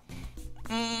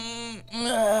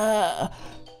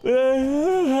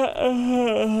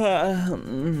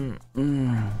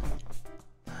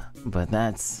 But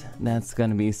that's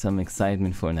gonna be some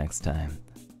excitement for next time.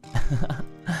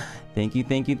 Thank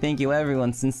you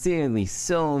everyone, sincerely,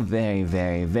 so very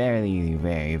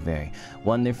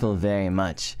wonderful very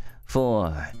much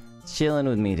for chilling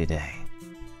with me today.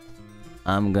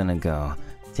 I'm gonna go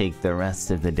take the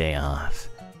rest of the day off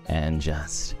and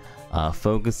just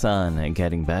focus on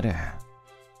getting better.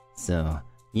 So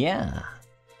yeah,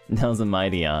 that was a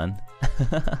mighty yawn.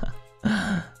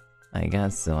 I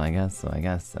guess so.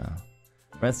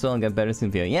 Rest well and get better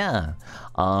soon, Pio. Yeah.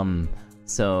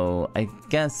 So I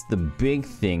guess the big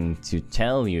thing to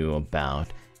tell you about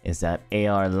is that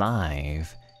AR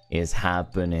Live is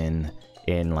happening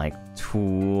in like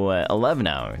 11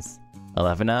 hours.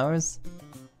 11 hours?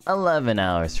 11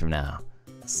 hours from now.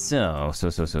 So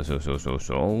check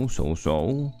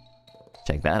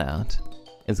that out.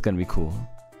 It's gonna be cool.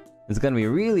 It's gonna be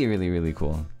really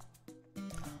cool.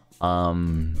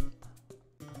 I'm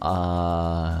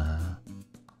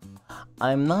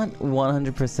not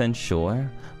 100%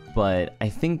 sure, but I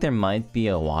think there might be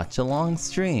a watch-along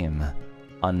stream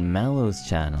on Mellow's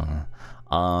channel.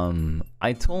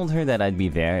 I told her that I'd be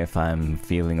there if I'm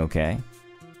feeling okay.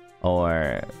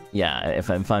 Or, yeah,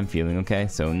 if I'm feeling okay.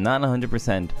 So not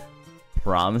 100%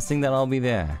 promising that I'll be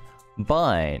there.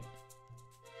 But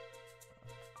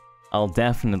I'll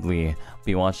definitely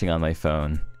be watching on my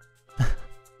phone.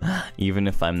 Even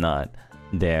if I'm not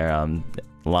there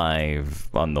live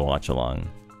on the watch along.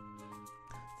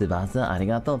 Tsubasa,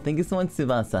 arigato. Thank you so much,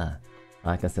 Tsubasa.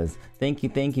 Raka says, thank you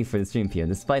for the stream, Pio.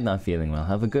 Despite not feeling well,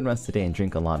 have a good rest today and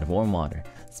drink a lot of warm water.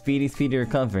 Speedy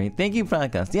recovery. Thank you,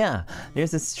 Prakas. Yeah,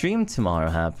 there's a stream tomorrow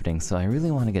happening, so I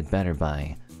really want to get better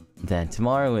by then.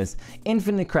 Tomorrow is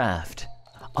Infinite Craft.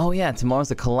 Oh yeah,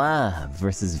 tomorrow's a collab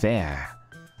versus Ver.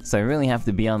 So I really have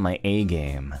to be on my A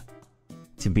game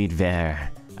to beat Ver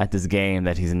at this game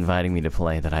that he's inviting me to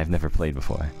play that I've never played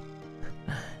before.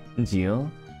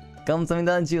 Jill?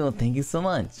 Kamsamnida, Jill, thank you so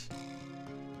much.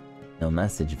 No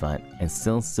message, but I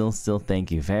still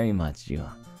thank you very much, Jill.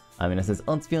 Amira says,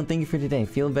 Otspion, thank you for today.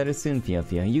 Feel better soon, Pio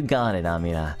Pio. You got it,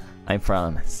 Amira. I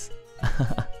promise.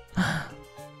 I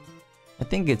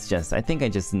think I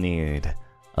just need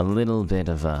a little bit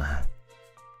of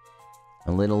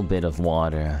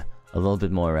water, a little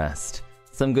bit more rest,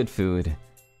 some good food,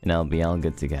 and I'll be all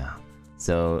good to go.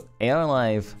 So AR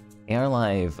Live, in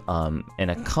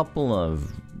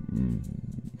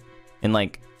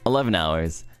like 11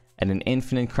 hours, and an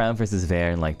Infinite Crown vs.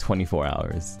 Ver in like 24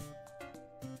 hours.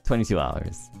 22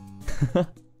 hours.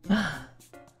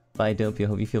 Bye, Doppio.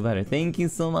 Hope you feel better. Thank you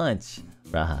so much,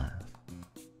 Rahav.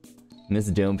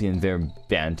 Miss Doppio and Ver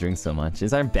bantering so much.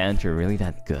 Is our banter really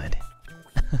that good?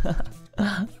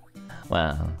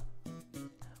 Wow.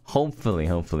 Hopefully,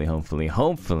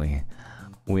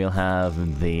 we'll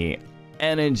have the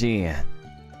energy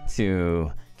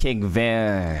to kick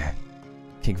Ver's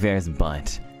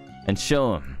butt, and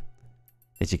show him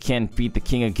that you can't beat the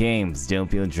king of games,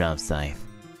 Doppio Dropscythe.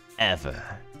 Ever.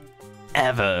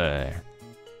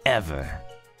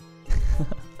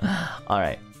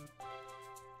 Alright.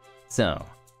 So,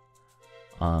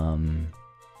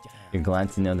 you're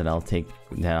glad to know that I'll take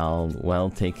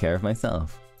care of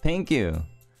myself. Thank you,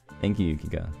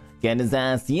 Yukiko. Get his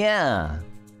ass, yeah!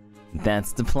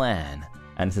 That's the plan.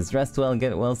 And it says, rest well,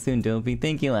 get well soon, Dopey.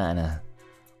 Thank you, Anna.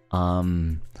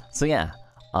 So yeah,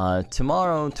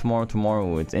 tomorrow,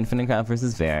 it's Infinite Craft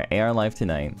vs. Ver, AR Live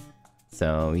tonight.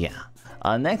 So yeah.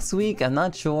 Next week, I'm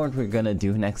not sure what we're gonna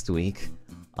do next week.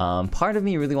 Part of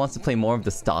me really wants to play more of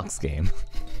the stocks game.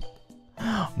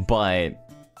 But...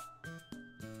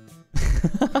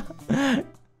 that'd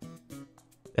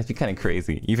be kind of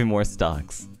crazy. Even more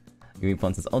stocks.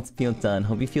 Yumi says, Otspio done.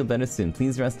 Hope you feel better soon.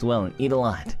 Please rest well and eat a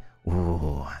lot.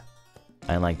 Ooh.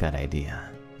 I like that idea.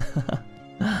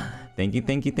 Thank you,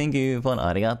 thank you, thank you. Fun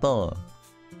arigato.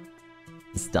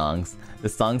 Stonks. The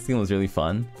Stonks game was really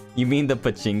fun. You mean the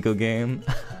pachinko game?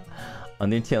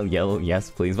 Undertale Yellow, yes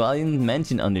please. Well, I didn't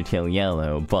mention Undertale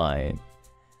Yellow, but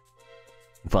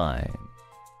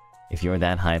if you're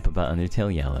that hype about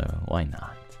Undertale Yellow, why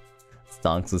not?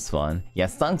 Stonks was fun. Yeah,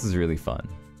 Stonks was really fun.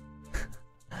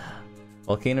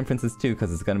 Volcano Princess 2,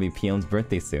 because it's gonna be PM's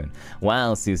birthday soon.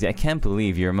 Wow, Susie, I can't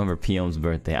believe you remember PM's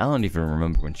birthday. I don't even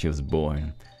remember when she was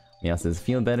born. Meow says,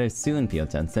 feel better soon,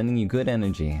 Pio-chan. Sending you good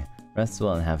energy. Rest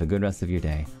well and have a good rest of your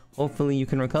day. Hopefully you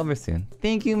can recover soon.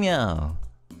 Thank you, Meow!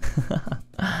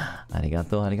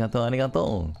 Arigato, arigato,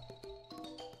 arigato!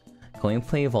 Can we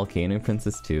play Volcano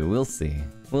Princess 2? We'll see.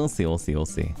 We'll see, we'll see, we'll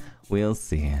see. We'll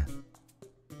see.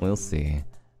 We'll see.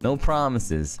 No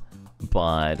promises,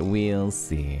 but we'll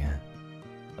see.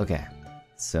 Okay,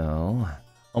 so...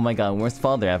 Oh my god, worst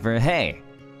father ever? Hey!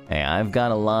 Hey, I've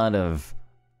got a lot of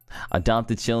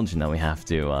adopted children that we have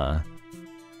to,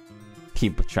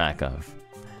 keep track of.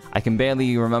 I can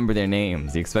barely remember their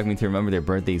names. Do you expect me to remember their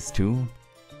birthdays too?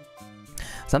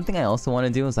 Something I also want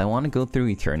to do is I want to go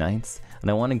through Eternites,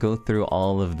 and I want to go through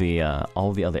all of the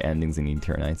other endings in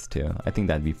Eternites too. I think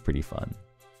that'd be pretty fun.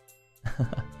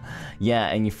 Yeah,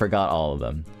 and you forgot all of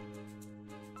them.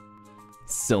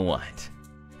 So what?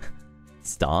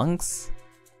 Stonks?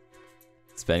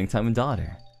 Spending time with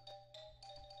daughter.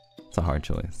 It's a hard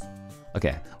choice.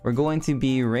 Okay, we're going to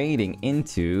be raiding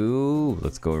into...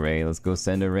 Let's go raid, let's go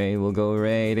send a raid, we'll go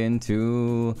raid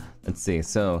into... Let's see,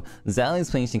 so Zally's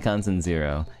playing Shinkansen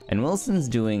 0, and Wilson's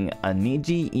doing a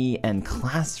Niji, E, and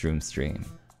classroom stream.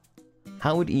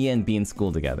 How would E and be in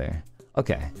school together?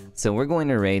 Okay, so we're going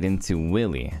to raid into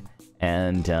Willy,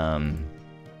 and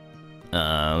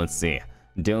let's see.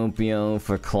 Doppio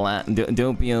for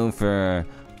Doppio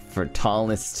for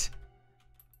tallest...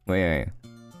 Wait.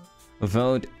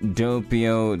 Vote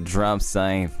Doppio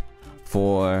Dropscythe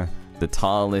for the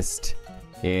tallest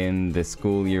in the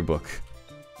school yearbook.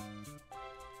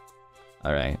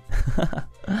 Alright.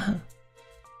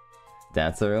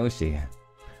 That's Orochi.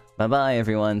 Bye bye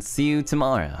everyone, see you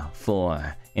tomorrow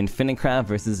for Infinicraft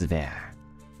vs. Bear.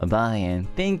 Bye bye and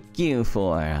thank you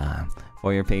for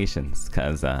your patience,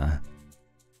 cause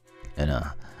you know,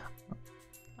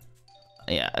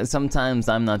 yeah, sometimes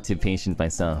I'm not too patient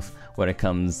myself when it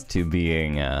comes to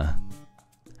being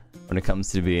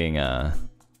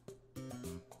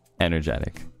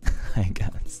energetic, I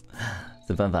guess.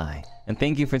 So bye bye, and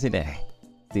thank you for today.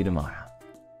 See you tomorrow.